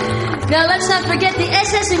 Now, let's not forget the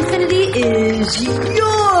SS Infinity is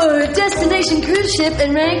your destination cruise ship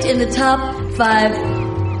and ranked in the top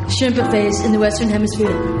 5 shrimp buffets in the Western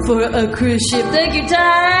Hemisphere for a cruise ship. Thank you,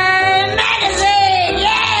 Time Magazine!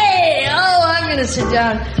 Yay! Oh, I'm going to sit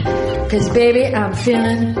down because, baby, I'm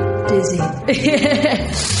feeling dizzy.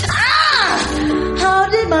 Ah! How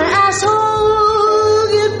did my asshole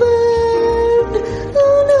get burned?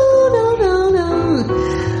 Oh, no.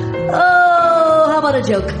 Oh, how about a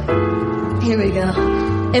joke? Here we go.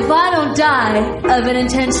 If I don't die of an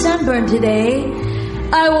intense sunburn today,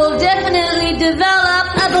 I will definitely develop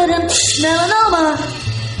a melanoma.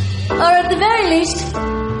 Or at the very least,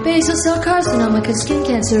 basal cell carcinoma, because skin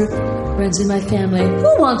cancer runs in my family.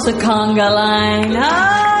 Who wants a conga line?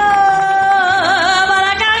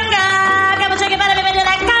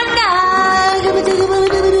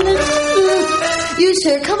 You,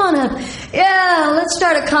 sir, come on up. Yeah, let's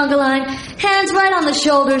start a conga line. Hands right on the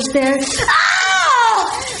shoulders there. Oh!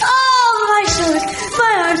 Oh, my shoulders,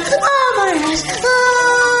 my arms, oh, my ass. Oh,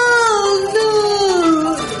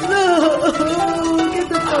 no. Get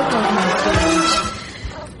the fuck off my stage.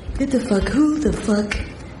 Get the fuck, who the fuck?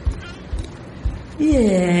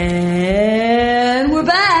 Yeah, and we're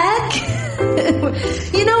back.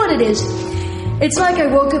 You know what it is? It's like I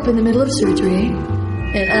woke up in the middle of surgery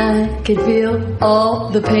and I could feel all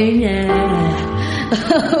the pain, yeah.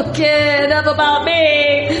 Okay, enough about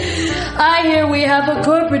me. I hear we have a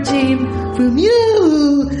corporate team from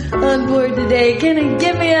you on board today. Can you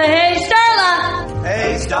give me a hey, Starla?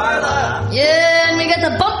 Hey, Starla. Yeah, and we got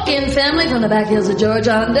the Bumpkin family from the back hills of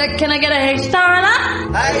Georgia on deck. Can I get a hey, Starla?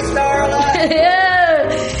 Hey, Starla.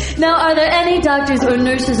 Yeah. Now, are there any doctors or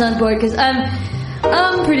nurses on board? Because I'm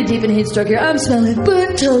pretty deep in heat stroke here. I'm smelling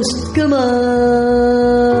burnt toast. Come on,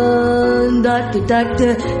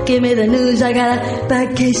 doctor, give me the news. I got a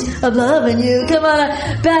bad case of loving you. Come on,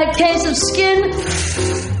 a bad case of skin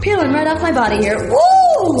peeling right off my body here.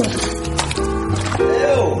 Woo!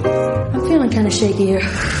 Ew. I'm feeling kind of shaky here. I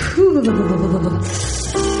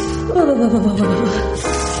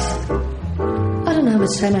don't know how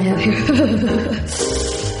much time I have here.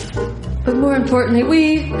 But more importantly,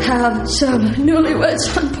 we have some newlyweds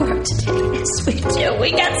on board today. Yes, we do.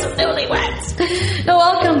 We got some newlyweds. No,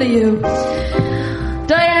 I'll come to you.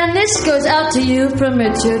 Diane, this goes out to you from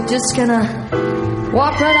Richard. Just gonna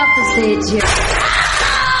walk right off the stage here.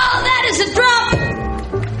 Oh, that is a drop!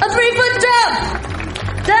 A 3-foot drop!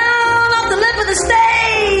 Down off the lip of the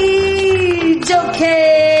stage!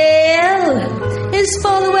 Okay. It's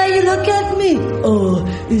for the way you look at me. Oh,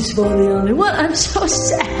 it's for the only one. I'm so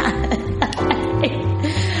sad.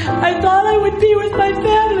 I thought I would be with my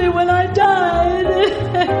family when I died.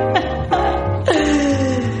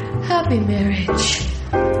 Happy marriage.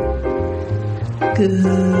 Good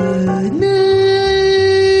night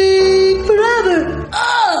forever.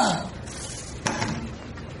 Oh!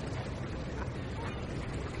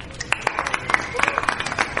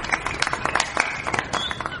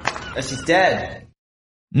 She's dead.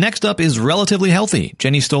 Next up is Relatively Healthy,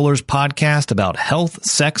 Jenny Stoller's podcast about health,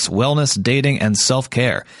 sex, wellness, dating, and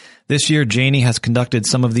self-care. This year, Janie has conducted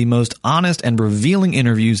some of the most honest and revealing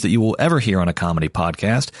interviews that you will ever hear on a comedy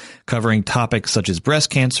podcast, covering topics such as breast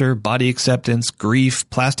cancer, body acceptance, grief,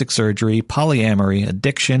 plastic surgery, polyamory,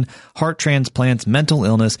 addiction, heart transplants, mental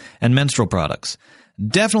illness, and menstrual products.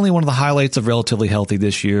 Definitely one of the highlights of Relatively Healthy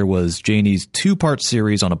this year was Janie's 2-part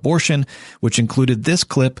series on abortion, which included this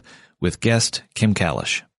clip with guest Kim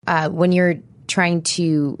Kalish. When you're trying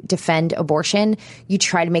to defend abortion, you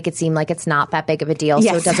try to make it seem like it's not that big of a deal,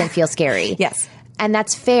 so it doesn't feel scary. Yes. And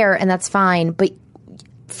that's fair and that's fine. But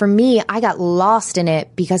for me, I got lost in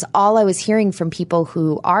it because all I was hearing from people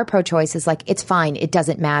who are pro-choice is like, it's fine, it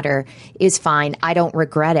doesn't matter, is fine, I don't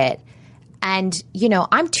regret it. And, you know,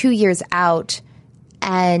 I'm 2 years out,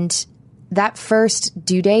 and that first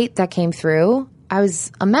due date that came through, I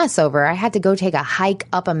was a mess over. I had to go take a hike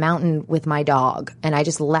up a mountain with my dog, and I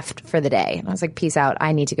just left for the day. And I was like, peace out.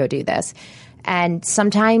 I need to go do this. And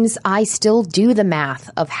sometimes I still do the math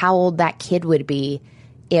of how old that kid would be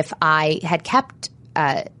if I had kept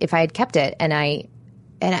it. And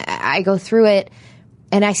I go through it,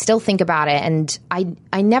 and I still think about it. And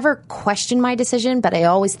I never question my decision, but I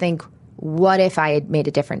always think, what if I had made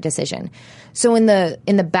a different decision? So in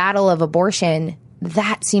the battle of abortion,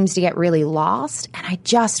 that seems to get really lost. And I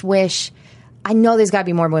just wish, I know there's got to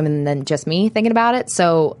be more women than just me thinking about it.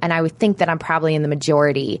 So, and I would think that I'm probably in the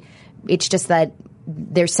majority. It's just that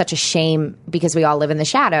there's such a shame because we all live in the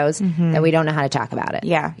shadows that we don't know how to talk about it.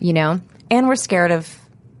 Yeah. You know? And we're scared of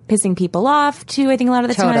pissing people off too, I think a lot of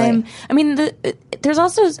the time. I mean, there's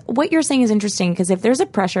also, what you're saying is interesting because if there's a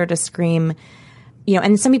pressure to scream, you know,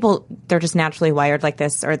 and some people, they're just naturally wired like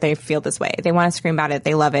this or they feel this way. They want to scream about it.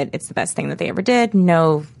 They love it. It's the best thing that they ever did.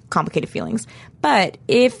 No complicated feelings. But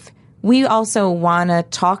if we also want to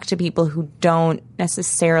talk to people who don't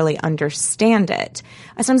necessarily understand it,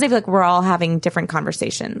 sometimes I feel like we're all having different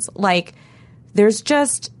conversations. Like, there's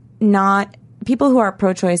just not, people who are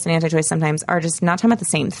pro-choice and anti-choice sometimes are just not talking about the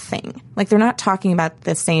same thing. Like, they're not talking about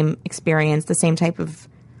the same experience, the same type of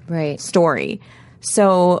story.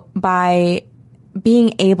 So by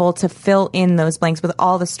being able to fill in those blanks with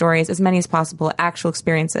all the stories, as many as possible, actual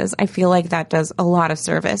experiences, I feel like that does a lot of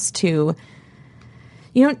service to,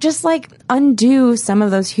 you know, just like undo some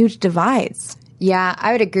of those huge divides. Yeah,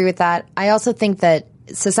 I would agree with that. I also think that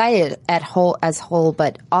society as whole,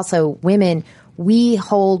 but also women, we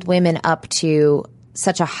hold women up to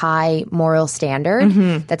such a high moral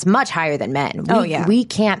standard that's much higher than men. We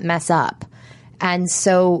can't mess up. And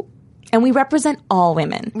so... And we represent all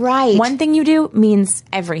women. Right. One thing you do means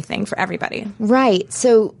everything for everybody. Right.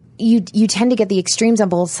 So you tend to get the extremes on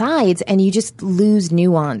both sides and you just lose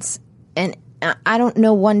nuance. And I don't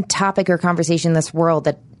know one topic or conversation in this world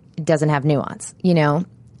that doesn't have nuance, you know?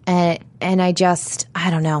 And I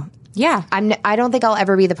don't know. Yeah. I don't think I'll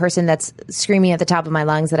ever be the person that's screaming at the top of my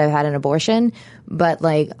lungs that I've had an abortion, but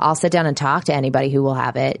like I'll sit down and talk to anybody who will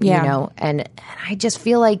have it, you know? And I just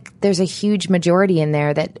feel like there's a huge majority in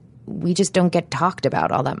there that we just don't get talked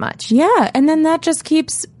about all that much. Yeah, and then that just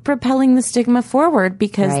keeps propelling the stigma forward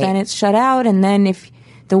because then it's shut out, and then if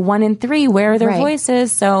the 1 in 3, where are their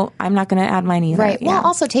voices? So I'm not going to add mine either. Right. Yeah. Well,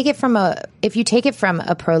 also if you take it from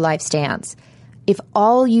a pro-life stance, if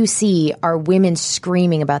all you see are women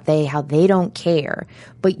screaming about how they don't care,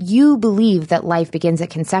 but you believe that life begins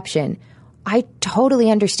at conception, I totally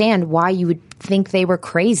understand why you would think they were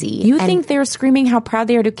crazy. You think they're screaming how proud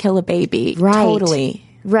they are to kill a baby. Right. Totally.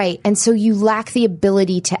 Right. And so you lack the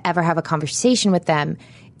ability to ever have a conversation with them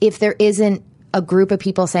if there isn't a group of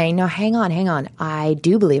people saying, no, hang on. I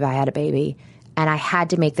do believe I had a baby and I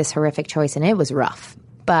had to make this horrific choice and it was rough,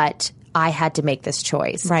 but I had to make this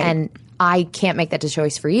choice. Right. And I can't make that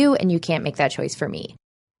choice for you and you can't make that choice for me.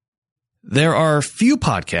 There are few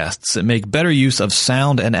podcasts that make better use of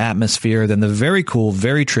sound and atmosphere than the very cool,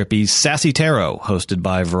 very trippy Sassy Tarot, hosted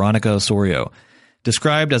by Veronica Osorio.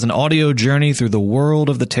 Described as an audio journey through the world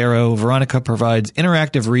of the tarot, Veronica provides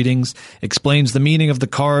interactive readings, explains the meaning of the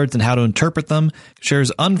cards and how to interpret them,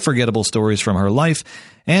 shares unforgettable stories from her life,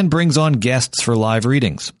 and brings on guests for live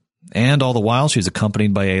readings. And all the while, she's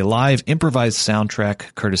accompanied by a live improvised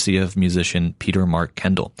soundtrack courtesy of musician Peter Mark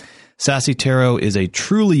Kendall. Sassy Tarot is a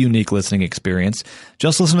truly unique listening experience.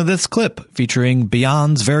 Just listen to this clip featuring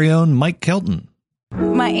Beyond's very own Mike Kelton.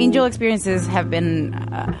 My angel experiences have been...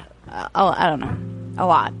 I don't know, a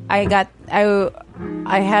lot. I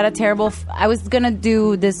had a terrible. I was gonna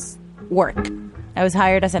do this work. I was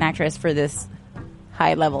hired as an actress for this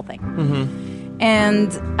high level thing,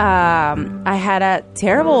 and I had a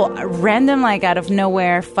terrible, random, like out of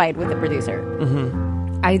nowhere fight with the producer.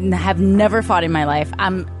 I have never fought in my life.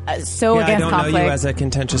 I'm so against conflict. I don't know you as a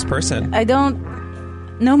contentious person. I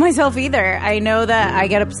don't know myself either. I know that I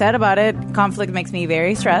get upset about it. Conflict makes me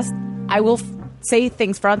very stressed. I will say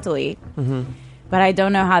things frontally, but I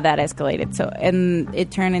don't know how that escalated. So, and it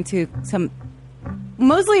turned into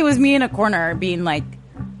mostly it was me in a corner being like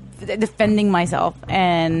defending myself,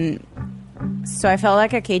 and So I felt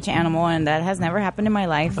like a caged animal, and that has never happened in my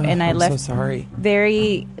life. Oh, and I I'm left so sorry.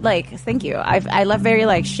 very, like, thank you. I left very,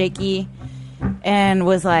 like, shaky and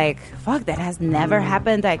was like, fuck, that has never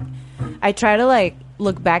happened. Like, I try to, like,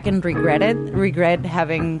 look back and regret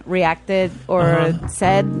having reacted or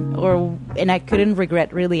said, and I couldn't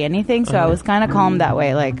regret really anything. So I was kind of calm that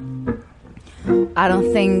way. Like, I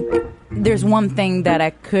don't think there's one thing that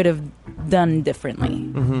I could have done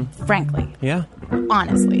differently, frankly. Yeah.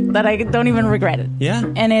 Honestly, that I don't even regret it. Yeah.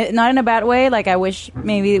 And not in a bad way. Like, I wish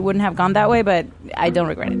maybe it wouldn't have gone that way, but I don't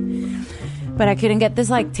regret it. But I couldn't get this,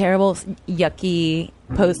 like, terrible, yucky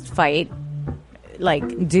post-fight,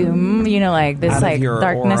 like, doom, you know, like this, like,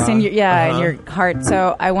 darkness aura. in your, in your heart.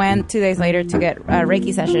 So I went 2 days later to get a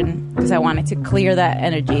Reiki session because I wanted to clear that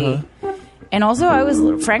energy. And also, I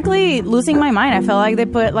was, frankly, losing my mind. I felt like they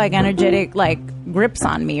put, like, energetic, like, grips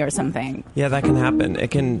on me or something. Yeah, that can happen.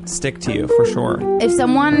 It can stick to you for sure. If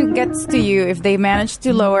someone gets to you, if they manage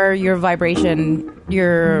to lower your vibration,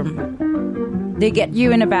 they get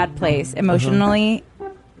you in a bad place emotionally.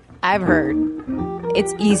 I've heard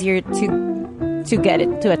it's easier to get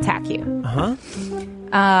it to attack you. And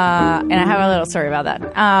I have a little story about that.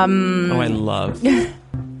 I love.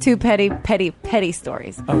 2 petty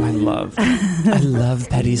stories. Oh, I love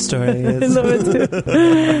petty stories. I love it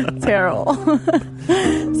too. Terrible.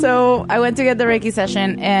 So I went to get the Reiki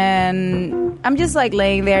session, and I'm just, like,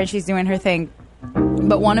 laying there, and she's doing her thing.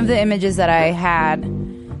 But one of the images that I had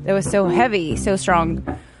that was so heavy, so strong,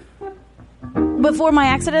 before my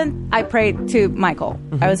accident, I prayed to Michael.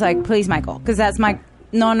 I was like, please, Michael, because that's my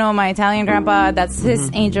Italian grandpa, that's his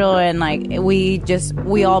angel, and, like, we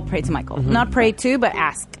all pray to Michael. Not pray to, but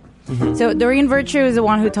ask. So Doreen Virtue is the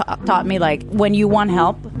one who taught me, like, when you want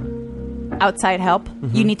help, outside help,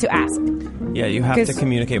 you need to ask. Yeah, you have to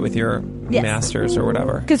communicate with your masters or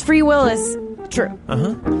whatever. Because free will is true.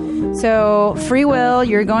 So free will,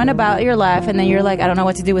 you're going about your life, and then you're like, I don't know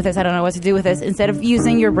what to do with this, I don't know what to do with this. Instead of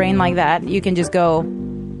using your brain like that, you can just go,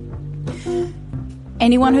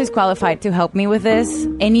 anyone who's qualified to help me with this,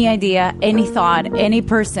 any idea, any thought, any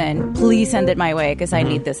person, please send it my way because I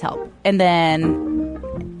need this help. And then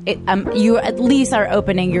you at least are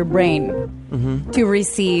opening your brain to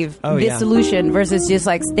receive this solution versus just,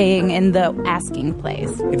 like, staying in the asking place.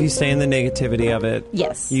 If you stay in the negativity of it,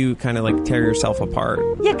 you kind of, like, tear yourself apart.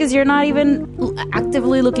 Yeah, because you're not even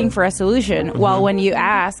actively looking for a solution. While when you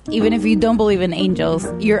ask, even if you don't believe in angels,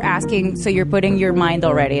 you're asking, so you're putting your mind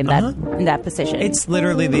already in that position. It's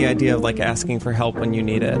literally the idea of, like, asking for help when you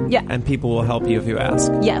need it. Yeah. And people will help you if you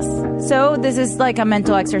ask. Yes. So this is, like, a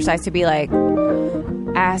mental exercise to be like,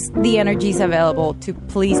 ask the energies available to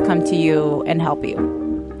please come to you and help you.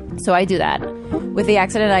 So I do that. With the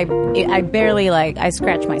accident, I barely, like, I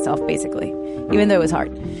scratched myself, basically, even though it was hard.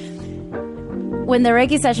 When the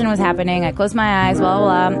Reiki session was happening, I closed my eyes, blah,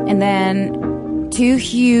 blah, blah, and then 2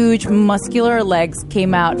 huge muscular legs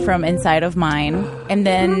came out from inside of mine, and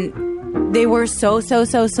then they were so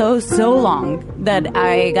long that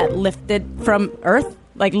I got lifted from Earth.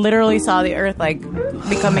 Like, literally saw the Earth, like,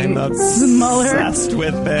 becoming smaller. Obsessed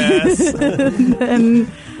with this. And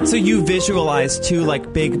so you visualized 2,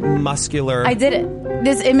 like, big muscular. I did it.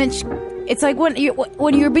 This image, it's like when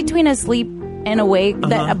you're between asleep and awake,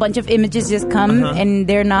 that a bunch of images just come and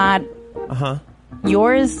they're not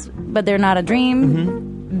yours, but they're not a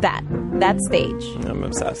dream. That stage. I'm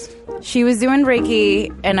obsessed. She was doing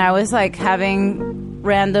Reiki, and I was, like, having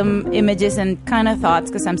random images and kind of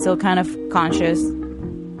thoughts because I'm still kind of conscious.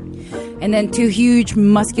 And then 2 huge,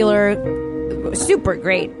 muscular, super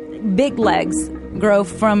great, big legs grow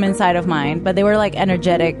from inside of mine. But they were, like,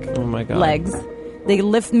 energetic legs. They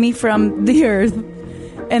lift me from the earth.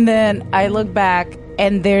 And then I look back,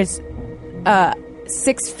 and there's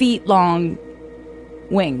 6 feet long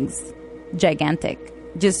wings. Gigantic.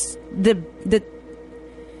 Just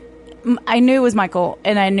I knew it was Michael,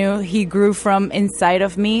 and I knew he grew from inside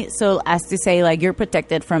of me. So as to say, like, you're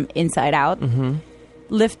protected from inside out.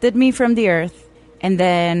 Lifted me from the earth, and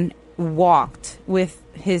then walked with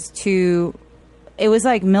his 2, it was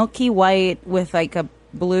like milky white with, like, a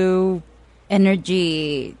blue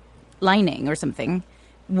energy lining or something,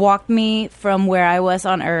 walked me from where I was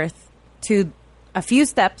on earth to a few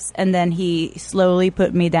steps, and then he slowly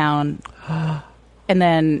put me down, and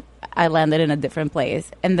then I landed in a different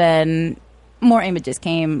place, and then more images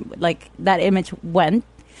came, like, that image went,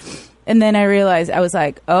 and then I realized, I was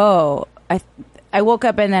like, oh, I woke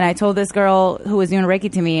up, and then I told this girl who was doing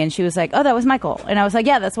Reiki to me, and she was like, oh, that was Michael. And I was like,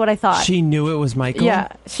 yeah, that's what I thought. She knew it was Michael? Yeah.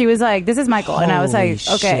 She was like, this is Michael. And I was like,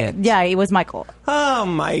 okay, shit. yeah, it was Michael. Oh,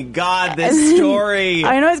 my God, this story.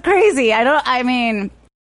 I know, it's crazy.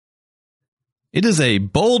 It is a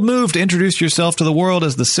bold move to introduce yourself to the world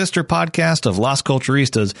as the sister podcast of Las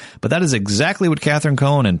Culturistas, but that is exactly what Catherine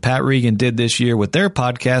Cohen and Pat Regan did this year with their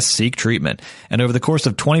podcast, Seek Treatment. And over the course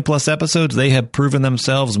of 20-plus episodes, they have proven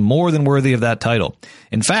themselves more than worthy of that title.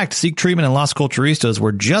 In fact, Seek Treatment and Las Culturistas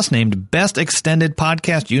were just named Best Extended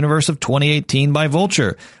Podcast Universe of 2018 by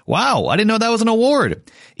Vulture. Wow, I didn't know that was an award.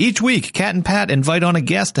 Each week, Kat and Pat invite on a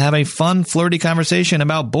guest to have a fun, flirty conversation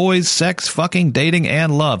about boys, sex, fucking, dating,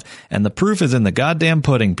 and love. And the proof is in the goddamn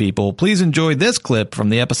pudding, people. Please enjoy this clip from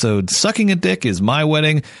the episode Sucking a Dick is My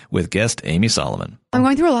Wedding with guest Amy Solomon. I'm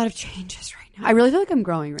going through a lot of changes right now. I really feel like I'm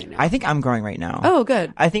growing right now. I think I'm growing right now. Oh,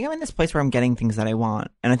 good. I think I'm in this place where I'm getting things that I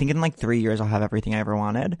want. And I think in like 3 years I'll have everything I ever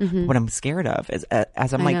wanted. Mhm. What I'm scared of is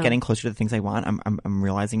as I'm I like know. getting closer to the things I want, I'm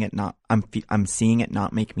realizing it not, I'm seeing it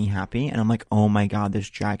not make me happy. And I'm like, oh my God,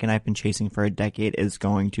 this dragon I've been chasing for a decade is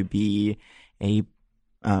going to be a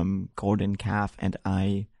golden calf and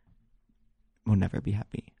I will never be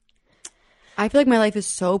happy. I feel like my life is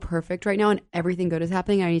so perfect right now and everything good is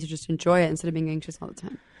happening. I need to just enjoy it instead of being anxious all the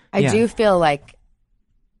time. I do feel like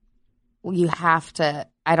you have to,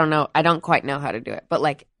 I don't know, I don't quite know how to do it, but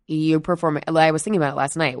like you performing, I was thinking about it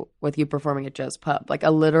last night with you performing at Joe's Pub, like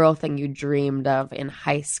a literal thing you dreamed of in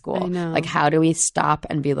high school. I know. Like, how do we stop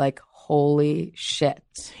and be like, holy shit?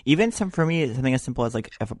 Even for me, something as simple as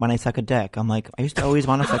like when I suck a dick, I'm like, I used to always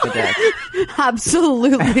want to suck a dick.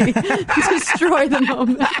 Absolutely. Destroy the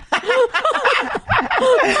moment.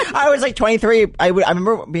 I was like 23. I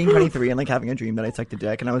remember being 23 and like having a dream that I sucked a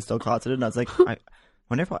dick and I was still closeted and I was like, I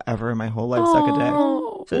wonder if I'll ever in my whole life suck a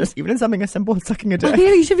dick. So just even in something as simple as sucking a dick.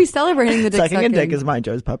 Yeah, you should be celebrating the dick sucking a dick is my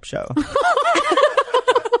Joe's Pub show.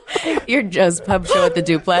 Your Joe's Pub show at the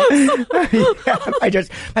Duplex. my Joe's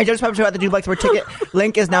Pub show at the Duplex, where ticket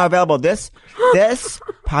link is now available. This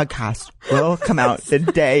podcast will come out the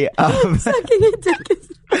day of sucking a dick.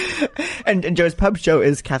 And Joe's Pub show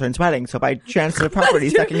is Catherine's wedding. So by transfer of property,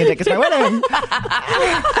 sucking a dick is my wedding.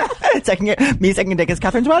 Me sucking a dick is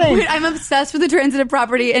Catherine's wedding. Wait, I'm obsessed with the transitive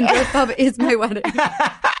property and Joe's Pub is my wedding.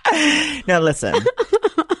 Now listen.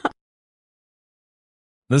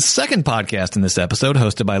 The second podcast in this episode,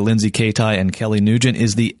 hosted by Lindsay Katai and Kelly Nugent,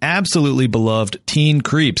 is the absolutely beloved Teen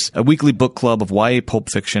Creeps, a weekly book club of YA pulp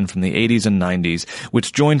fiction from the 80s and 90s,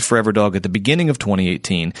 which joined Forever Dog at the beginning of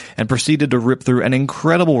 2018 and proceeded to rip through an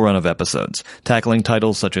incredible run of episodes, tackling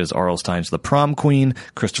titles such as R.L. Stine's The Prom Queen,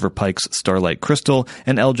 Christopher Pike's Starlight Crystal,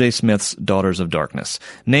 and L.J. Smith's Daughters of Darkness.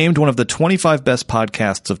 Named one of the 25 best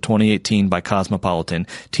podcasts of 2018 by Cosmopolitan,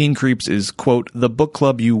 Teen Creeps is, quote, the book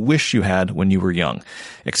club you wish you had when you were young.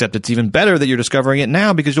 Except it's even better that you're discovering it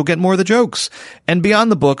now because you'll get more of the jokes. And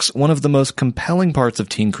beyond the books, one of the most compelling parts of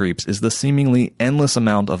Teen Creeps is the seemingly endless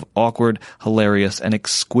amount of awkward, hilarious, and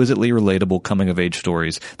exquisitely relatable coming-of-age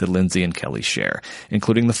stories that Lindsay and Kelly share,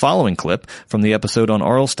 including the following clip from the episode on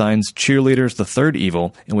R.L. Stine's Cheerleaders, the Third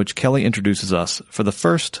Evil, in which Kelly introduces us, for the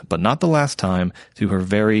first but not the last time, to her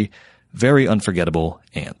very, very unforgettable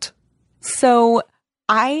aunt. So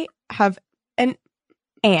I have an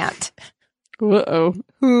aunt.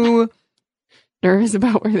 Who nervous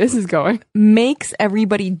about where this is going. Makes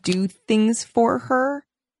everybody do things for her.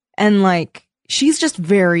 And like, she's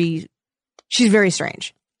very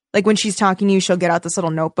strange. Like when she's talking to you, she'll get out this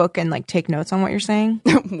little notebook and like take notes on what you're saying.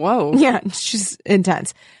 Whoa. Yeah. She's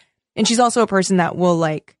intense. And she's also a person that will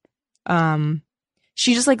like,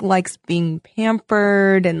 she just like likes being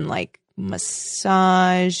pampered and like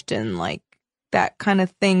massaged and like that kind of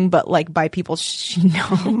thing, but like by people she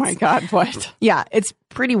knows. Oh my God, what? Yeah, it's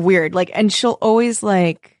pretty weird. Like, and she'll always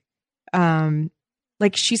like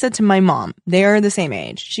she said to my mom, they're the same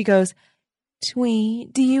age. She goes, Twee,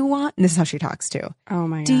 do you want, and this is how she talks too. Oh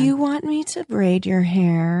my God. Do you want me to braid your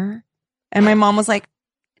hair? And my mom was like,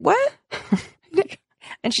 what?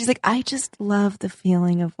 And she's like, I just love the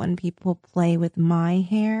feeling of when people play with my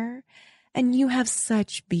hair. And you have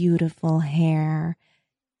such beautiful hair.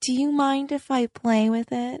 Do you mind if I play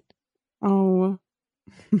with it? Oh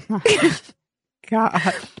my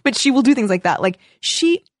God. But she will do things like that. Like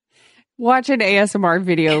she watch an ASMR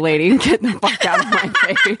video, lady, and get the fuck out of my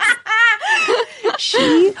face.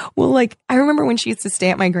 She will like, I remember when she used to stay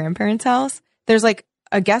at my grandparents' house, there's like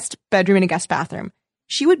a guest bedroom and a guest bathroom.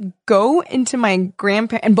 She would go into my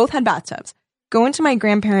grandparents, and both had bathtubs, go into my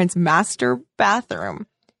grandparents' master bathroom,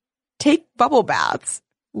 take bubble baths,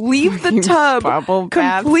 leave the tub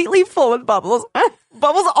completely full with bubbles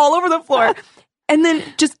all over the floor, and then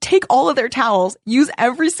just take all of their towels, use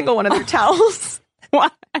every single one of their towels,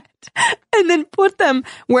 and then put them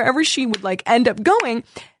wherever she would like end up going.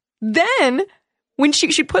 Then when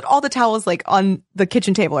she'd put all the towels like on the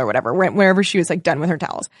kitchen table or whatever, wherever she was like done with her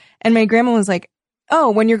towels. And my grandma was like,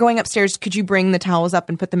 oh, when you're going upstairs, could you bring the towels up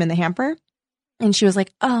and put them in the hamper? And she was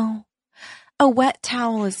like, oh, a wet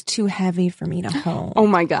towel is too heavy for me to hold. Oh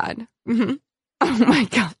my God. Mm-hmm. Oh my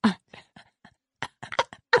God.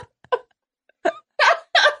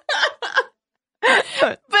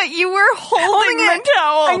 But you were holding the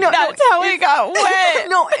towel. I know. That's how it got wet.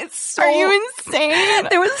 No, it's so... Are you insane?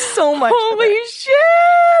 There was so much. Holy shit.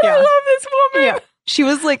 I love this woman. Yeah. She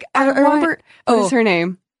was like, I remember. What is her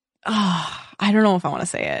name? I don't know if I want to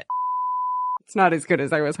say it. It's not as good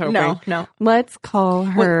as I was hoping. No. Let's call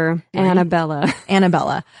her Annabella.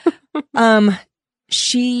 Annabella.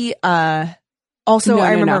 She also,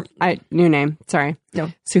 I remember. New name. Sorry.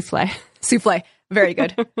 No. Souffle. Souffle. Very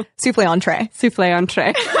good. Souffle entree. Souffle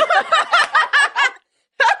entree.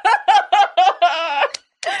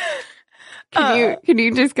 Can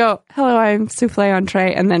you just go, hello, I'm souffle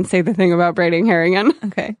entree, and then say the thing about braiding hair again?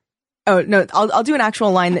 Okay. Oh, no, I'll do an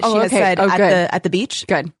actual line that she has said at the beach.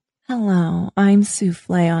 Good. Hello, I'm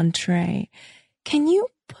souffle entree. Can you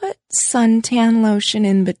put suntan lotion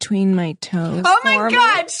in between my toes? Oh my for me?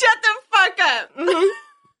 God, shut the fuck up. No!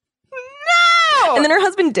 And then her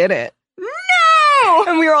husband did it. No!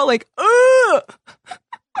 And we were all like, ugh!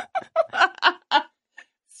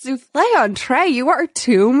 Souffle entree, you are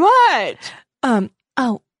too much.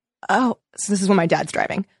 So this is when my dad's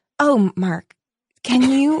driving. Oh, Mark, can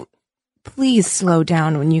you please slow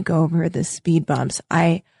down when you go over the speed bumps?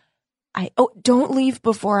 Don't leave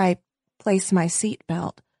before I place my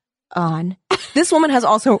seatbelt on. This woman has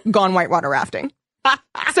also gone whitewater rafting.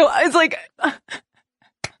 So it's like,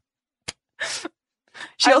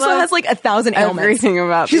 she also has like 1,000 ailments. Everything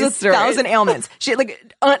about She's these stories. 1,000 ailments. She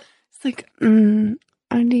like, it's like,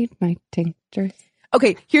 I need my tinctures.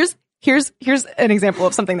 Okay, here's an example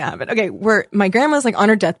of something that happened. Okay, where my grandma's like on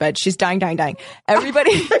her deathbed. She's dying.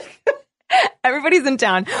 Everybody's in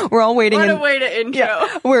town. We're all waiting. What a way to intro.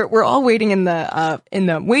 Yeah, we're all waiting in the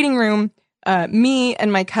waiting room. Me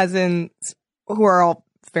and my cousins, who are all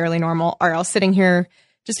fairly normal, are all sitting here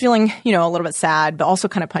just feeling, a little bit sad, but also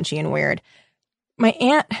kind of punchy and weird. My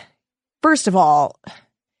aunt, first of all,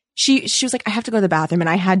 she was like, I have to go to the bathroom, and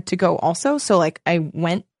I had to go also. So like I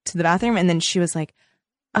went to the bathroom, and then she was like,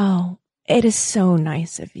 oh, it is so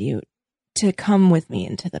nice of you to come with me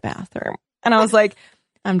into the bathroom. And I was like,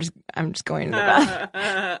 I'm just going to the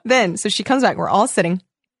bathroom. Then, so she comes back. We're all sitting.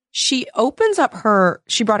 She opens up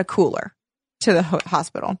she brought a cooler to the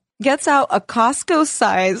hospital, gets out a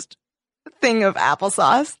Costco-sized thing of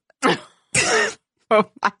applesauce. Oh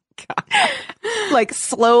my God. Like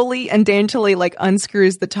slowly and daintily like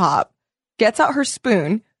unscrews the top, gets out her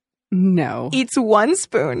spoon. No. Eats one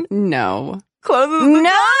spoon. No. Closes the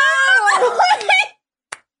No!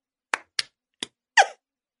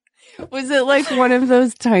 top. Was it like one of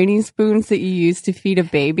those tiny spoons that you use to feed a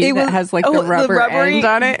baby that has like the rubber end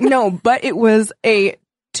on it? No, but it was a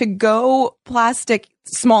to-go plastic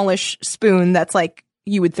smallish spoon that's like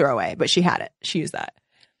you would throw away, but she had it. She used that.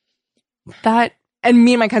 And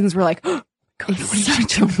me and my cousins were like, oh, God, it's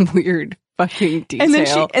such a weird fucking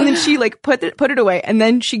detail. And then she like put it away, and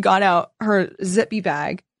then she got out her zippy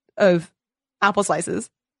bag of apple slices,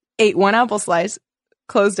 ate one apple slice,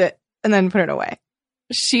 closed it, and then put it away.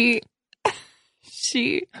 She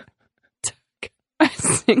took a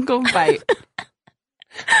single bite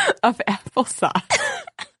of applesauce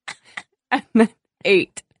and then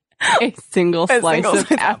ate a single slice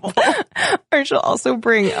of apple. Or she'll also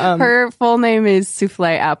bring her full name is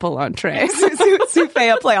Souffle Apple Entree. Souffle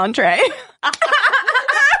Apple Entree.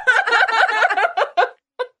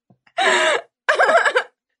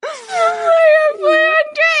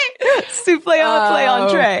 Souffle Apple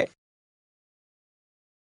Entree.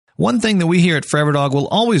 One thing that we here at Forever Dog will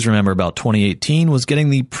always remember about 2018 was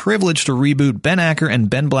getting the privilege to reboot Ben Acker and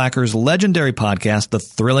Ben Blacker's legendary podcast, The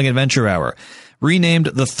Thrilling Adventure Hour. Renamed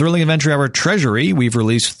The Thrilling Adventure Hour Treasury, we've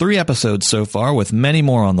released 3 episodes so far, with many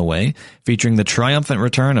more on the way, featuring the triumphant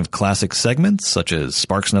return of classic segments such as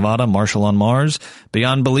Sparks Nevada, Marshall on Mars,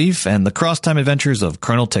 Beyond Belief, and the cross-time adventures of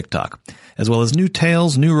Colonel TikTok, as well as new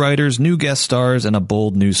tales, new writers, new guest stars, and a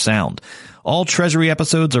bold new sound. All Treasury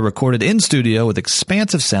episodes are recorded in studio with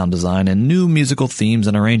expansive sound design and new musical themes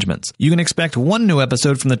and arrangements. You can expect one new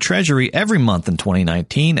episode from the Treasury every month in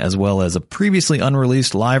 2019, as well as a previously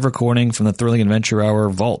unreleased live recording from the Thrilling Adventure Hour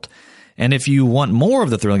Vault. And if you want more of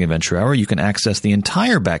the Thrilling Adventure Hour, you can access the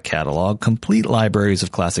entire back catalog, complete libraries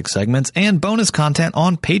of classic segments, and bonus content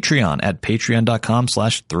on Patreon at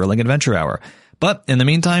patreon.com/thrillingadventurehour. But in the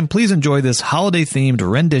meantime, please enjoy this holiday-themed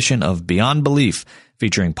rendition of Beyond Belief,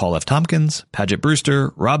 featuring Paul F. Tompkins, Paget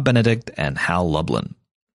Brewster, Rob Benedict, and Hal Lublin.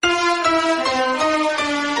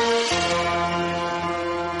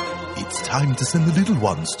 It's time to send the little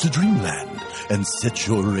ones to dreamland and set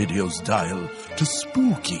your radio's dial to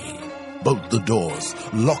spooky. Bolt the doors,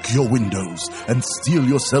 lock your windows, and steel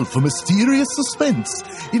yourself for mysterious suspense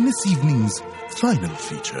in this evening's final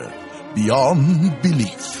feature, Beyond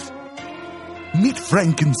Belief. Meet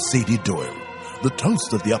Frank and Sadie Doyle, the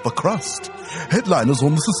toast of the upper crust, headliners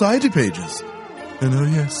on the society pages. And oh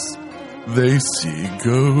yes, they see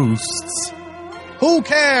ghosts. Who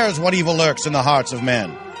cares what evil lurks in the hearts of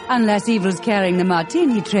men? Unless evil's carrying the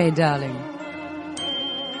martini tray, darling.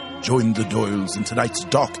 Join the Doyles in tonight's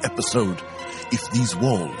dark episode, If These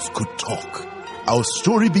Walls Could Talk. Our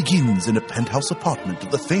story begins in a penthouse apartment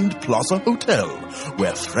of the famed Plaza Hotel,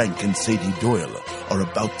 where Frank and Sadie Doyle are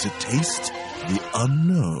about to taste the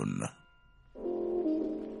unknown.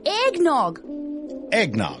 Eggnog.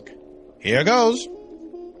 Eggnog. Here goes.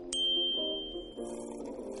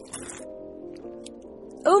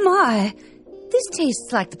 Oh my, this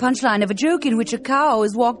tastes like the punchline of a joke in which a cow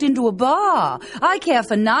has walked into a bar. I care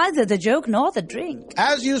for neither the joke nor the drink.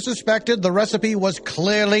 As you suspected, the recipe was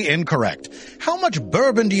clearly incorrect. How much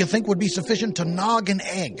bourbon do you think would be sufficient to nog an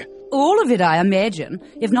egg? All of it, I imagine.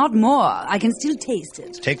 If not more, I can still taste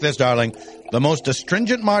it. Take this, darling. The most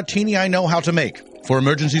astringent martini I know how to make. For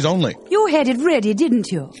emergencies only. You had it ready,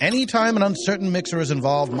 didn't you? Anytime an uncertain mixer is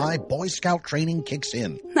involved, my Boy Scout training kicks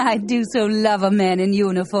in. I do so love a man in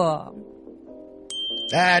uniform.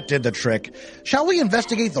 That did the trick. Shall we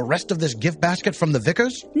investigate the rest of this gift basket from the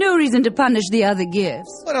Vickers? No reason to punish the other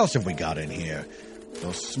gifts. What else have we got in here?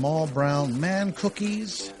 Those small brown man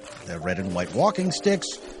cookies, their red and white walking sticks,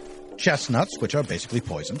 chestnuts, which are basically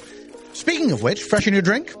poison. Speaking of which, freshen your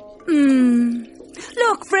drink?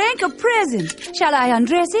 Look, Frank, a present. Shall I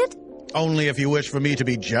undress it? Only if you wish for me to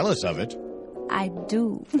be jealous of it. I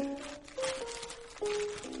do.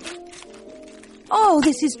 Oh,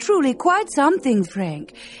 this is truly quite something,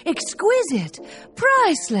 Frank. Exquisite.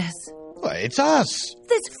 Priceless. Well, it's us.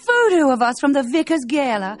 This photo of us from the Vickers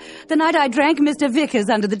Gala, the night I drank Mr. Vickers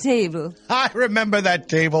under the table. I remember that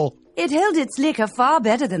table. It held its liquor far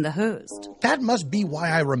better than the host. That must be why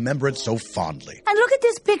I remember it so fondly. And look at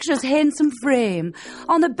this picture's handsome frame.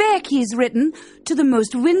 On the back he's written, "To the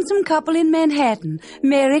most winsome couple in Manhattan,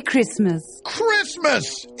 Merry Christmas."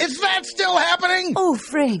 Christmas! Is that still happening? Oh,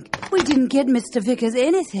 Frank, we didn't get Mr. Vickers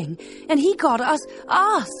anything, and he got us.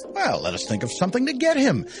 Well, let us think of something to get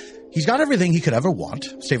him. He's got everything he could ever want,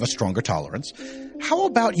 save a stronger tolerance. How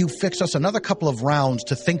about you fix us another couple of rounds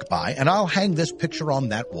to think by, and I'll hang this picture on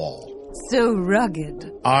that wall. So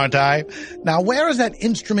rugged. Aren't I? Now, where is that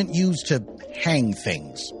instrument used to hang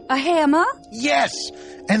things? A hammer? Yes,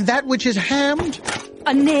 and that which is hammed?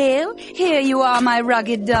 A nail? Here you are, my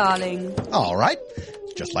rugged darling. All right.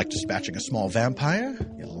 Just like dispatching a small vampire,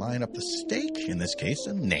 you line up the stake, in this case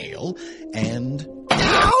a nail, and...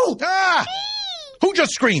 Ow! Ah! Who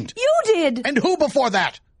just screamed? You did. And who before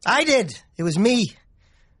that? I did. It was me.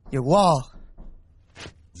 Your wall.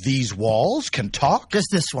 These walls can talk? Just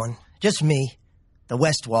this one. Just me. The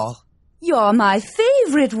west wall. You're my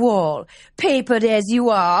favorite wall. Papered as you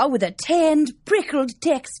are, with a tanned, prickled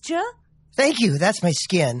texture. Thank you. That's my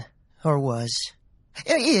skin. Or was.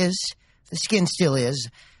 It is. The skin still is.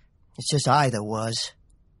 It's just I that was.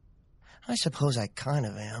 I suppose I kind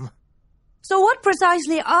of am. So what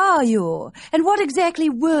precisely are you? And what exactly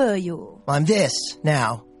were you? I'm this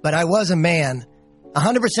now, but I was a man.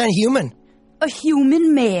 100% human. A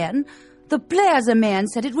human man? The Plaza man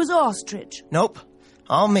said it was ostrich. Nope.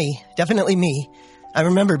 All me. Definitely me. I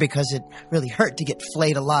remember because it really hurt to get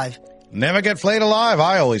flayed alive. Never get flayed alive,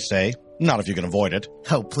 I always say. Not if you can avoid it.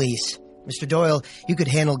 Oh, please. Mr. Doyle, you could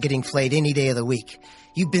handle getting flayed any day of the week.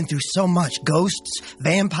 You've been through so much. Ghosts,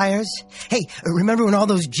 vampires. Hey, remember when all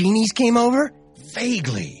those genies came over?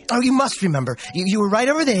 Vaguely. Oh, you must remember. You were right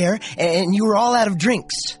over there, and you were all out of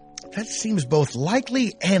drinks. That seems both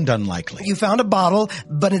likely and unlikely. You found a bottle,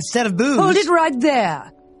 but instead of booze... Hold it right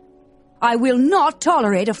there. I will not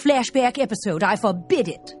tolerate a flashback episode. I forbid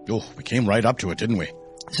it. Oh, we came right up to it, didn't we?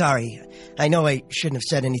 Sorry. I know I shouldn't have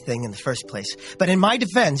said anything in the first place. But in my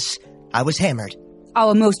defense, I was hammered.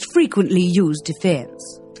 Our most frequently used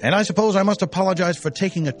defense. And I suppose I must apologize for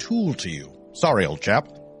taking a tool to you. Sorry, old chap.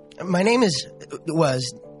 My name is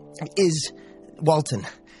Walton.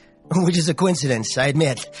 Which is a coincidence, I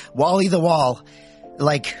admit. Wally the Wall.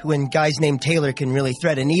 Like when guys named Taylor can really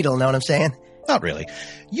thread a needle, know what I'm saying? Not really.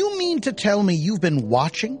 You mean to tell me you've been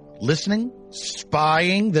watching, listening,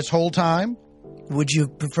 spying this whole time? Would you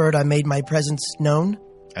prefer I made my presence known?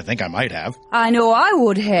 I think I might have. I know I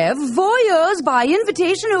would have. Voyeurs by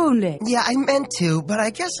invitation only. Yeah, I meant to, but I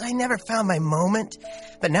guess I never found my moment.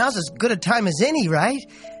 But now's as good a time as any, right?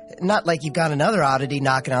 Not like you've got another oddity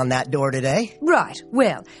knocking on that door today. Right.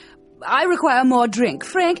 Well, I require more drink.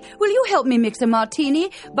 Frank, will you help me mix a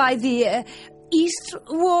martini by the east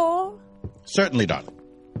wall? Certainly done.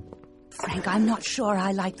 Frank, I'm not sure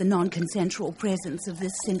I like the non-consensual presence of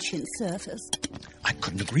this sentient surface. I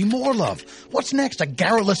couldn't agree more, love. What's next, a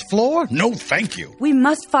garrulous floor? No, thank you. We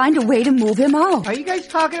must find a way to move him out. Are you guys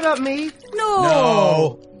talking about me?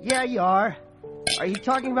 No. Yeah, you are. Are you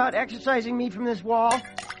talking about exorcising me from this wall?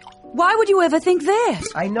 Why would you ever think that?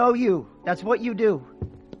 I know you. That's what you do.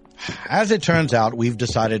 As it turns out, we've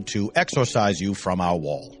decided to exorcise you from our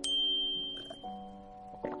wall.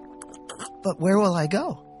 But where will I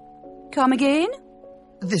go? Come again?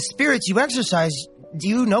 The spirits you exorcise, do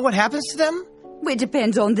you know what happens to them? It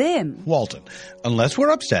depends on them. Walton, unless we're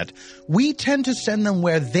upset, we tend to send them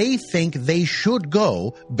where they think they should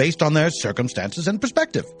go based on their circumstances and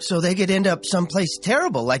perspective. So they could end up someplace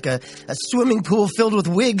terrible, like a swimming pool filled with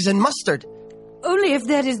wigs and mustard. Only if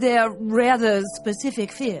that is their rather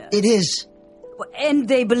specific fear. It is. And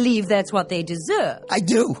they believe that's what they deserve. I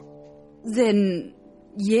do. Then,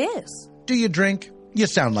 yes. Do you drink? You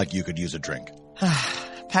sound like you could use a drink.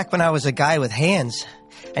 Back when I was a guy with hands,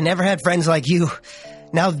 I never had friends like you.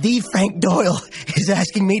 Now the Frank Doyle is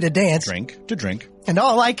asking me to dance. Drink to drink. And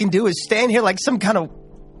all I can do is stand here like some kind of,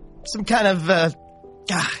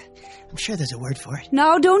 I'm sure there's a word for it.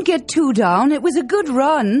 Now, don't get too down. It was a good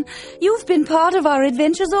run. You've been part of our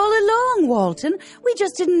adventures all along, Walton. We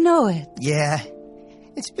just didn't know it. Yeah,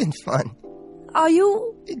 it's been fun. Are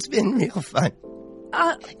you? It's been real fun.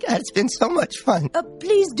 God, it's been so much fun.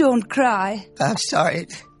 Please don't cry. I'm sorry.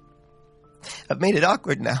 I've made it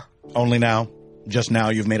awkward now. Only now? Just now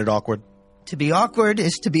you've made it awkward? To be awkward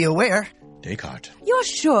is to be aware. Descartes. You're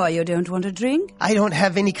sure you don't want a drink? I don't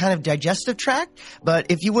have any kind of digestive tract, but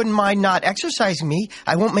if you wouldn't mind not exercising me,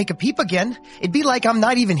 I won't make a peep again. It'd be like I'm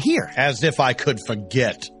not even here. As if I could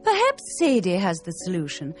forget. Perhaps Sadie has the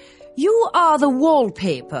solution. You are the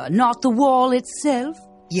wallpaper, not the wall itself.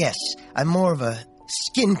 Yes, I'm more of a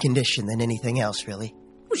skin condition than anything else, really.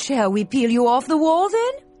 Shall we peel you off the wall,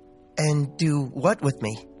 then? And do what with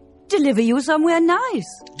me? Deliver you somewhere nice.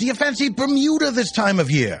 Do you fancy Bermuda this time of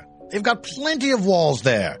year? They've got plenty of walls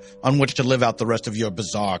there on which to live out the rest of your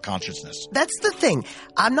bizarre consciousness. That's the thing.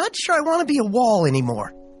 I'm not sure I want to be a wall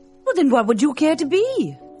anymore. Well, then what would you care to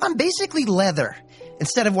be? I'm basically leather.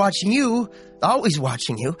 Instead of watching you, always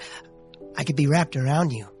watching you, I could be wrapped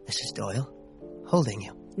around you, Mrs. Doyle, holding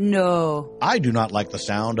you. No. I do not like the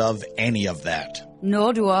sound of any of that.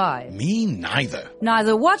 Nor do I. Me neither.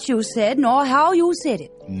 Neither what you said nor how you said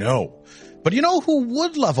it. No. But you know who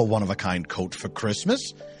would love a one-of-a-kind coat for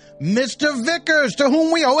Christmas? Mr. Vickers, to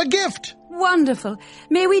whom we owe a gift. Wonderful.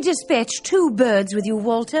 May we dispatch 2 birds with you,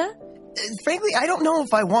 Walter? Frankly, I don't know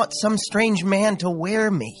if I want some strange man to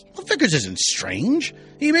wear me. Well, Vickers isn't strange.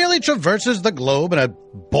 He merely traverses the globe in a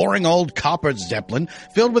boring old copper zeppelin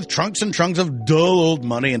filled with trunks and trunks of dull old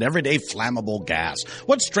money and everyday flammable gas.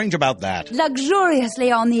 What's strange about that?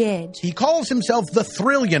 Luxuriously on the edge. He calls himself the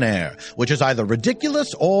Thrillionaire, which is either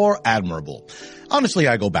ridiculous or admirable. Honestly,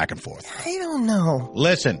 I go back and forth. I don't know.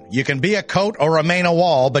 Listen, you can be a coat or remain a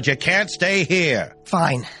wall, but you can't stay here.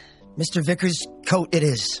 Fine. Mr. Vickers' coat it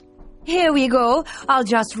is. Here we go. I'll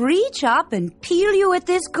just reach up and peel you at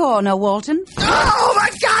this corner, Walton. Oh, my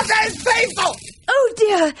God, that is painful! Oh,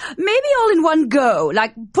 dear. Maybe all in one go,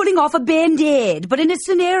 like pulling off a Band-Aid, but in a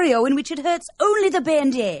scenario in which it hurts only the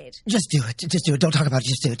Band-Aid. Just do it. Just do it. Don't talk about it.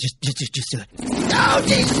 Just do it. Just do it. Oh,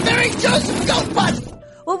 Jesus, Mary, Joseph, go, bud!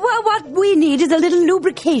 Well, what we need is a little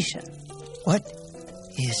lubrication. What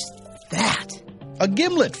is that? A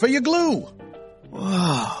gimlet for your glue.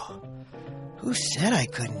 Whoa. Who said I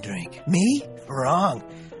couldn't drink? Me? Wrong.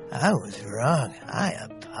 I was wrong. I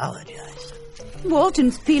apologize.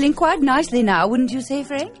 Walton's feeling quite nicely now, wouldn't you say,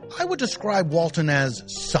 Frank? I would describe Walton as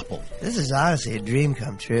supple. This is honestly a dream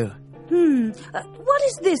come true. What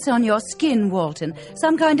is this on your skin, Walton?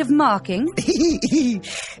 Some kind of marking? He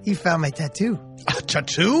found my tattoo. A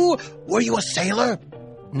tattoo? Were you a sailor?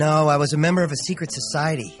 No, I was a member of a secret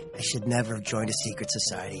society. I should never have joined a secret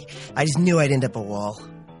society. I just knew I'd end up a wall.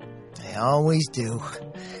 I always do.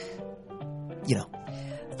 You know.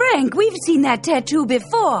 Frank, we've seen that tattoo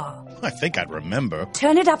before. I think I'd remember.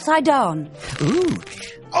 Turn it upside down. Ooh.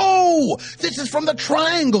 Oh, this is from the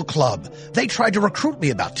Triangle Club. They tried to recruit me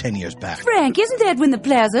about 10 years back. Frank, isn't that when the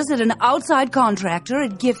Plaza said an outside contractor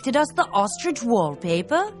had gifted us the ostrich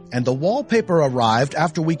wallpaper? And the wallpaper arrived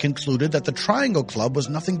after we concluded that the Triangle Club was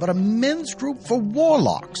nothing but a men's group for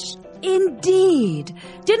warlocks. Indeed.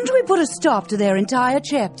 Didn't we put a stop to their entire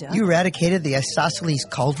chapter? You eradicated the Isosceles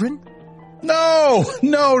cauldron? No.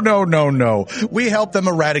 We helped them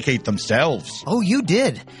eradicate themselves. Oh, you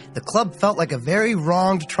did. The club felt like a very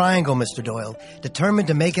wronged triangle, Mr. Doyle, determined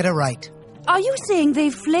to make it a right. Are you saying they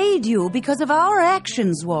flayed you because of our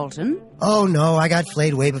actions, Walton? Oh, no, I got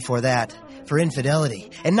flayed way before that. For infidelity.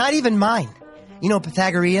 And not even mine. You know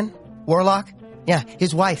Pythagorean? Warlock? Yeah,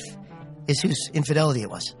 his wife is whose infidelity it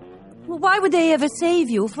was. Well, why would they ever save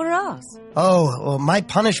you for us? Oh, well, my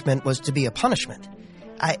punishment was to be a punishment.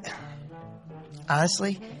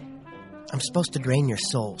 Honestly, I'm supposed to drain your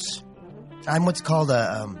souls. I'm what's called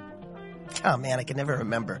a, oh man, I can never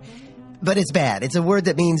remember. But it's bad. It's a word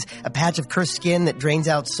that means a patch of cursed skin that drains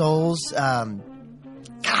out souls. God,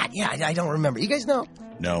 yeah, I don't remember. You guys know?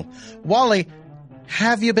 No. Wally,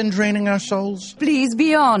 have you been draining our souls? Please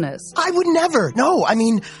be honest. I would never. No, I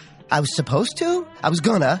mean, I was supposed to. I was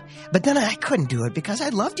gonna. But then I couldn't do it because I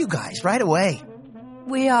loved you guys right away.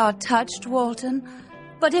 We are touched, Walton.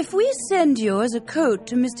 But if we send you as a coat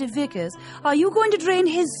to Mr. Vickers, are you going to drain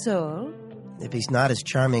his soul? If he's not as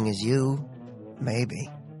charming as you, maybe.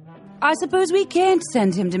 I suppose we can't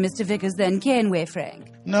send him to Mr. Vickers then, can we,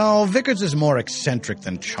 Frank? No, Vickers is more eccentric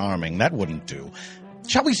than charming. That wouldn't do.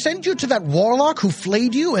 Shall we send you to that warlock who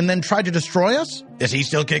flayed you and then tried to destroy us? Is he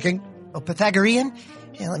still kicking? Oh, Pythagorean?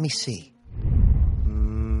 Yeah, let me see.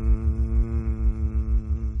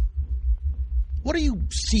 What are you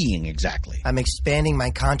seeing exactly? I'm expanding my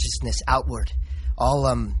consciousness outward.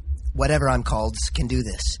 All, whatever I'm called can do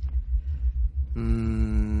this.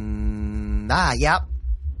 Yep.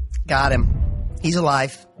 Got him. He's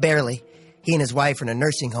alive. Barely. He and his wife are in a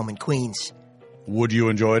nursing home in Queens. Would you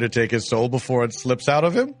enjoy to take his soul before it slips out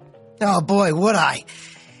of him? Oh, boy, would I.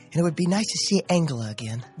 And it would be nice to see Angela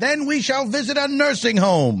again. Then we shall visit a nursing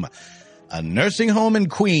home. A nursing home in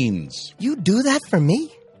Queens. You do that for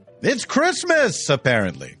me? It's Christmas,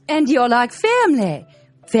 apparently. And you're like family.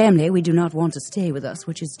 Family we do not want to stay with us,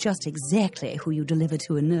 which is just exactly who you deliver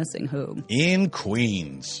to a nursing home. In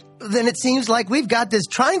Queens. Then it seems like we've got this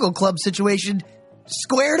Triangle Club situation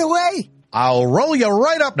squared away. I'll roll you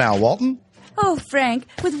right up now, Walton. Oh, Frank,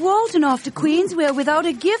 with Walton off to Queens, we're without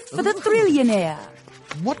a gift for the thrillionaire.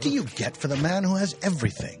 What do you get for the man who has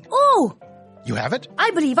everything? Oh! You have it?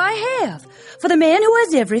 I believe I have. For the man who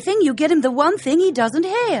has everything, you get him the one thing he doesn't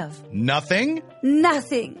have. Nothing?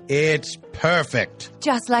 Nothing. It's perfect.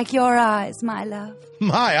 Just like your eyes, my love.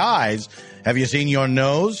 My eyes? Have you seen your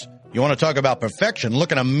nose? You want to talk about perfection?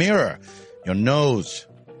 Look in a mirror. Your nose,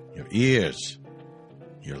 your ears,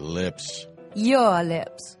 your lips. Your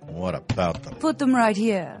lips. What about them? Put them right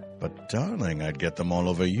here. But, darling, I'd get them all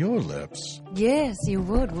over your lips. Yes, you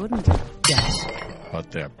would, wouldn't you? Guys.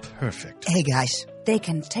 But they're perfect. Hey, guys. They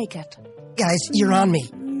can take it. Guys, you're on me.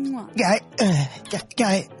 Hey,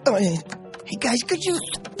 guys, could you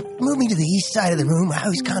move me to the east side of the room? I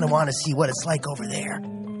always kind of want to see what it's like over there.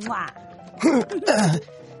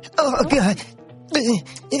 Oh, God.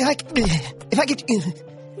 If I could,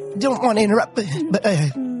 don't want to interrupt, but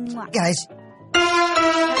guys.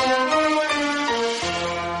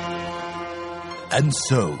 And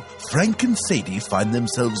so, Frank and Sadie find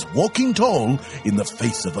themselves walking tall in the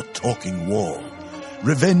face of a talking wall.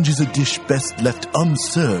 Revenge is a dish best left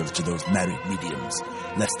unserved to those married mediums,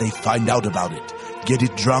 lest they find out about it, get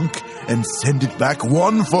it drunk, and send it back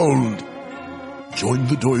onefold. Join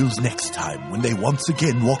the Doyles next time when they once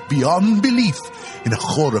again walk beyond belief in a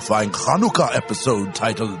horrifying Hanukkah episode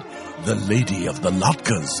titled The Lady of the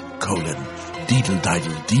Latkes,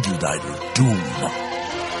 Deedle-Diddle, Doom.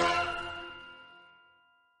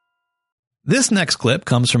 This next clip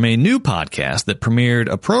comes from a new podcast that premiered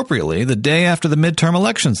appropriately the day after the midterm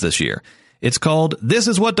elections this year. It's called This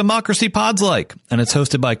Is What Democracy Pod's Like, and it's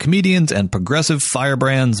hosted by comedians and progressive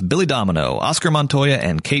firebrands Billy Domino, Oscar Montoya,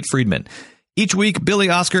 and Kate Friedman. Each week, Billy,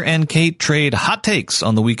 Oscar, and Kate trade hot takes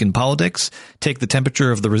on the week in politics, take the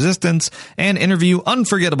temperature of the resistance, and interview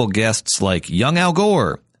unforgettable guests like young Al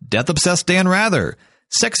Gore, death-obsessed Dan Rather,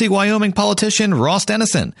 sexy Wyoming politician Ross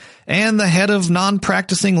Dennison, and the head of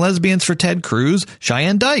non-practicing lesbians for Ted Cruz,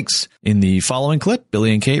 Cheyenne Dykes. In the following clip,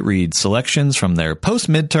 Billy and Kate read selections from their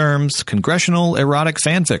post-midterms congressional erotic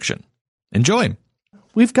fan fiction. Enjoy.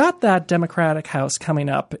 We've got that Democratic House coming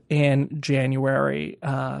up in January.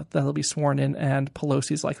 That'll be sworn in, and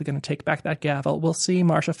Pelosi's likely going to take back that gavel. We'll see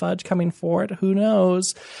Marcia Fudge coming for it. Who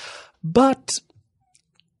knows? But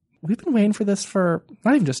we've been waiting for this for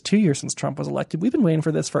not even just 2 years since Trump was elected. We've been waiting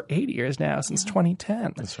for this for 8 years now, since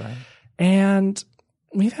 2010. That's right. And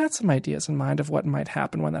we've had some ideas in mind of what might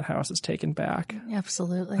happen when that house is taken back.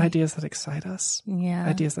 Absolutely. Ideas that excite us. Yeah.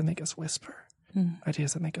 Ideas that make us whisper.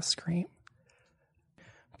 Ideas that make us scream.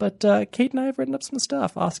 But Kate and I have written up some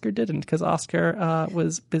stuff. Oscar didn't, because Oscar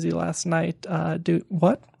was busy last night.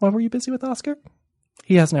 What? What were you busy with, Oscar?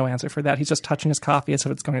 He has no answer for that. He's just touching his coffee as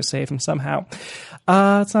if it's going to save him somehow.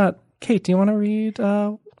 It's not. Kate, do you want to read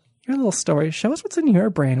your little story? Show us what's in your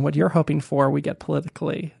brain, what you're hoping for we get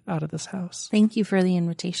politically out of this house. Thank you for the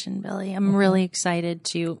invitation, Billy. I'm really excited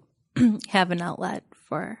to have an outlet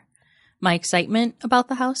for my excitement about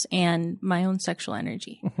the house and my own sexual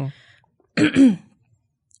energy.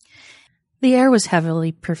 The air was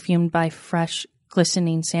heavily perfumed by fresh,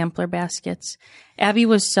 glistening sampler baskets. Abby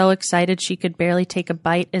was so excited she could barely take a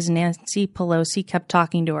bite as Nancy Pelosi kept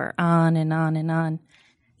talking to her on and on and on.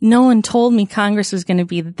 No one told me Congress was going to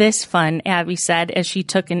be this fun, Abby said as she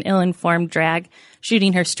took an ill-informed drag,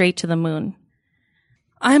 shooting her straight to the moon.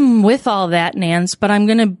 I'm with all that, Nance, but I'm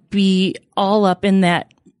going to be all up in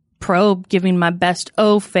that probe, giving my best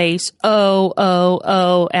O face.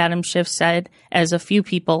 Oh, Adam Schiff said, as a few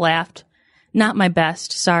people laughed. Not my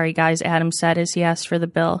best. Sorry, guys, Adam said as he asked for the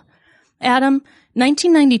bill. Adam,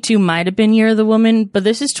 1992 might have been Year of the Woman, but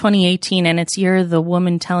this is 2018 and it's Year of the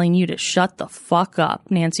Woman telling you to shut the fuck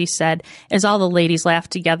up, Nancy said, as all the ladies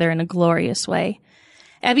laughed together in a glorious way.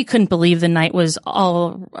 Abby couldn't believe the night was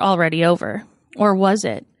already over. Or was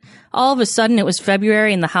it? All of a sudden, it was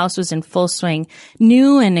February and the house was in full swing.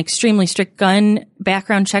 New and extremely strict gun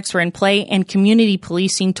background checks were in play, and community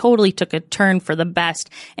policing totally took a turn for the best,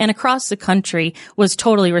 and across the country was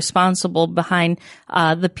totally responsible behind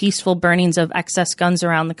the peaceful burnings of excess guns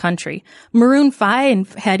around the country. Maroon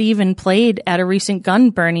 5 had even played at a recent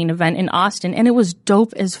gun burning event in Austin, and it was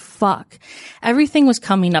dope as fuck. Everything was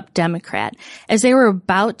coming up Democrat. As they were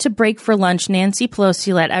about to break for lunch, Nancy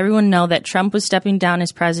Pelosi let everyone know that Trump was stepping down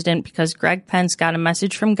as president because Greg Pence got a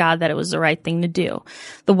message from God that it was the right thing to do.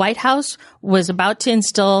 The White House was about to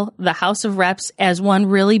install the House of Reps as one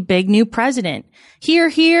really big new president. Hear,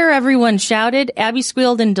 hear, everyone shouted. Abby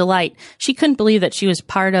squealed in delight. She couldn't believe that she was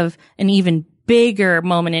part of an even bigger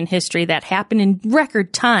moment in history that happened in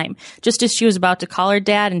record time. Just as she was about to call her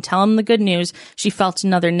dad and tell him the good news, she felt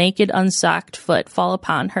another naked, unsocked foot fall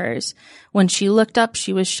upon hers. When she looked up,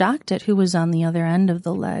 she was shocked at who was on the other end of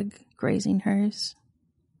the leg, grazing hers.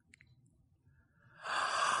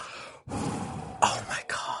 Oh my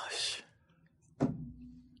gosh.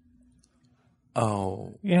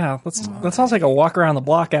 Oh. Yeah, that sounds like a walk around the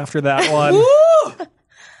block after that one.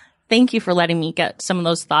 Thank you for letting me get some of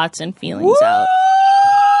those thoughts and feelings out.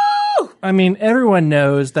 I mean, everyone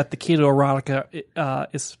knows that the key to erotica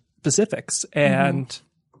is specifics, and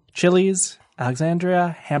Chili's,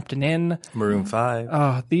 Alexandria, Hampton Inn, Maroon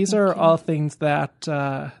 5. These are all things that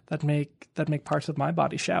make parts of my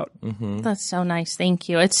body shout. That's so nice. Thank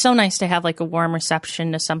you. It's so nice to have like a warm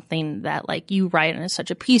reception to something that like you write and it's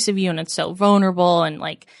such a piece of you and it's so vulnerable and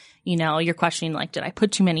like, you know, you're questioning like, did I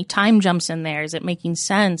put too many time jumps in there? Is it making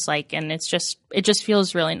sense? Like, and it just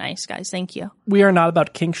feels really nice, guys. Thank you. We are not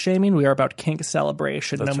about kink shaming. We are about kink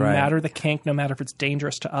celebration. That's no right. matter the kink, no matter if it's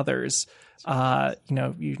dangerous to others,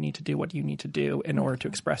 you need to do what you need to do in order to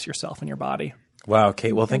express yourself and your body. Wow,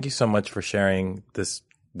 Kate. Well, thank you so much for sharing this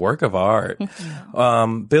work of art.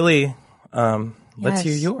 Billy, let's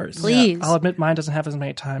hear yours. Please. Yeah, I'll admit mine doesn't have as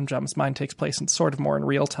many time jumps. Mine takes place in sort of more in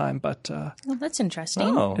real time, but Well, that's interesting.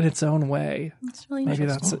 in its own way. That's really Maybe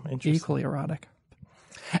interesting. that's equally erotic.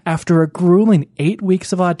 After a grueling 8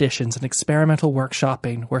 weeks of auditions and experimental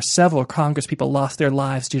workshopping where several congresspeople lost their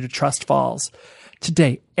lives due to trust falls,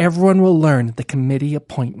 today everyone will learn the committee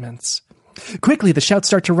appointments. Quickly, the shouts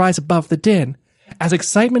start to rise above the din. As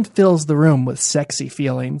excitement fills the room with sexy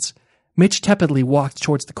feelings, Mitch tepidly walks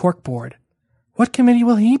towards the corkboard. What committee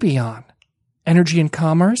will he be on? Energy and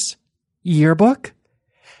Commerce? Yearbook?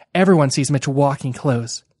 Everyone sees Mitch walking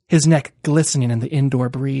close, his neck glistening in the indoor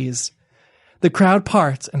breeze. The crowd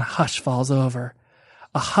parts and a hush falls over.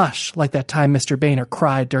 A hush like that time Mr. Boehner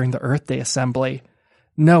cried during the Earth Day assembly.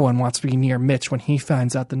 No one wants to be near Mitch when he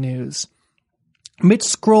finds out the news. Mitch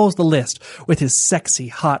scrolls the list with his sexy,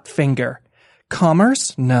 hot finger.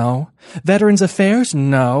 Commerce? No. Veterans Affairs?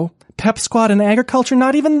 No. Pep Squad and Agriculture?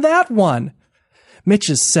 Not even that one. Mitch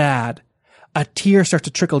is sad. A tear starts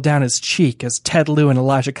to trickle down his cheek as Ted Lieu and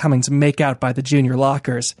Elijah Cummings make out by the junior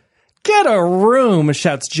lockers. Get a room,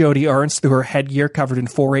 shouts Jody Ernst through her headgear covered in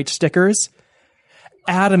 4-H stickers.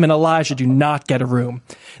 Adam and Elijah do not get a room.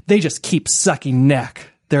 They just keep sucking neck,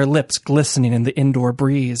 their lips glistening in the indoor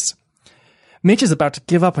breeze. Mitch is about to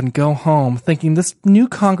give up and go home, thinking this new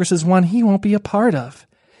Congress is one he won't be a part of.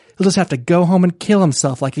 He'll just have to go home and kill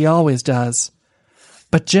himself like he always does.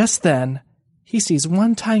 But just then, he sees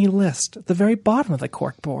one tiny list at the very bottom of the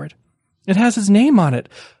corkboard. It has his name on it,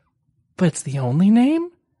 but it's the only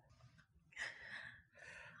name?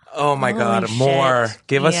 Oh my God, Holy more. shit.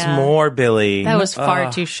 Give us Yeah. more, Billy. That was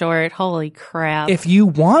far too short. Holy crap. If you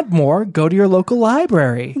want more, go to your local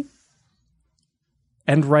library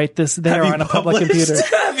and write this there on a public computer.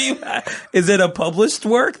 Is it a published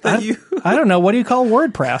work that you? I don't know. What do you call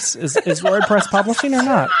WordPress? Is WordPress publishing or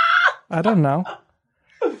not? I don't know.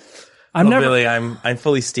 Billy, I'm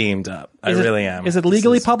fully steamed up. I really am. Is it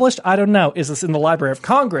legally published? I don't know. Is this in the Library of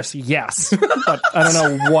Congress? Yes, but I don't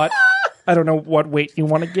know what. I don't know what weight you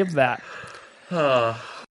want to give that.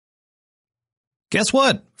 Guess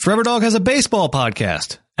what? Forever Dog has a baseball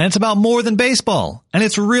podcast, and it's about more than baseball, and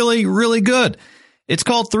it's really, really good. It's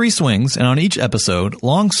called Three Swings, and on each episode,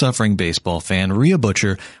 long-suffering baseball fan Rhea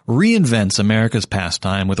Butcher reinvents America's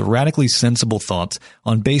pastime with radically sensible thoughts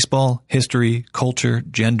on baseball, history, culture,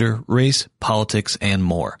 gender, race, politics, and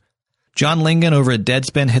more. John Lingen over at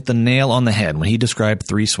Deadspin hit the nail on the head when he described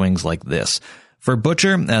Three Swings like this. For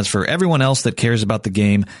Butcher, as for everyone else that cares about the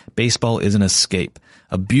game, baseball is an escape,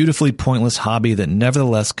 a beautifully pointless hobby that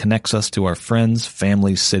nevertheless connects us to our friends,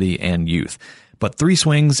 family, city, and youth. But Three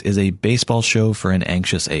Swings is a baseball show for an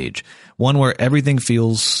anxious age, one where everything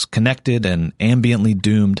feels connected and ambiently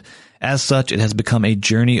doomed. As such, it has become a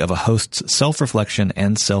journey of a host's self-reflection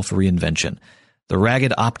and self-reinvention. The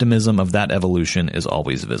ragged optimism of that evolution is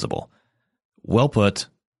always visible. Well put.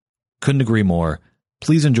 Couldn't agree more.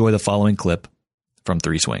 Please enjoy the following clip from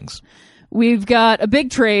Three Swings. We've got a big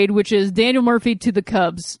trade, which is Daniel Murphy to the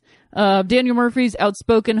Cubs. Daniel Murphy's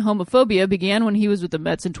outspoken homophobia began when he was with the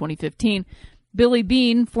Mets in 2015. Billy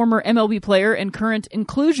Beane, former MLB player and current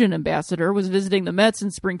inclusion ambassador, was visiting the Mets in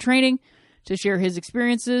spring training to share his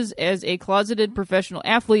experiences as a closeted professional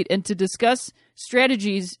athlete and to discuss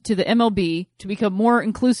strategies to the MLB to become more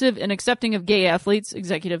inclusive and accepting of gay athletes,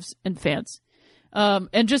 executives, and fans.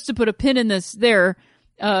 And just to put a pin in this there,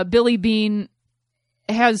 Billy Beane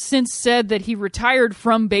has since said that he retired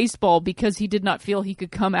from baseball because he did not feel he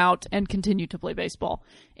could come out and continue to play baseball,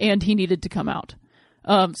 and he needed to come out.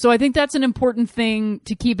 So I think that's an important thing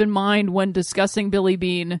to keep in mind when discussing Billy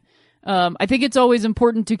Beane. I think it's always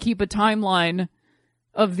important to keep a timeline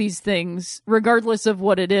of these things, regardless of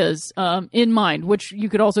what it is, in mind, which you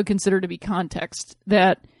could also consider to be context,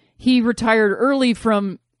 that he retired early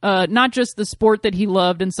from not just the sport that he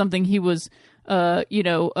loved and something he was,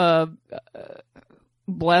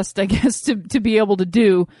 blessed, I guess, to be able to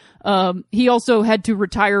do. He also had to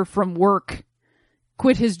retire from work,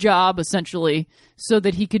 quit his job, essentially, so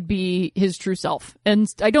that he could be his true self. And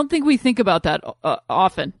I don't think we think about that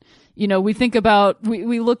often. We think about,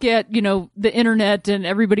 we look at, the internet and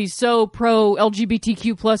everybody's so pro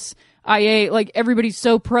LGBTQ plus IA, like everybody's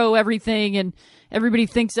so pro everything and everybody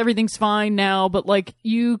thinks everything's fine now. But like,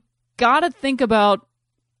 you gotta think about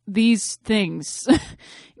these things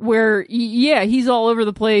where, yeah, he's all over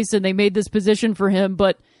the place and they made this position for him,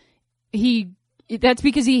 but that's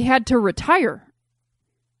because he had to retire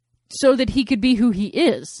so that he could be who he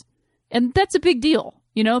is. And that's a big deal.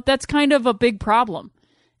 That's kind of a big problem.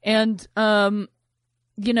 And, I'm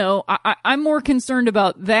more concerned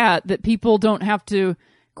about that people don't have to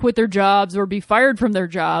quit their jobs or be fired from their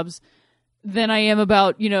jobs than I am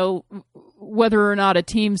about, whether or not a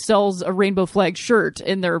team sells a rainbow flag shirt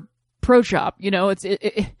in their pro shop.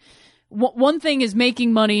 One thing is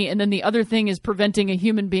making money and then the other thing is preventing a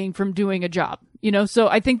human being from doing a job, so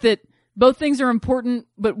I think that both things are important,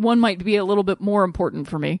 but one might be a little bit more important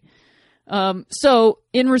for me. So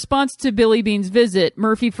in response to Billy Beane's visit,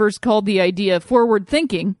 Murphy first called the idea forward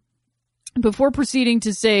thinking before proceeding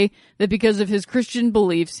to say that because of his Christian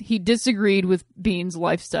beliefs, he disagreed with Beane's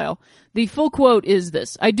lifestyle. The full quote is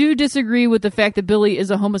this: "I do disagree with the fact that Billy is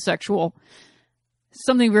a homosexual."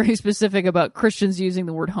 Something very specific about Christians using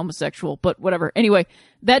the word homosexual, but whatever. Anyway,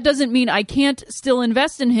 that doesn't mean I can't still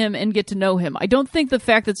invest in him and get to know him. I don't think the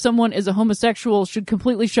fact that someone is a homosexual should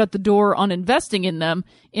completely shut the door on investing in them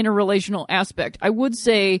in a relational aspect. I would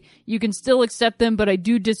say you can still accept them, but I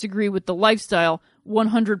do disagree with the lifestyle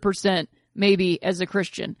 100%, maybe as a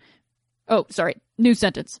Christian. Oh, sorry. New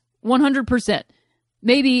sentence. 100%.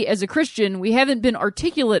 Maybe, as a Christian, we haven't been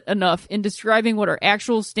articulate enough in describing what our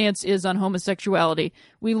actual stance is on homosexuality.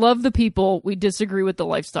 We love the people, we disagree with the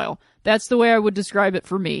lifestyle. That's the way I would describe it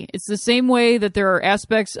for me. It's the same way that there are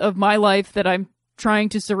aspects of my life that I'm trying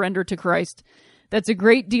to surrender to Christ. That's a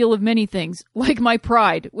great deal of many things, like my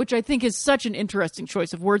pride, which I think is such an interesting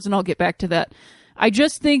choice of words, and I'll get back to that. I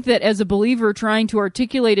just think that as a believer, trying to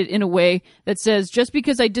articulate it in a way that says, just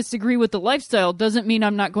because I disagree with the lifestyle doesn't mean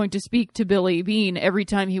I'm not going to speak to Billy Beane every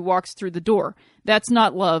time he walks through the door. That's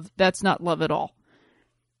not love. That's not love at all.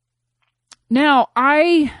 Now,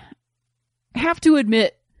 I have to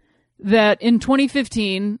admit that in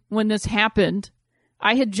 2015, when this happened,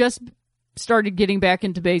 I had just started getting back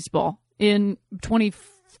into baseball in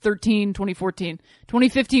 2013, 2014.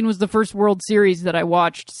 2015 was the first World Series that I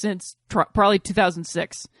watched since probably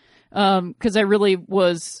 2006. Because I really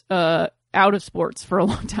was out of sports for a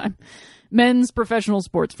long time. Men's professional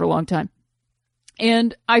sports for a long time.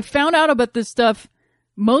 And I found out about this stuff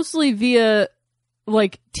mostly via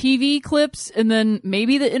like TV clips and then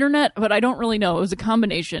maybe the internet, but I don't really know. It was a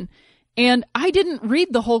combination. And I didn't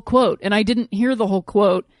read the whole quote and I didn't hear the whole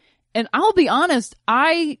quote. And I'll be honest,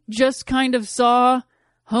 I just kind of saw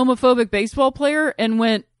homophobic baseball player and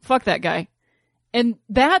went, fuck that guy. And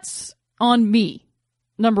that's on me,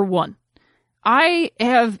 number one. I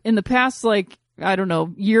have in the past, like, I don't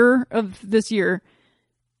know, year of this year,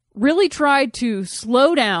 really tried to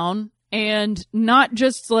slow down and not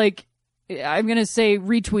just like, I'm going to say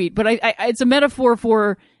retweet, but it's a metaphor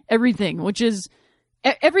for everything, which is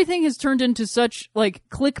everything has turned into such like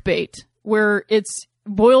clickbait where it's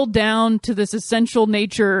boiled down to this essential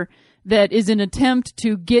nature that is an attempt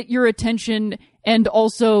to get your attention and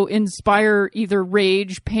also inspire either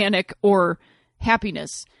rage, panic, or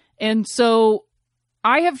happiness. And so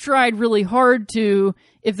I have tried really hard to,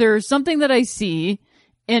 if there's something that I see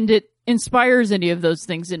and it inspires any of those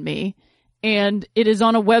things in me, and it is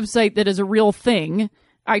on a website that is a real thing,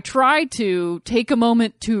 I try to take a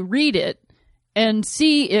moment to read it and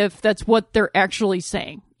see if that's what they're actually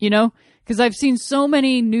saying, you know? Because I've seen so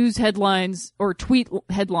many news headlines or tweet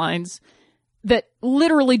headlines that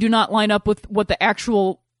literally do not line up with what the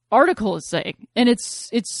actual article is saying. And it's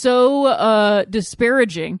so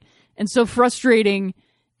disparaging and so frustrating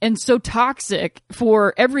and so toxic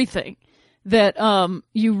for everything that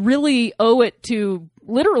you really owe it to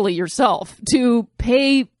literally yourself to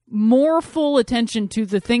pay more full attention to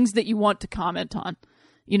the things that you want to comment on.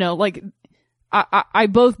 You know, like I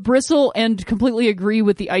both bristle and completely agree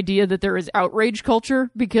with the idea that there is outrage culture,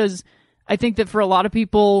 because I think that for a lot of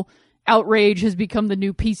people, outrage has become the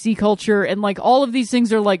new PC culture, and like all of these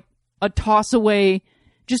things are like a toss away,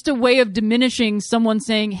 just a way of diminishing someone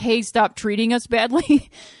saying, hey, stop treating us badly.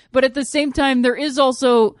 But at the same time, there is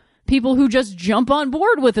also people who just jump on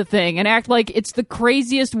board with a thing and act like it's the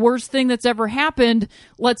craziest, worst thing that's ever happened.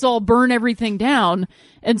 Let's all burn everything down.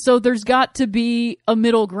 And so there's got to be a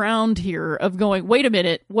middle ground here of going, wait a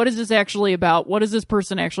minute, what is this actually about? What is this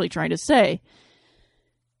person actually trying to say?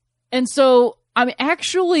 And so I'm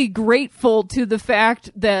actually grateful to the fact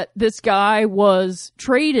that this guy was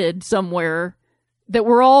traded somewhere, that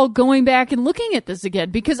we're all going back and looking at this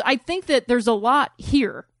again, because I think that there's a lot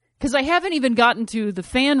here. Because I haven't even gotten to the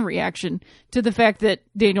fan reaction to the fact that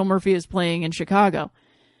Daniel Murphy is playing in Chicago.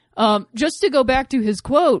 Just to go back to his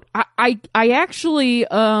quote, I actually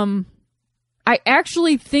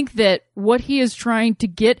think that what he is trying to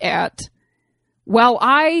get at, while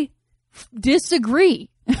I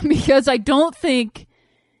disagree, because I don't think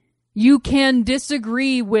you can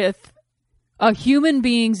disagree with a human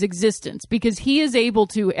being's existence, because he is able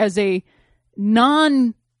to, as a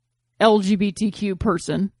non-LGBTQ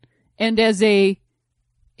person, and as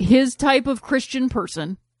his type of Christian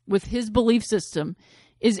person with his belief system,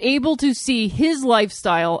 is able to see his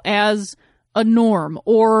lifestyle as a norm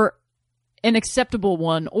or an acceptable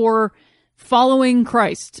one or following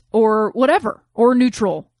Christ or whatever, or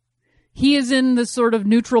neutral. He is in the sort of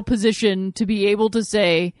neutral position to be able to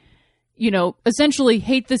say, you know, essentially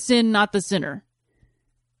hate the sin, not the sinner.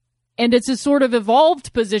 And it's a sort of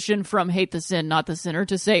evolved position from hate the sin, not the sinner,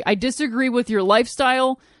 to say, I disagree with your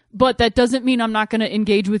lifestyle, but that doesn't mean I'm not going to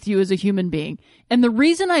engage with you as a human being. And the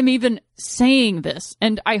reason I'm even saying this,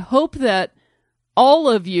 and I hope that all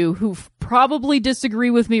of you who probably disagree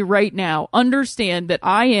with me right now understand that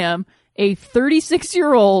I am a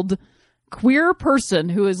 36-year-old queer person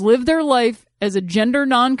who has lived their life as a gender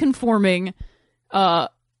non-conforming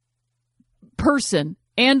person,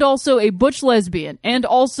 and also a butch lesbian, and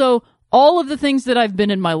also all of the things that I've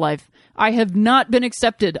been in my life. I have not been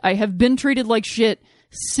accepted. I have been treated like shit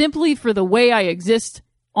simply for the way I exist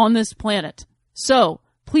on this planet. So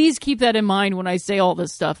please keep that in mind when I say all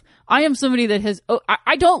this stuff. I am somebody that has,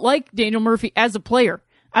 I don't like Daniel Murphy as a player.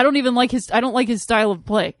 I don't like his style of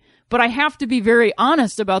play, but I have to be very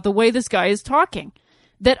honest about the way this guy is talking.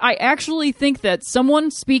 That I actually think that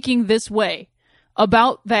someone speaking this way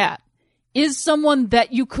about that is someone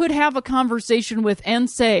that you could have a conversation with and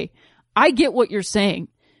say, I get what you're saying,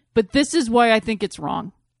 but this is why I think it's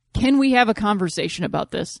wrong. Can we have a conversation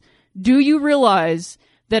about this? Do you realize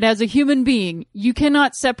that as a human being, you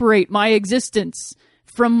cannot separate my existence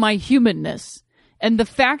from my humanness? And the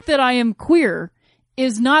fact that I am queer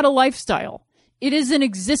is not a lifestyle. It is an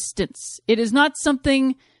existence. It is not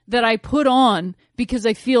something that I put on because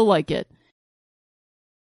I feel like it.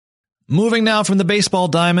 Moving now from the baseball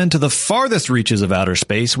diamond to the farthest reaches of outer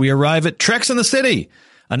space, we arrive at Treks in the City,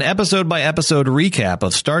 an episode-by-episode recap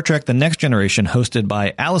of Star Trek The Next Generation hosted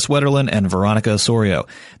by Alice Wetterlund and Veronica Osorio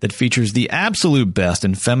that features the absolute best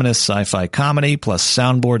in feminist sci-fi comedy, plus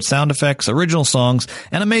soundboard sound effects, original songs,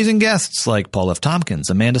 and amazing guests like Paul F. Tompkins,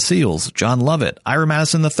 Amanda Seales, John Lovett, Ira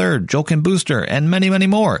Madison III, Joel Kim Booster, and many, many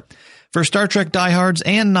more. For Star Trek diehards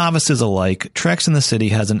and novices alike, Treks in the City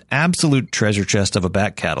has an absolute treasure chest of a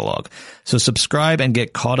back catalog. So subscribe and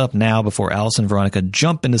get caught up now before Alice and Veronica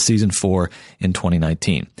jump into season 4 in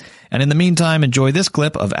 2019. And in the meantime, enjoy this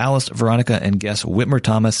clip of Alice, Veronica, and guest Whitmer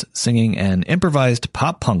Thomas singing an improvised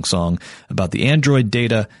pop punk song about the android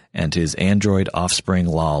Data and his android offspring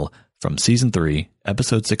Lal from season 3,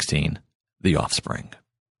 episode 16, The Offspring.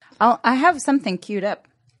 I have something queued up.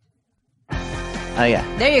 Oh, yeah.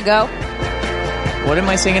 There you go. What am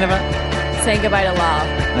I singing about? Say goodbye to Lal.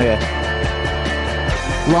 Okay.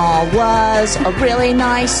 Lal was a really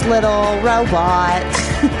nice little robot.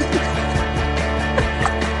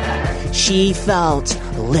 She felt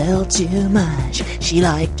a little too much. She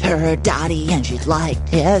liked her daddy and she liked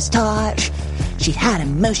his touch. She had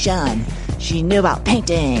emotion. She knew about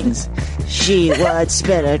paintings. She would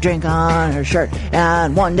spit a drink on her shirt.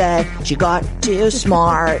 And one day she got too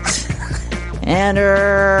smart. And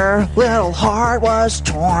her little heart was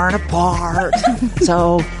torn apart.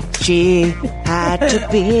 So she had to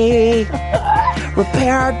be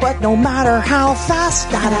repaired. But no matter how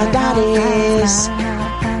fast Daddy's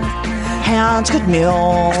hands could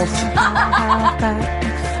move,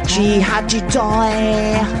 she had to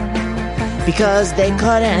die because they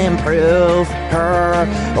couldn't improve her.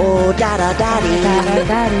 Oh, Daddy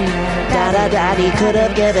could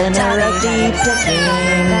have given her a deep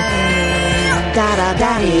ticking.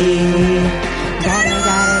 Daddy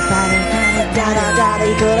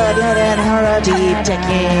could have given her a deep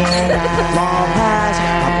ticking. Lal has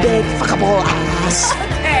a big fuckable ass.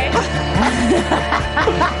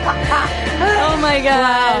 Oh my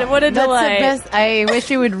God. What a delight. That's the best. I wish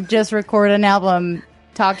you would just record an album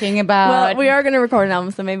talking about. Well, we are going to record an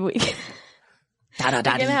album, so maybe we can. We're going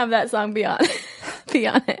to have that song be on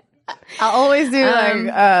it. I'll always do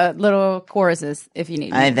little choruses if you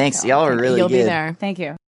need. Thanks. Y'all are really You'll good. You'll be there. Thank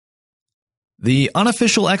you. The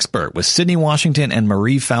Unofficial Expert with Sydney Washington and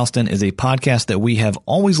Marie Faustin is a podcast that we have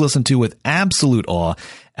always listened to with absolute awe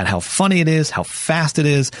at how funny it is, how fast it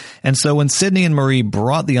is. And so when Sydney and Marie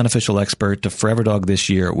brought The Unofficial Expert to Forever Dog this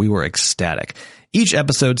year, we were ecstatic. Each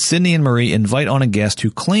episode, Sydney and Marie invite on a guest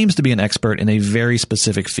who claims to be an expert in a very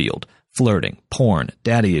specific field. Flirting, porn,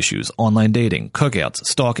 daddy issues, online dating, cookouts,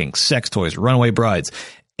 stalking, sex toys, runaway brides.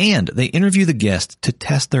 And they interview the guest to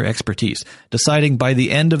test their expertise, deciding by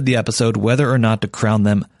the end of the episode whether or not to crown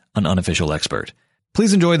them an unofficial expert.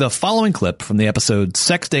 Please enjoy the following clip from the episode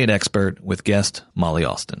Sex Date Expert with guest Molly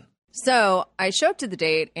Austin. So I show up to the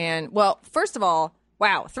date and, well, first of all,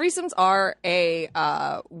 wow, threesomes are a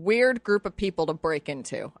weird group of people to break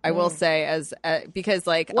into. I will say, because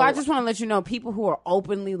like, well, I just want to let you know, people who are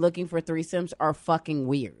openly looking for threesomes are fucking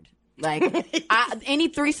weird. Like, any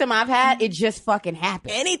threesome I've had, it just fucking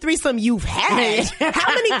happened. Any threesome you've had?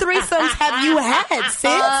 How many threesomes have you had, sis?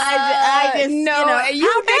 I just,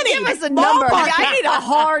 how many? Give us a number. I need a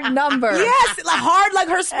hard number. Yes, hard like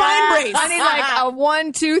her spine brace. I need like a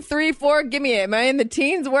 1, 2, 3, 4. Give me it. Am I in the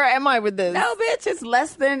teens? Where am I with this? No, bitch, it's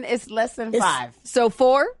less than 5. So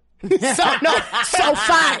 4? So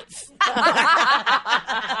 5.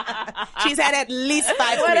 She's had at least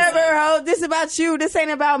 5 Whatever, ho. This is about you. This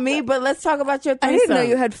ain't about me, but let's talk about your threesome. I didn't know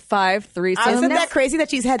you had 5 threesomes. Isn't that crazy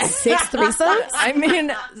that she's had 6 threesomes? I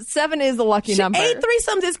mean, 7 is a lucky number. 8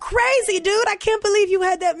 threesomes is crazy, dude. I can't believe you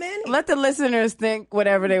had that many. Let the listeners think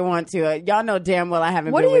whatever they want to. Y'all know damn well I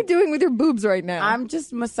haven't What been are you doing with your boobs right now? I'm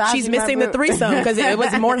just massaging She's missing my the threesome because it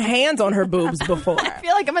was more hands on her boobs before. I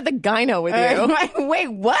feel like I'm at the gyno with you. Wait,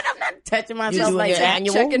 what? I'm not touching myself doing like your that.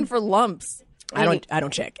 annual? Checking for lumps. I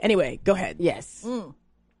don't check. Anyway, go ahead. Yes. You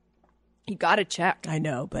gotta check. I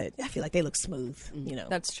know, but I feel like they look smooth. You know,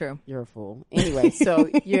 that's true. You're a fool. Anyway, so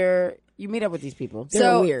you meet up with these people.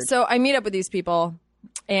 They're weird. So I meet up with these people,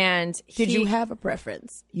 and did you have a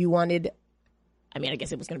preference? You wanted? I mean, I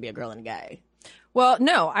guess it was going to be a girl and a guy. Well,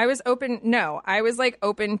 no, I was open. No, I was like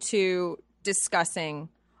open to discussing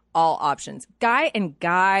all options. Guy and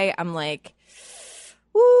guy, I'm like,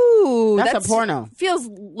 ooh, that's a porno. Feels,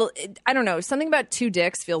 I don't know, something about 2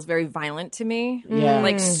 dicks feels very violent to me. Yeah.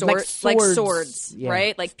 Like swords, yeah.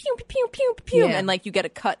 right? Like pew, pew, pew, pew, pew, Yeah. and like you get a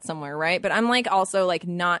cut somewhere, right? But I'm like also like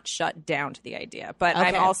not shut down to the idea. But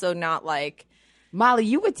I'm Okay. also not like, Molly,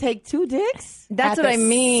 you would take 2 dicks? That's at what I the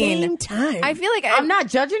mean. Same time. I feel like I'm not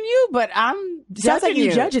judging you, but I'm Sounds like judging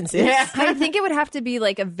you judging, sis. Yeah. I think it would have to be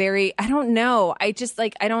like a very, I don't know. I just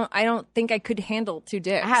like, I don't think I could handle 2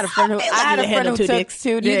 dicks. I had a friend who, I feel like you could handle 2 dicks.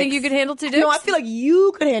 2 dicks. You think you could handle 2 dicks? No, I feel like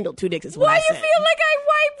you could handle 2 dicks. Is what Why I you said. feel like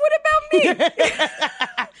what about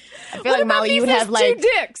me? I feel like Molly, you would have like 2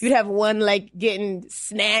 dicks? you'd have one like getting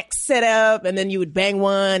snacks set up, and then you would bang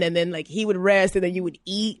one, and then like he would rest, and then you would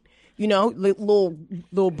eat. You know, little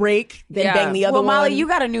break, then bang the other well, one. Molly, you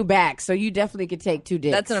got a new back, so you definitely could take 2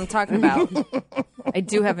 dicks. That's what I'm talking about. I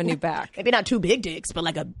do have a new back. Maybe not 2 big dicks, but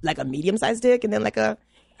like a medium sized dick, and then like a.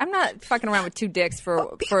 I'm not fucking around with 2 dicks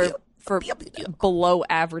for below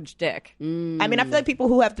average dick. I mean, I feel like people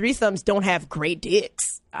who have threesomes don't have great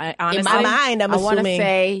dicks. Honestly, in my mind, I'm I want to assuming.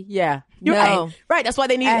 say, yeah. You're No. right. That's why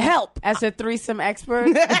they need help. As a threesome expert,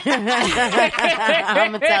 I'm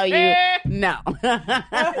going to tell you, no.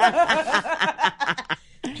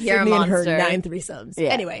 You're a Me and her monster. 9 threesomes. Yeah.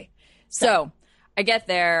 Anyway, So I get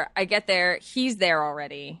there. He's there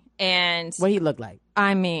already. And What he look like?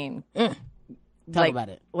 I mean, Talk like, about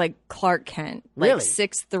it. like Clark Kent, Really? like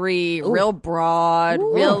 6'3", real broad,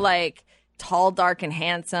 real like tall, dark, and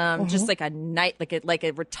handsome. Just like a knight, like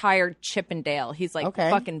a retired Chippendale. He's like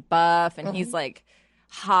fucking buff, and he's like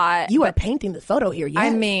hot. you are painting the photo here. Yes. I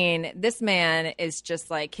mean, this man is just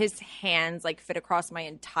like, his hands like fit across my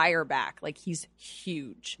entire back. Like, he's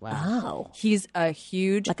huge. Wow. He's a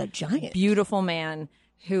huge, Like a giant. beautiful man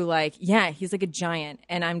who, like, yeah, he's like a giant.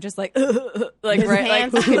 And I'm just like, like, His right,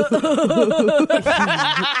 hands like,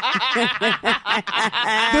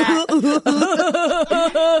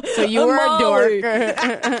 So you were a dork.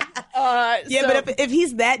 Yeah, but if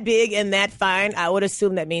he's that big and that fine, I would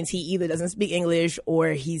assume that means he either doesn't speak English or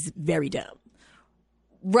he's very dumb.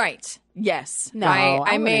 right. Yes. No, I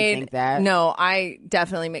wouldn't think that. No, I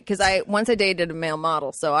definitely made, because once I dated a male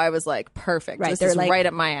model, so I was like, perfect. Right, This they're is like- right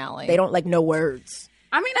up my alley. They don't like no words.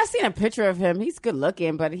 I mean, I've seen a picture of him. He's good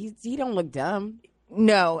looking, but he don't look dumb.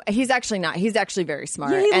 No, he's actually not. He's actually very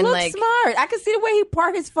smart. Yeah, he and looks like, smart. I can see the way he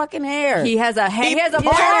part his fucking hair. He has a part. He has a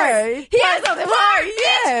parts part.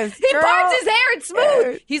 yes, He girl. parts his hair. It's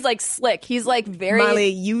smooth. He's like slick. He's like very. Molly,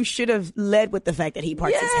 you should have led with the fact that he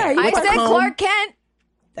parts his hair. I said Clark Kent.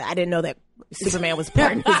 I didn't know that Superman was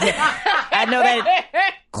parting his hair. I know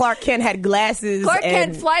that Clark Kent had glasses. Clark and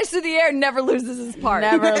Kent flies through the air, never loses his part.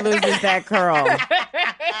 Never loses that curl.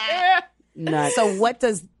 Nuts. So what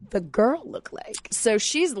does the girl look like? So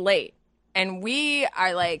she's late, and we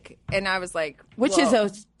are like, and I was like, Which whoa. is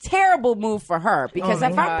a terrible move for her because Oh,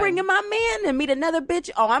 if my I'm God. bringing my man to meet another bitch,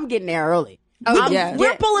 I'm getting there early. Oh, yeah.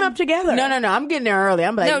 We're pulling up together. No, I'm getting there early.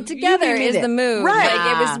 I'm like, No, you together meet me is there. the move. Right.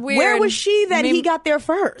 Like, it was weird. Where was she that he got there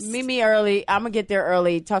first? Meet me early. I'm gonna get there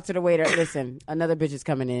early. Talk to the waiter. Listen, another bitch is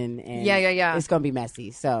coming in, and Yeah. it's gonna be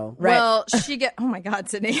messy. So Well, she get. Oh my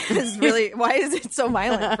God, Sydney, this is really. Why is it so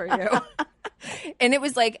violent for you? And it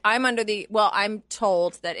was like, I'm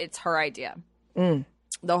told that it's her idea.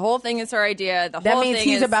 The whole thing is her idea. The that whole means thing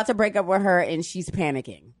he's is about to break up with her, and she's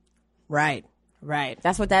panicking. Right.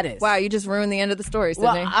 That's what that is. Wow, you just ruined the end of the story,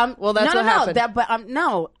 Sydney. Well, that's what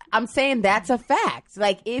happened. I'm saying that's a fact.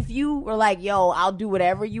 Like, if you were like, yo, I'll do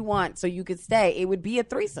whatever you want so you could stay, it would be a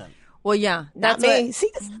threesome. Well, yeah, Not that's me. what. See,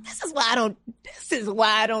 this is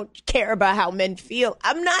why I don't care about how men feel.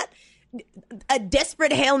 I'm not a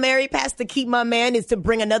desperate Hail Mary pass to keep my man is to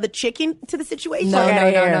bring another chicken to the situation. No. Girl,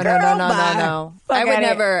 bye. I would Fuck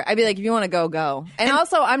never. I'd be like, if you want to go, go. And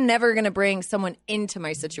also, I'm never going to bring someone into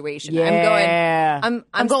my situation. Yeah.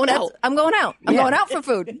 I'm going out. I'm going out. I'm Yeah. going out for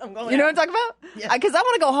food. You know what I'm talking about? Because I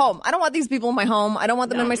want to go home. I don't want these people in my home. I don't want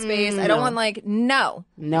them in my space. I don't want no.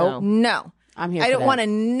 I'm here. I for don't that. want to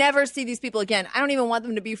never see these people again. I don't even want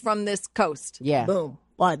them to be from this coast. Yeah. Boom.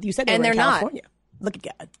 Well, you said they And were in they're not. California. Look at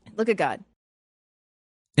God. Look at God.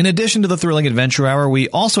 In addition to the Thrilling Adventure Hour, we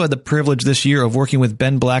also had the privilege this year of working with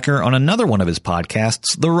Ben Blacker on another one of his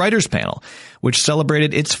podcasts, The Writers Panel, which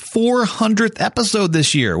celebrated its 400th episode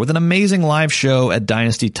this year with an amazing live show at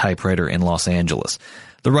Dynasty Typewriter in Los Angeles.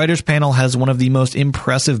 The Writers Panel has one of the most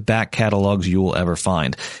impressive back catalogs you will ever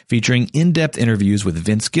find, featuring in-depth interviews with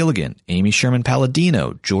Vince Gilligan, Amy Sherman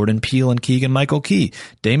Palladino, Jordan Peele and Keegan-Michael Key,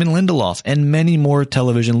 Damon Lindelof, and many more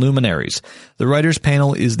television luminaries. The Writers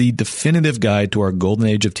Panel is the definitive guide to our golden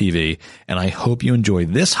age of TV, and I hope you enjoy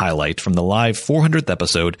this highlight from the live 400th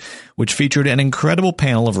episode, which featured an incredible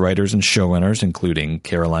panel of writers and showrunners, including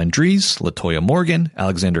Caroline Dries, LaToya Morgan,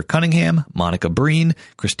 Alexander Cunningham, Monica Breen,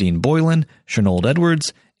 Christine Boylan, Chernold Edwards,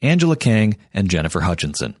 Angela Kang and Jennifer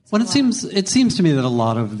Hutchinson. Well, it seems to me that a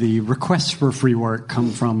lot of the requests for free work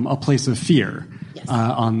come from a place of fear.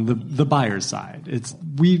 On the buyer's side, it's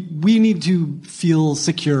we need to feel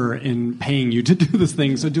secure in paying you to do this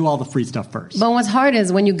thing, so do all the free stuff first. But what's hard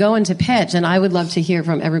is when you go into pitch, and I would love to hear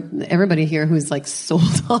from everybody here who's like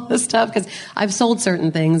sold all this stuff, because I've sold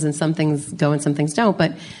certain things and some things go and some things don't,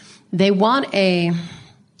 but they want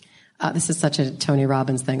this is such a Tony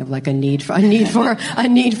Robbins thing of like a need for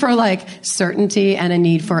like certainty and a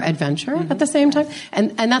need for adventure at the same time.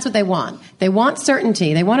 And that's what they want. They want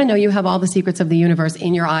certainty. They want to know you have all the secrets of the universe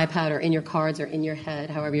in your iPad or in your cards or in your head,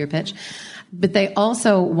 however you pitch. But they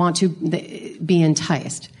also want to be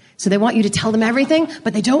enticed. So they want you to tell them everything,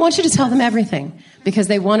 but they don't want you to tell them everything because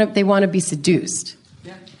they want to be seduced.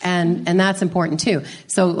 And that's important too.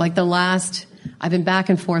 So like I've been back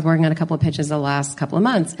and forth working on a couple of pitches the last couple of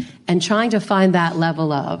months and trying to find that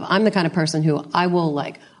level of, I'm the kind of person who I will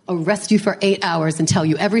like arrest you for 8 hours and tell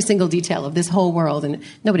you every single detail of this whole world. And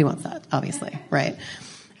nobody wants that, obviously, right?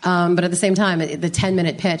 But at the same time, the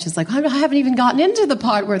 10-minute pitch is like, I haven't even gotten into the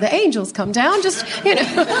part where the angels come down. Just,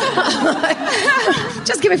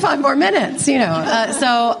 just give me 5 more minutes,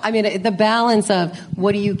 So, I mean, the balance of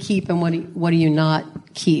what do you keep and what do you not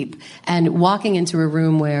keep? And walking into a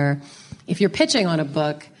room where if you're pitching on a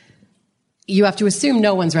book, you have to assume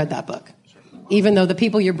no one's read that book. Even though the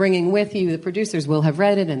people you're bringing with you, the producers, will have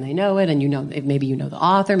read it and they know it, and maybe you know the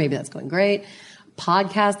author, maybe that's going great.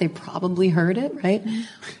 Podcast, they probably heard it, right?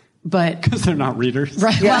 But because they're not readers,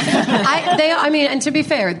 right? Well, and to be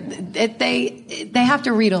fair, they have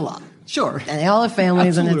to read a lot. Sure, and they all have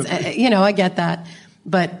families, Absolutely. And it's I get that.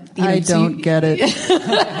 But I don't get it.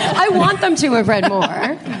 I want them to have read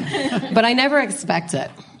more, but I never expect it.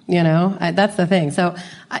 That's the thing. So,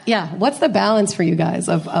 what's the balance for you guys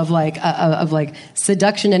of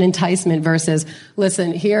seduction and enticement versus,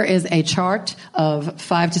 listen, here is a chart of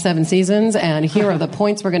 5 to 7 seasons, and here are the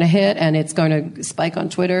points we're going to hit, and it's going to spike on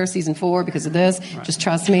Twitter season 4 because of this. Right. Just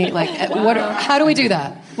trust me. How do we do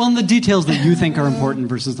that? Well, and the details that you think are important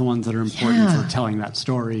versus the ones that are important for telling that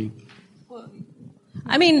story.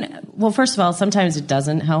 I mean, well, first of all, sometimes it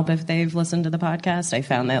doesn't help if they've listened to the podcast. I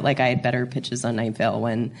found that, I had better pitches on Night Vale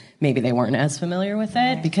when maybe they weren't as familiar with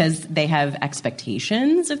it because they have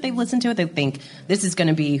expectations. If they've listened to it, they think this is going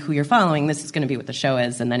to be who you're following, this is going to be what the show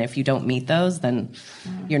is, and then if you don't meet those, then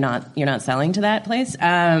you're not selling to that place.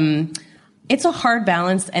 It's a hard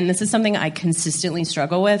balance, and this is something I consistently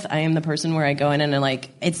struggle with. I am the person where I go in and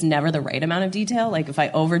it's never the right amount of detail. If I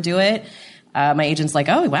overdo it, my agent's like,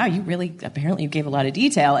 oh, wow, apparently you gave a lot of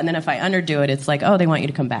detail. And then if I underdo it, it's like, oh, they want you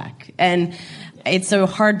to come back. And it's a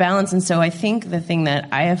hard balance. And so I think the thing that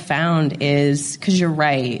I have found is, because you're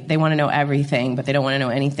right, they want to know everything, but they don't want to know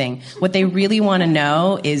anything. What they really want to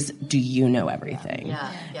know is, do you know everything?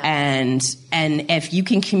 Yeah. And if you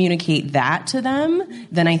can communicate that to them,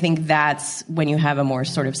 then I think that's when you have a more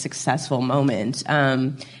sort of successful moment.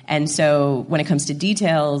 And so when it comes to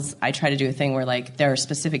details, I try to do a thing where there are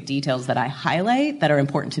specific details that I highlight that are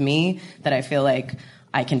important to me, that I feel like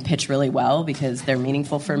I can pitch really well because they're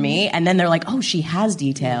meaningful for me. And then they're like, oh, she has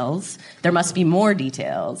details. There must be more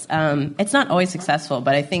details. It's not always successful,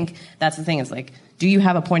 but I think that's the thing is do you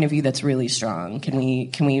have a point of view that's really strong? Can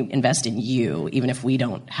we invest in you even if we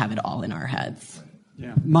don't have it all in our heads?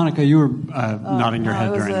 Yeah. Monica, you were nodding your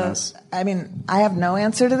head during this. I mean, I have no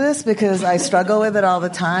answer to this because I struggle with it all the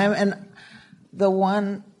time. And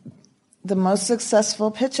the most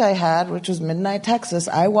successful pitch I had, which was Midnight Texas,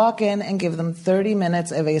 I walk in and give them 30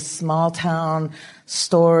 minutes of a small town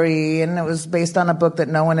story, and it was based on a book that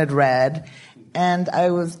no one had read. And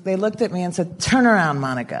they looked at me and said, turn around,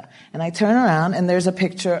 Monica. And I turn around, and there's a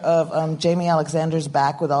picture of Jamie Alexander's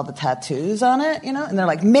back with all the tattoos on it, and they're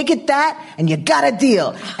like, make it that, and you got a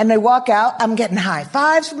deal. And they walk out, I'm getting high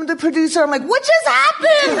fives from the producer. I'm like, what just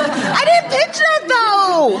happened? I didn't pitch that,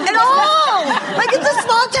 though, at all. It's a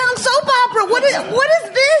small town soap opera. What is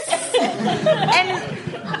this?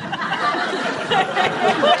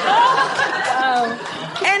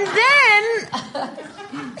 And then,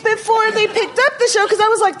 before they picked up the show, because I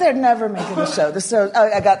was like, they're never making the show.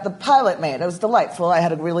 I got the pilot made. It was delightful. I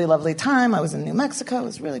had a really lovely time. I was in New Mexico. It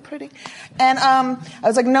was really pretty. And I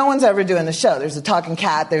was like, no one's ever doing the show. There's a talking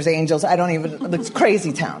cat. There's angels. It's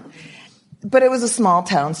crazy town. But it was a small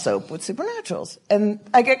town soap with supernaturals. And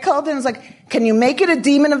I get called in. It's like, can you make it a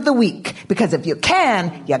Demon of the Week? Because if you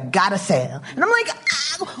can, you gotta sail. And I'm like,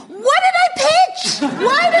 what did I pitch?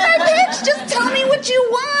 Why did I pitch? Just tell me what you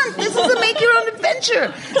want. This is a make your own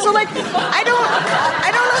adventure. So I don't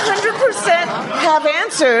 100% have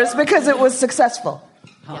answers because it was successful.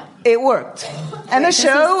 It worked. And the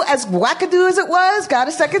show, as wackadoo as it was, got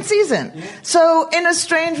a second season. So in a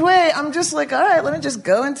strange way, I'm just like, all right, let me just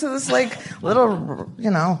go into this like little,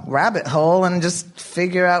 rabbit hole and just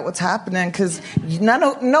figure out what's happening, because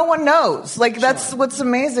no one knows. Like, that's what's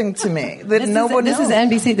amazing to me. That no one knows. This is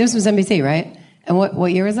NBC. This was NBC, right? And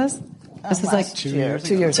what year was this? This was like 2 years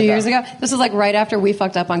ago. 2 years ago. This was like right after we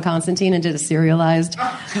fucked up on Constantine and did a serialized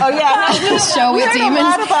show with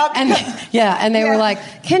demons. And they were like,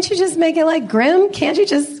 "Can't you just make it like Grimm? Can't he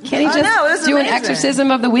just do an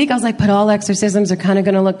exorcism of the week?" I was like, "But all exorcisms are kind of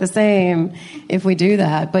going to look the same if we do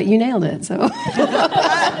that." But you nailed it. So,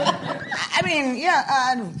 I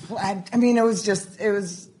mean, it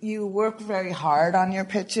was. You work very hard on your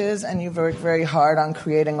pitches, and you work very hard on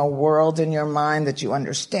creating a world in your mind that you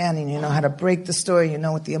understand, and you know how to break the story, you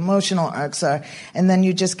know what the emotional arcs are, and then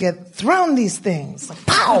you just get thrown these things, like,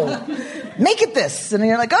 pow, make it this, and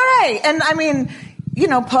you're like, all right. And I mean,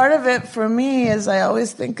 part of it for me is I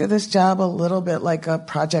always think of this job a little bit like a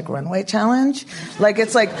Project Runway challenge. Like,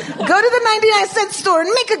 it's like, go to the 99-cent store and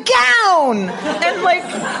make a gown.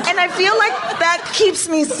 And I feel like that keeps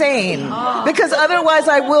me sane, because otherwise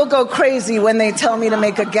I will go crazy when they tell me to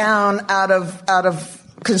make a gown out of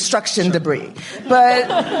construction debris. But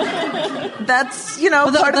that's,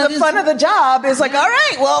 part of the fun of the job is like, all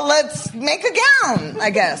right, well, let's make a gown,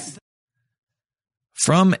 I guess.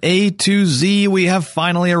 From A to Z, we have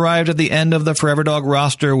finally arrived at the end of the Forever Dog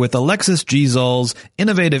roster with Alexis G. Zoll's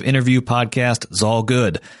innovative interview podcast, Zoll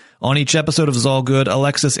Good. On each episode of Zoll Good,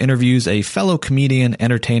 Alexis interviews a fellow comedian,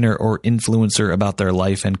 entertainer, or influencer about their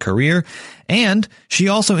life and career. And she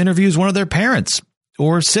also interviews one of their parents,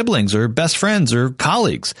 or siblings, or best friends, or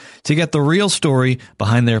colleagues to get the real story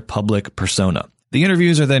behind their public persona. The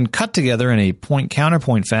interviews are then cut together in a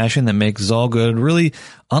point-counterpoint fashion that makes Zoll Good really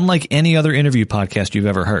unlike any other interview podcast you've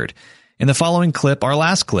ever heard. In the following clip, our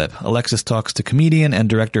last clip, Alexis talks to comedian and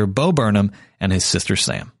director Bo Burnham and his sister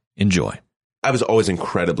Sam. Enjoy. I was always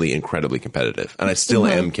incredibly, incredibly competitive, and I still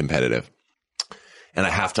am competitive. And I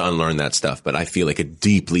have to unlearn that stuff, but I feel like a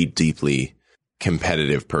deeply, deeply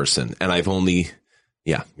competitive person. And I've only...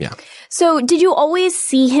 Yeah. So did you always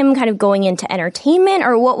see him kind of going into entertainment,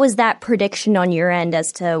 or what was that prediction on your end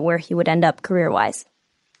as to where he would end up career-wise?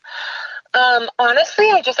 Honestly,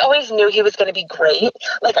 I just always knew he was going to be great.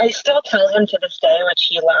 Like, I still tell him to this day, which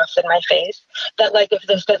he laughs in my face, that, like, if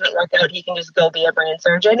this doesn't work out, he can just go be a brain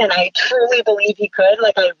surgeon. And I truly believe he could.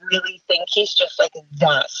 Like, I really think he's just, like,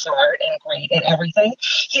 that smart and great at everything.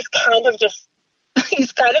 He's kind of just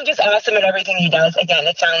awesome at everything he does. Again,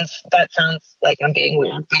 that sounds like I'm being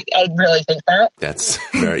weird. I really think that. That's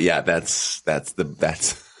very, that's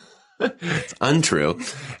it's untrue.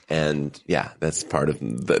 And yeah, that's part of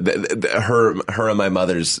her and my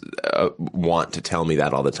mother's want to tell me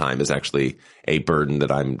that all the time is actually a burden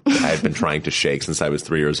that I've been trying to shake since I was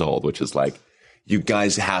 3 years old, which is like, you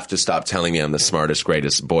guys have to stop telling me I'm the smartest,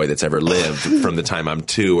 greatest boy that's ever lived from the time I'm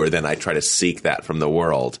 2, or then I try to seek that from the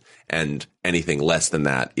world. And anything less than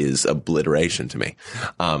that is obliteration to me.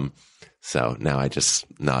 So now I just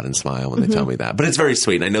nod and smile when they tell me that. But it's very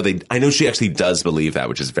sweet. And I know she actually does believe that,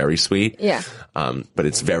 which is very sweet. Yeah. But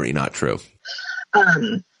it's very not true.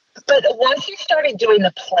 But once you started doing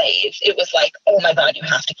the plays, it was like, oh my God, you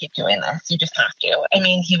have to keep doing this. You just have to. I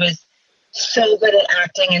mean, he was so good at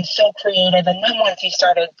acting and so creative. And then once he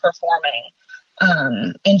started performing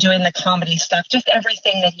and doing the comedy stuff, just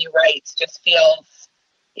everything that he writes just feels,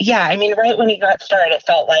 I mean, right when he got started, it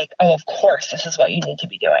felt like, oh, of course, this is what you need to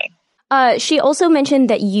be doing. She also mentioned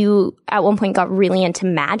that you at one point got really into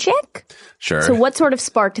magic. Sure. So what sort of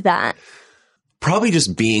sparked that? Probably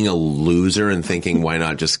just being a loser and thinking, why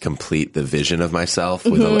not just complete the vision of myself?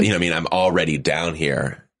 With I'm already down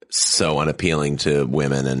here, so unappealing to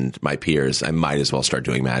women and my peers. I might as well start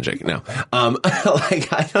doing magic. No,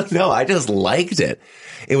 I don't know. I just liked it.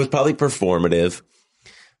 It was probably performative.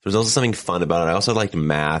 There's also something fun about it. I also liked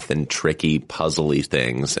math and tricky, puzzly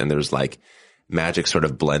things. And there's like magic sort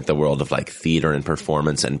of blent the world of like theater and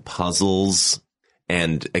performance and puzzles.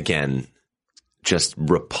 And again, just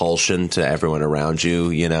repulsion to everyone around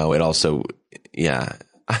you. It also, I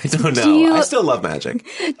don't know. I still love magic.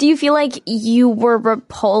 Do you feel like you were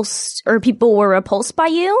repulsed, or people were repulsed by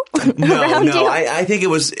you? No. I think it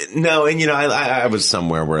was, no. And, I was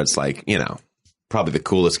somewhere where it's like, probably the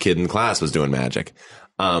coolest kid in class was doing magic.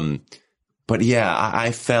 But yeah,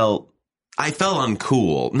 I felt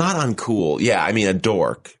uncool, not uncool. Yeah. I mean, a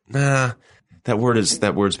dork. Nah, that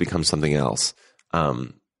word's become something else.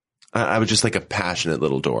 I was just like a passionate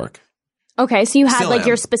little dork. Okay. So you had like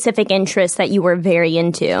your specific interests that you were very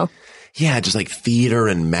into. Yeah. Just like theater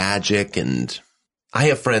and magic and I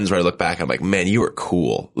have friends where I look back and I'm like, man, you were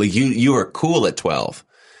cool. Like you were cool at 12.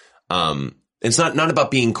 It's not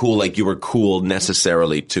about being cool. Like you were cool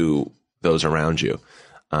necessarily to those around you.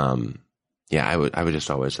 I would just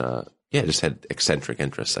always, just had eccentric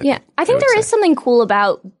interests. I think there is something cool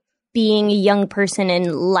about being a young person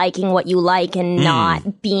and liking what you like and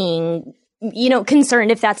not being, concerned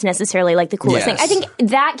if that's necessarily like the coolest thing. I think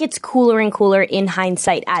that gets cooler and cooler in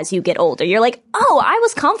hindsight as you get older. You're like, oh, I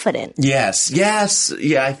was confident. Yes. Yeah,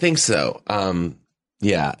 I think so. In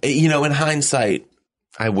hindsight,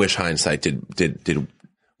 I wish hindsight did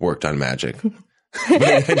worked on magic.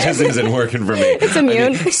 It just isn't working for me. It's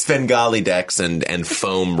immune. Svengali decks and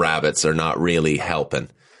foam rabbits are not really helping.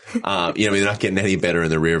 They're not getting any better in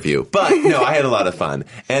the rear view. But no, I had a lot of fun.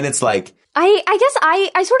 And it's like, I guess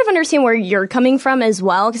I sort of understand where you're coming from as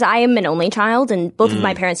well, because I am an only child and both of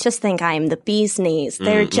my parents just think I am the bee's knees.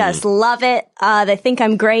 They just love it. They think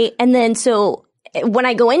I'm great. And then so when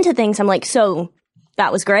I go into things, I'm like, so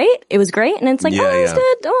that was great. It was great. And it's like, it was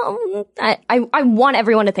good. Oh, I want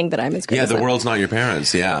everyone to think that I'm as great. Yeah, as the them. world's not your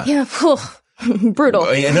parents. Yeah. Yeah. Brutal.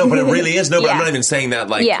 But it really is. No, but I'm not even saying that.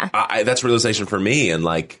 Like, that's realization for me. And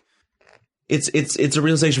like, it's a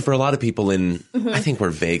realization for a lot of people in, I think we're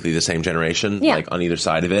vaguely the same generation, like on either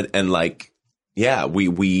side of it. And like,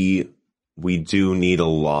 we do need a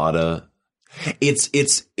lot of,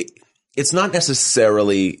 it's not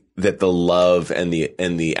necessarily that the love and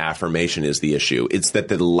the affirmation is the issue. It's that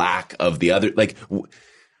the lack of the other, like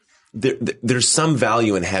there's some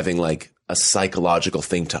value in having like a psychological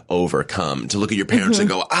thing to overcome, to look at your parents and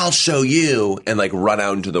go, I'll show you, and like run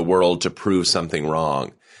out into the world to prove something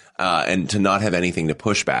wrong. And to not have anything to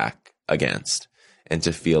push back against, and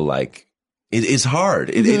to feel like it is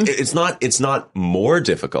hard. It's not more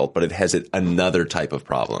difficult, but it has another type of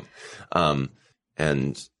problem.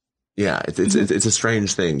 It's a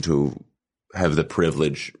strange thing to have the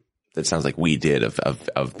privilege that sounds like we did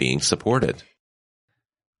of being supported.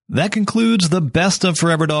 That concludes the Best of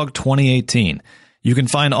Forever Dog 2018. You can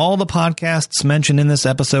find all the podcasts mentioned in this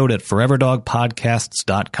episode at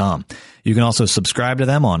foreverdogpodcasts.com. You can also subscribe to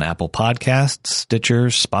them on Apple Podcasts, Stitcher,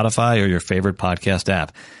 Spotify, or your favorite podcast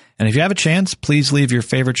app. And if you have a chance, please leave your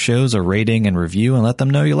favorite shows a rating and review and let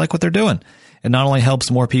them know you like what they're doing. It not only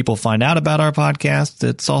helps more people find out about our podcasts,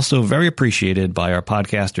 it's also very appreciated by our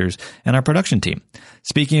podcasters and our production team.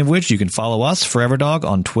 Speaking of which, you can follow us, Forever Dog,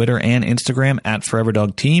 on Twitter and Instagram at Forever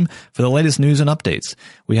Dog Team for the latest news and updates.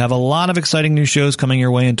 We have a lot of exciting new shows coming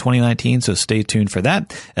your way in 2019, so stay tuned for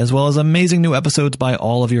that, as well as amazing new episodes by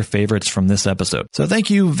all of your favorites from this episode. So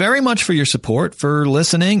thank you very much for your support, for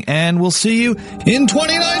listening, and we'll see you in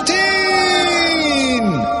 2019!